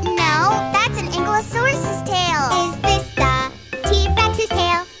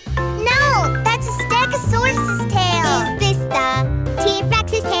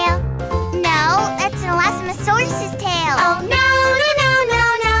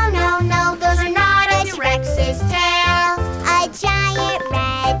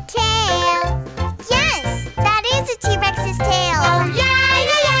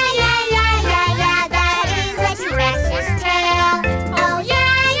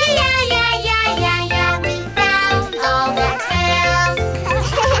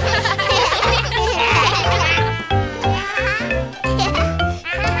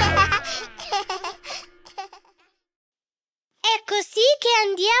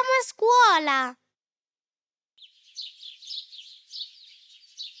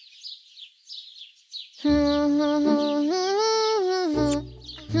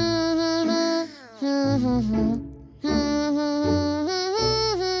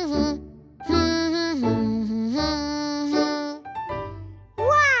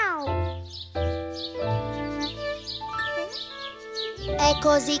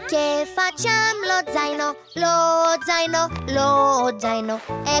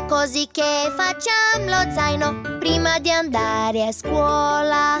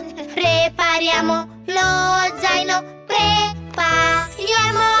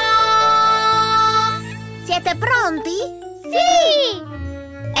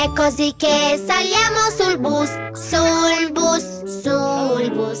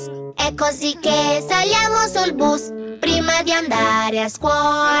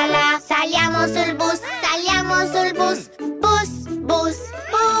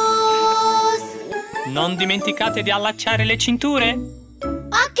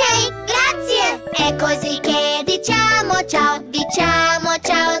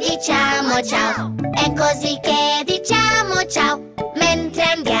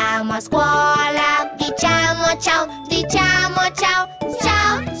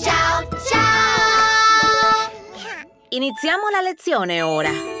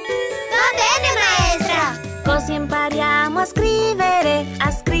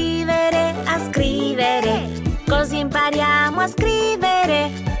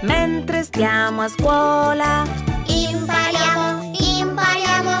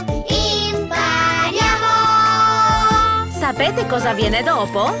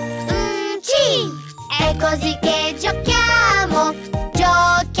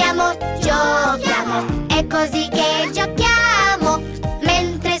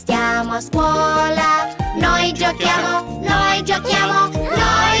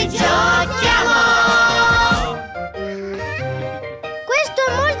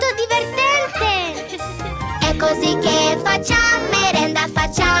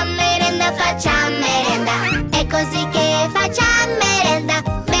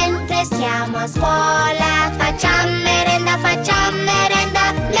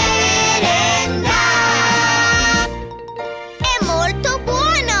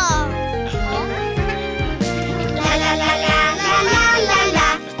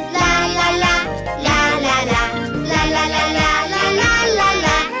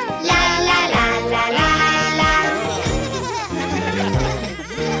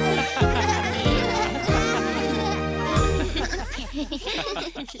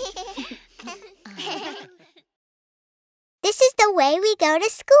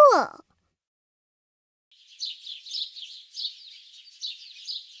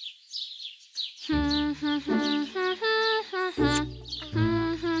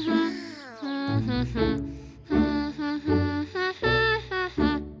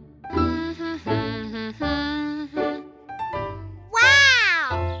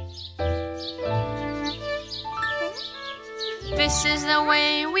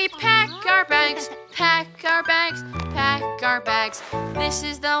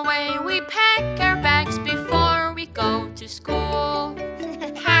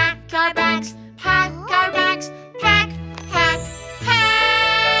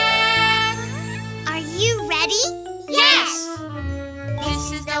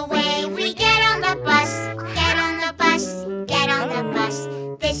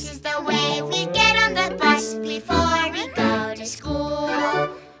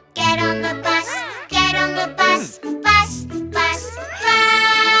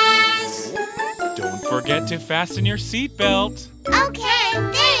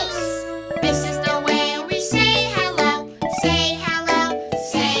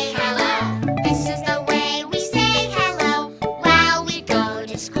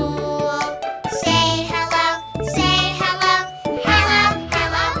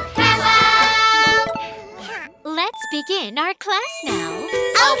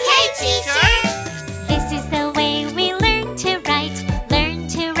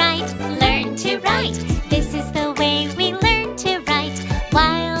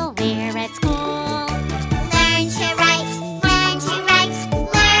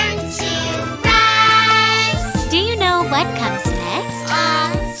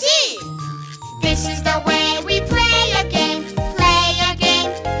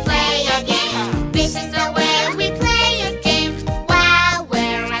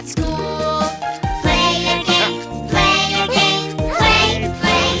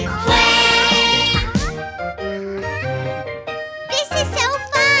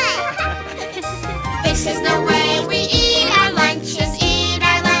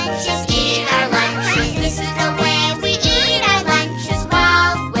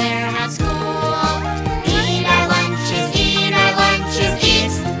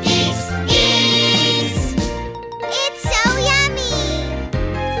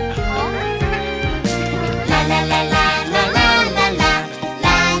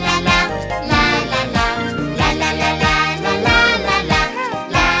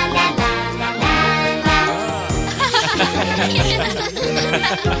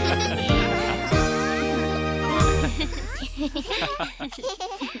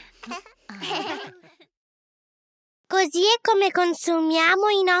Così è come consumiamo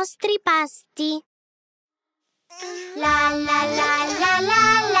i nostri pasti. La la la la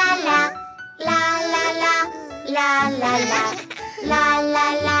la la la. La la la la la la. La la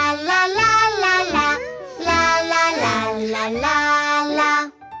la la la la la. La la la la la la.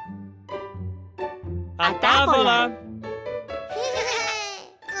 A tavola!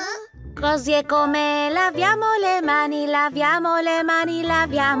 Così è come laviamo le mani, laviamo le mani,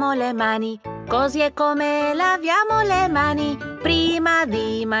 laviamo le mani. Così è come laviamo le mani prima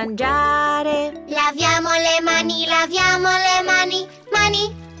di mangiare. Laviamo le mani, mani,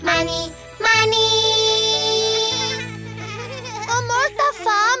 mani, mani. Ho molta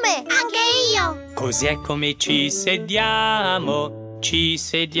fame. Anche io. Così è come ci sediamo, ci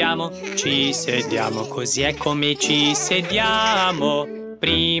sediamo, ci sediamo. Così è come ci sediamo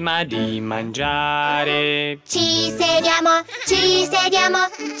prima di mangiare. Ci sediamo, ci sediamo,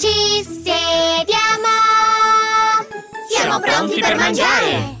 ci sediamo. Siamo pronti per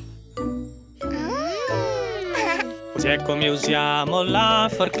mangiare. Così è come usiamo la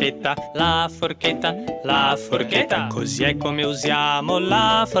forchetta, la forchetta, la forchetta. Così è come usiamo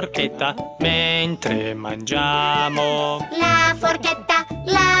la forchetta mentre mangiamo. La forchetta,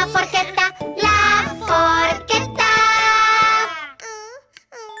 la forchetta, la forchetta.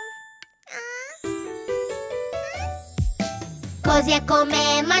 Così è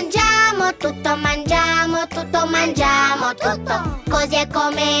come mangiamo tutto, mangiamo tutto, mangiamo tutto. Così è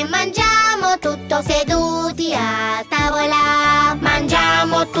come mangiamo tutto seduti a tavola.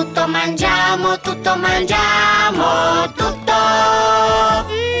 Mangiamo tutto, mangiamo tutto, mangiamo tutto.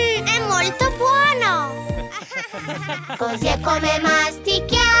 È molto buono! Così è come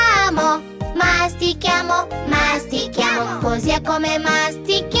mastichiamo, mastichiamo, mastichiamo. Così è come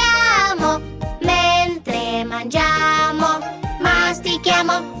mastichiamo mentre mangiamo.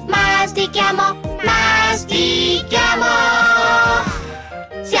 Mastichiamo, mastichiamo, mastichiamo.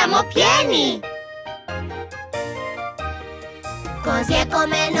 Siamo pieni. Così è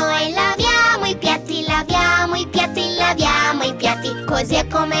come noi laviamo i piatti, laviamo i piatti, laviamo i piatti. Così è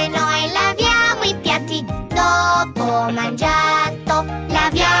come noi laviamo i piatti dopo mangiato.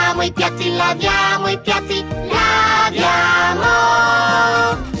 Laviamo i piatti, laviamo i piatti, laviamo.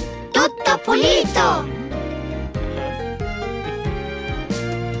 Tutto pulito.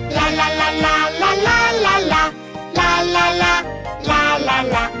 La la la la la la la la. La la la la la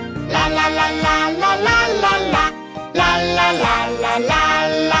la. La la la la la la la la. La la la la la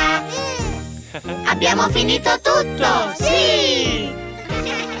la. Abbiamo finito tutto, sì!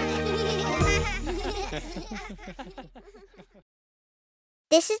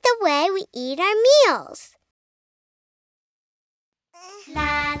 This is the way we eat our meals.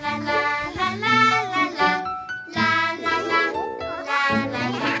 La la la la la la la. La la la la la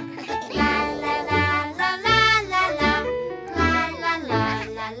la. La la la la la la la. La la la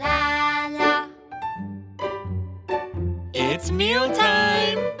la la la. It's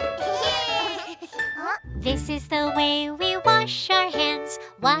mealtime! This is the way we wash our hands,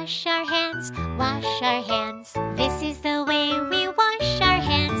 wash our hands, wash our hands. This is the way we wash our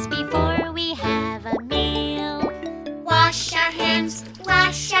hands before we have a meal. Wash our hands,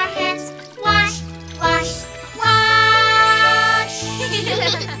 wash our hands, wash, wash, wash.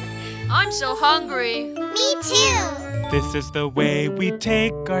 I'm so hungry. Me too. This is the way we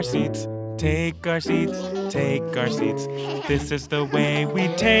take our seats. Take our seats, take our seats. This is the way we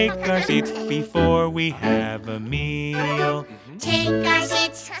take our seats before we have a meal. Take our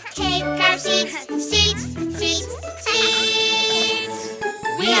seats, seats, seats, seats.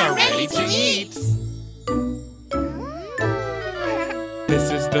 We are ready to eat. This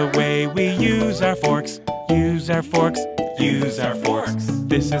is the way we use our forks. Use our forks, use our forks.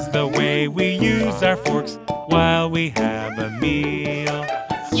 This is the way we use our forks while we have a meal.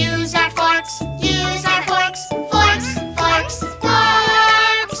 Use our forks, forks, forks,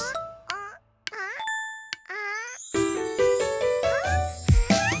 forks.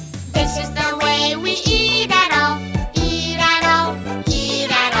 This is the way we eat at all, eat at all,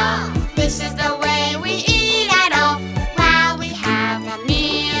 eat at all. This is the way we eat at all while we have a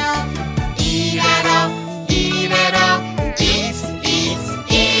meal. Eat at all, eat at all, eat, eat,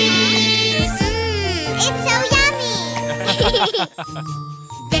 eat. It's so yummy.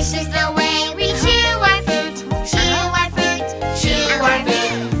 This is the way we chew our food, chew our food, chew our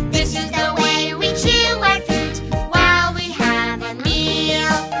food. This is the way we chew our food while we have a meal.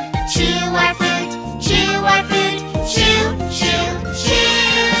 Chew our food, chew our food, chew, chew,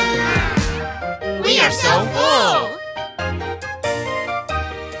 chew. We are so full.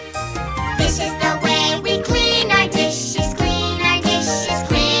 This is the way we clean our dishes, clean our dishes,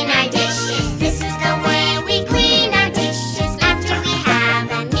 clean our dishes. This is the way we clean our dishes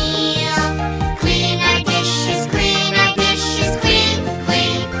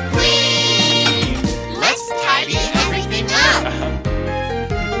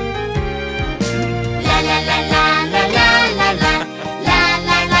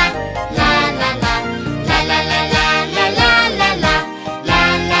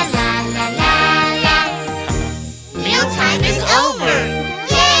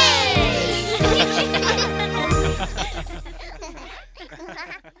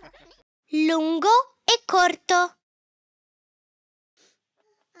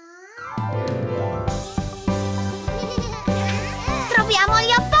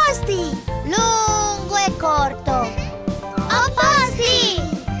Opposti! Lungo e corto. Opposti!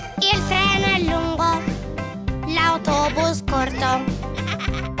 Il treno è lungo, l'autobus corto,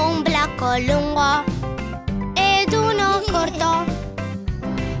 un blocco lungo ed uno corto.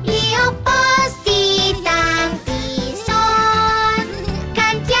 Gli opposti tanti son,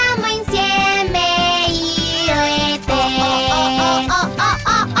 cantiamo insieme io e te.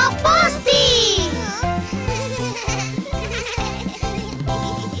 Opposti!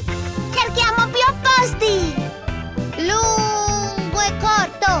 Cerchiamo più opposti. Lungo e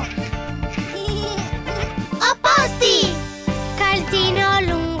corto. Opposti! Calzino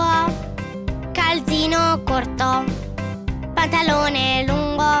lungo, calzino corto, pantalone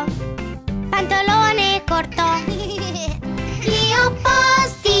lungo, pantalone corto. Gli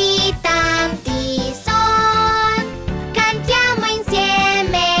opposti tanti son, cantiamo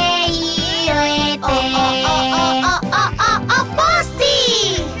insieme io e te. Opposti!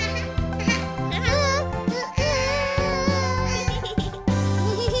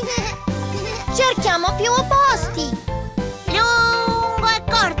 Cerchiamo più opposti. Lungo e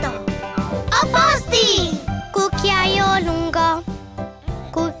corto. Opposti! Cucchiaio lungo,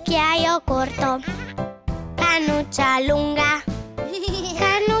 cucchiaio corto, cannuccia lunga,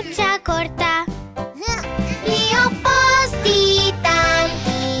 cannuccia corta. Gli opposti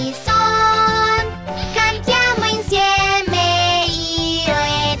tanti son, cantiamo insieme io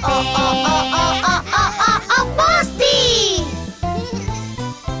e te. Opposti!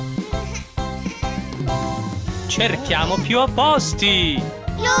 Cerchiamo più opposti.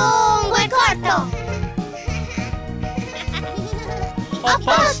 Lungo e corto.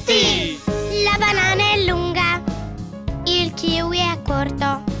 Opposti! La banana è lunga, il kiwi è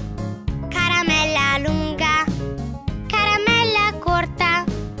corto, caramella lunga, caramella corta.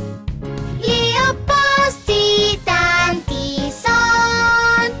 Gli opposti tanti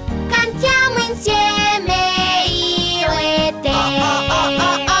son, cantiamo insieme io e te.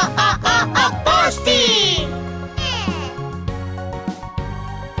 Opposti!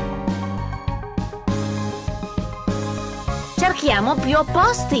 Cerchiamo più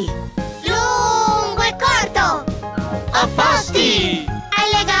opposti. Lungo e corto. Opposti! Hai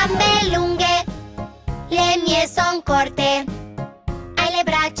le gambe lunghe, le mie son corte. Hai le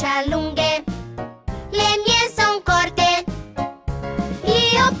braccia lunghe, le mie son corte.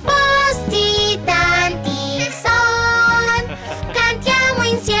 Gli opposti tanti son, cantiamo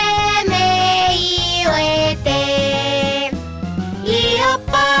insieme io e te. Gli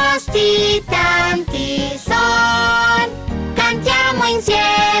opposti tanti son, cantiamo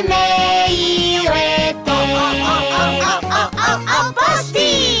insieme io e te.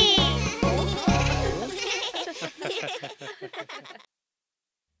 Opposti!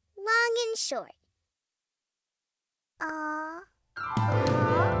 Long and short.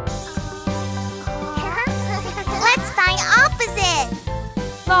 Let's find opposites.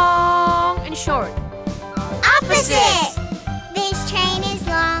 Long and short. Opposite! This train is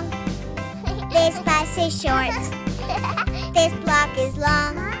long. This bus is short. This block is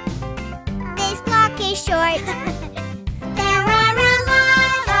long. This block is short. There are a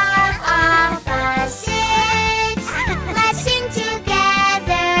lot of opposites. Let's sing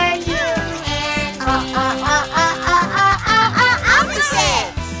together, you and me.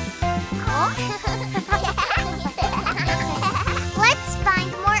 Opposites. Let's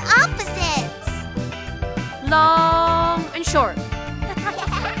find more opposites. Long and short.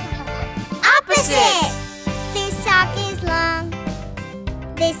 Opposite. This sock is long.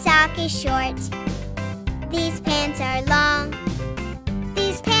 This sock is short. These pants are long.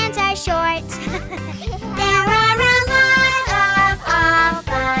 These pants are short. There are a lot of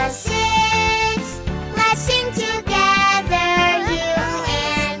opposites. Let's sing together, you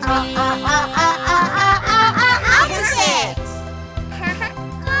and me. Opposites.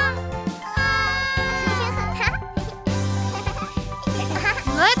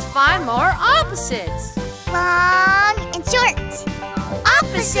 Let's find more opposites. Long and short.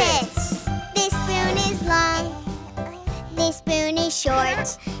 Opposites. This spoon is long. This spoon is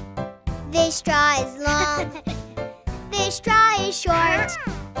short. This straw is long. This straw is short.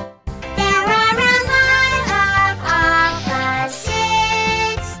 There are a lot of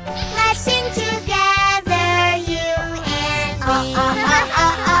opposites. Let's sing together, you and me.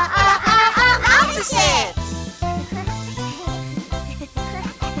 Opposites.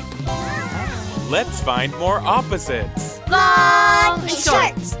 Let's find more opposites. Long and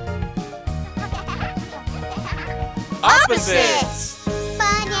short. Opposites!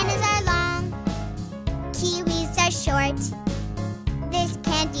 Bananas are long. Kiwis are short. This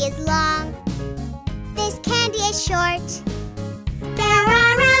candy is long. This candy is short. There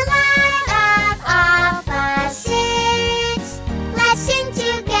are a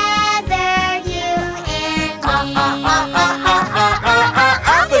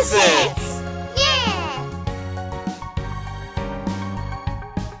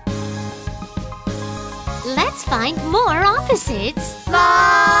Let's find more opposites.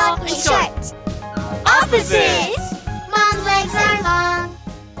 Long and short. Opposites. Mom's legs are long.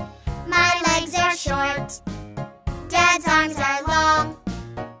 My legs are short. Dad's arms are long.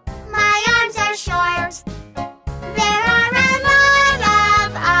 My arms are short. There are a lot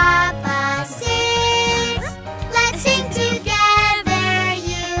of opposites. Let's sing together,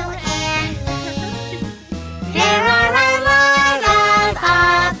 you and me. There are a lot of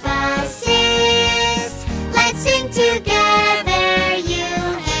opposites. Let's sing together, you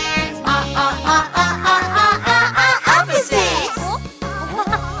and me. Opposites.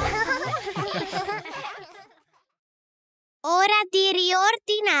 Ora di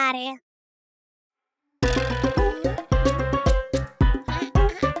riordinare.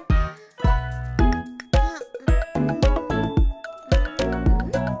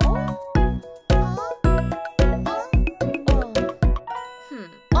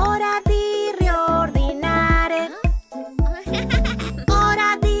 Ora di riordinare.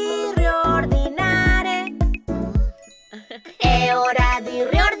 Ora di riordinare. È ora di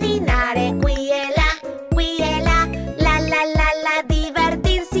riordinare. Qui e là, la la la la,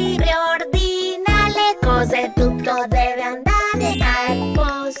 divertirsi. Riordina le cose, tutto deve andare al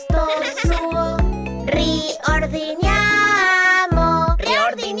posto suo. Riordiniamo,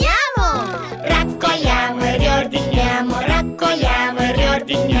 riordiniamo. Raccogliamo e riordiniamo, raccogliamo e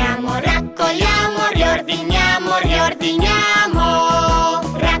riordiniamo, raccogliamo, riordiniamo, riordiniamo.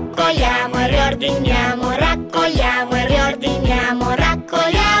 Raccogliamo e riordiniamo, raccogliamo e riordiniamo,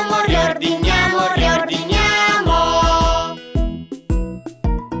 raccogliamo, riordiniamo, riordiniamo.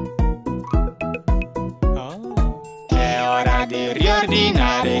 È ora di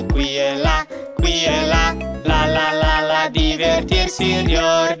riordinare qui e là, la la la la, divertirsi.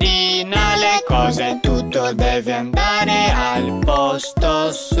 Riordina le cose, tutto deve andare al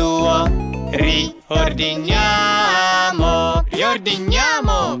posto suo. Riordiniamo,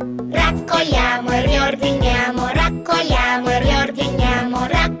 riordiniamo. Raccogliamo e riordiniamo, raccogliamo e riordiniamo,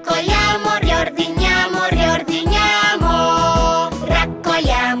 raccogliamo, riordiniamo, riordiniamo.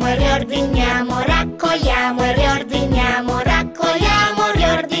 Raccogliamo e riordiniamo, raccogliamo e riordiniamo, raccogliamo,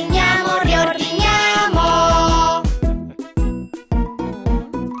 riordiniamo, riordiniamo.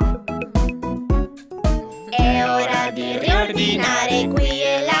 È ora di riordinare qui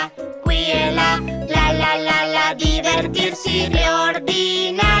e là, la la la la, divertirsi.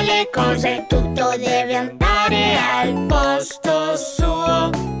 Riordina le cose, tutto deve andare al posto suo.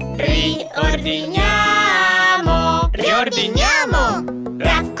 Riordiniamo, riordiniamo.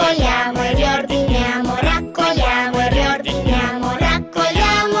 Raccogliamo e riordiniamo, raccogliamo e riordiniamo,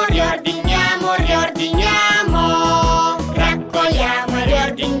 raccogliamo, riordiniamo, riordiniamo. Raccogliamo e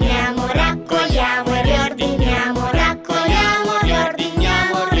riordiniamo, raccogliamo e riordiniamo, raccogliamo,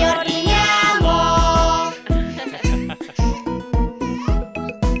 riordiniamo, riordiniamo.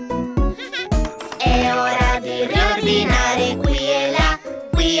 È ora di riordinare qui e là,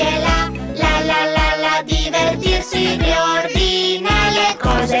 la la la la, divertirsi. Riordina le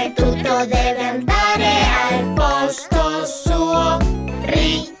cose, tutto deve andare al posto suo.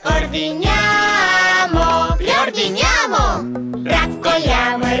 Riordiniamo, riordiniamo.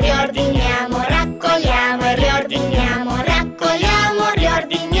 Raccogliamo e riordiniamo, raccogliamo e riordiniamo, raccogliamo,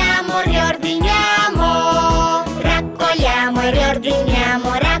 riordiniamo, riordiniamo. Raccogliamo e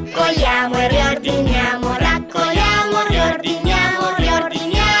riordiniamo, raccogliamo e riordiniamo, raccogliamo, riordiniamo,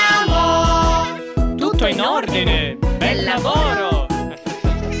 riordiniamo. Tutto in ordine, bel lavoro.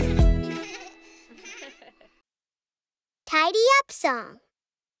 Tidy up song.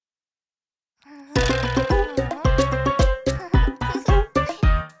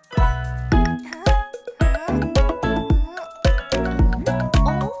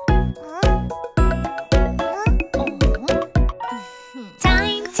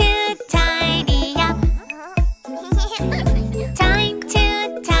 Time to tidy up. Time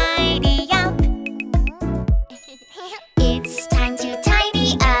to tidy up. It's time to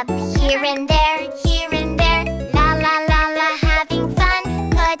tidy up here and there, la la la la, having fun.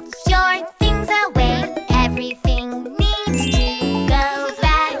 Put your things away, everything needs to go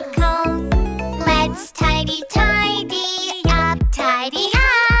back home. Let's tidy, tidy up, tidy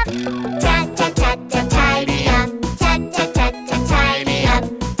up. Ta ta ta ta, tidy up. Ta ta ta ta, tidy up.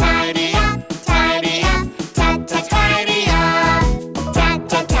 Tidy up, tidy up. Ta ta tidy up. Ta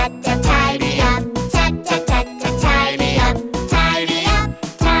ta ta ta, tidy up. Ta ta ta ta, tidy up. Tidy up,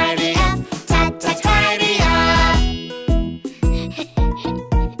 tidy up. Ta ta tidy up.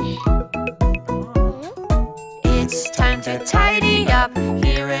 It's time to tidy up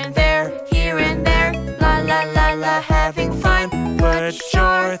here and there, la la la la, having fun. Put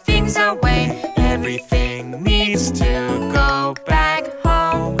your things away, everything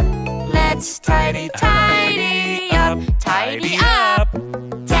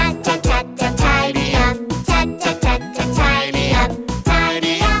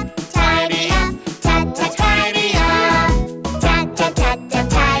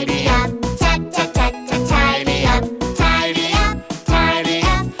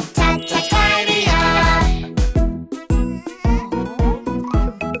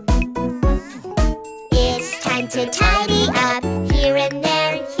to tidy up. Here and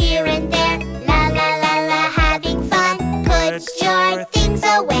there, la la la la, having fun. Put your things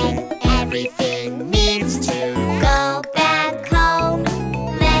away. Everything needs to go back home.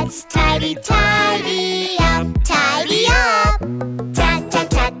 Let's tidy, tidy up, tidy up. Ta ta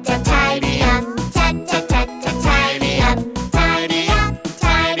ta ta, tidy up. Ta ta ta ta, tidy up. Tidy up,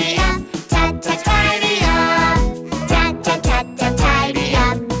 tidy up. Ta ta tidy up. Ta ta ta ta, tidy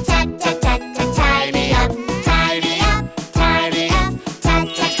up. Ta ta ta ta, tidy up. Tidy up, tidy up. Ta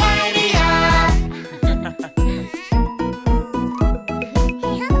ta tidy up.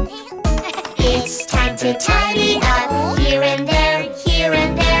 It's time to tidy up. Here and there,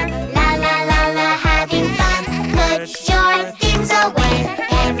 la la la la, having fun. Put your things away.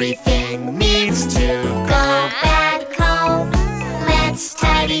 Everything needs to go back home. Let's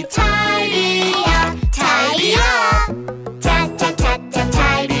tidy, tidy up, tidy up. Ta ta ta ta,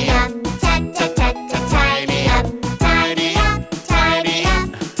 tidy up. Ta ta ta ta, tidy up. Tidy up, tidy up.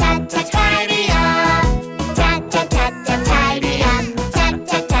 Ta ta tidy up. Ta ta ta ta, tidy up. Ta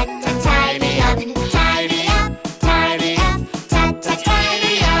ta ta ta, tidy up. Tidy up, tidy up. Ta ta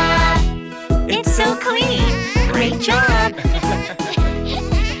tidy up. It's so clean. Great job.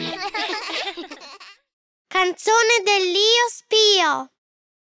 Canzone dell'io spio.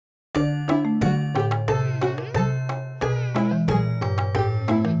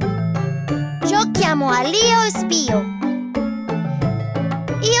 Giochiamo all'io e spio.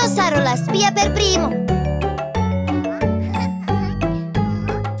 Io sarò la spia per primo.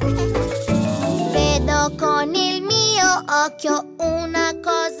 Vedo con il mio occhio una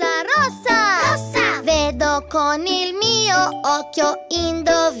cosa rossa. Rossa. Vedo con il mio occhio,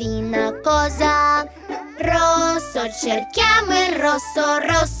 indovina cosa? Rosso, cerchiamo il rosso,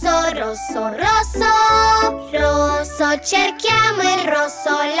 rosso, rosso, rosso. Rosso, cerchiamo il rosso,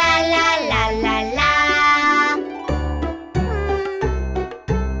 la la la la la.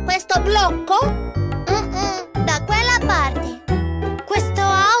 Questo blocco? Da quella parte. Questo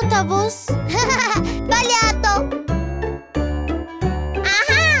autobus? Sbagliato!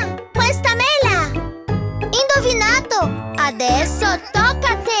 Ah, questa mela! Indovinato! Adesso tocca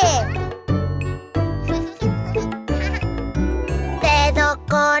a te! Vedo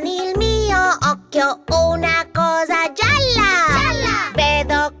con il mio occhio una cosa gialla. Gialla.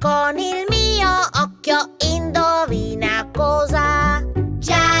 Vedo con il mio occhio, indovina cosa?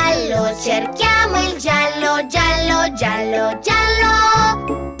 Giallo, cerchiamo il giallo, giallo, giallo,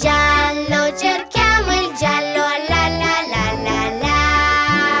 giallo. Giallo, cerchiamo il giallo, la la la la la.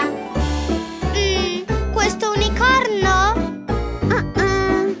 Questo unicorno?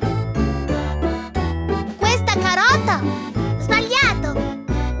 Questa carota? Sbagliato!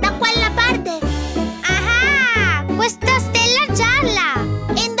 Da quella parte! Ah! Questa stella gialla!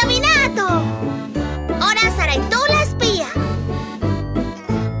 Indovinato! Ora sarai tu la spia!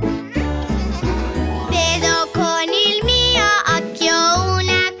 Vedo con il mio occhio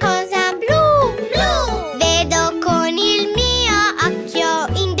una cosa blu! Blu! Vedo con il mio occhio,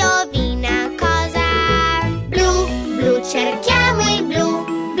 indovina cosa? Blu! Blu, cerchiamo il blu!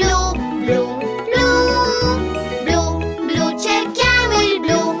 Blu! Blu! Blu! Blu! Blu, cerchiamo il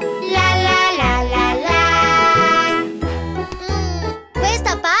blu! La la la la la!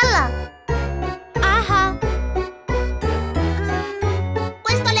 Questa palla? Ah!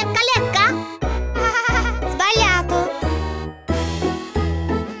 Questo lecca-lecca? Sbagliato!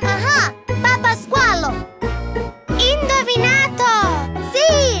 Ah! Papà Squalo! Indovinato! Sì!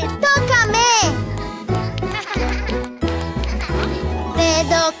 Tocca a me!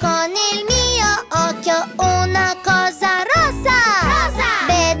 Vedo con il mio occhio una cosa rossa. Rosa.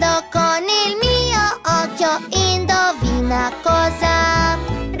 Vedo con il mio occhio, indovina cosa?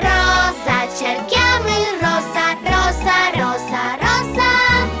 Rosa, cerchiamo il rosa, rosa, rosa, rosa.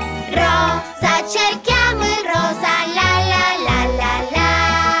 Rosa, cerchiamo il rosa, la la la la la.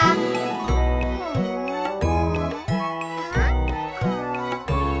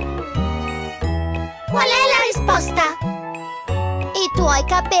 Qual è la risposta? I tuoi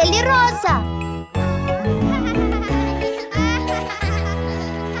capelli rosa!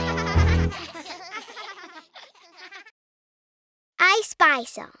 I Spy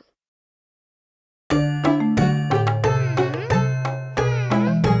Song.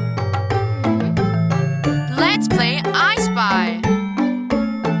 Let's play I Spy.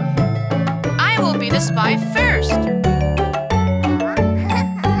 I will be the spy first.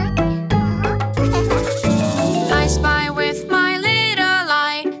 I spy with my little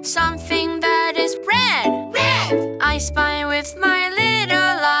eye something that is red. Red. I spy with my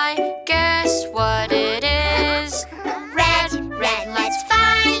little eye. Guess what it is? Red, red, let's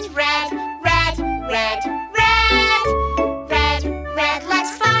find red, red, red, red.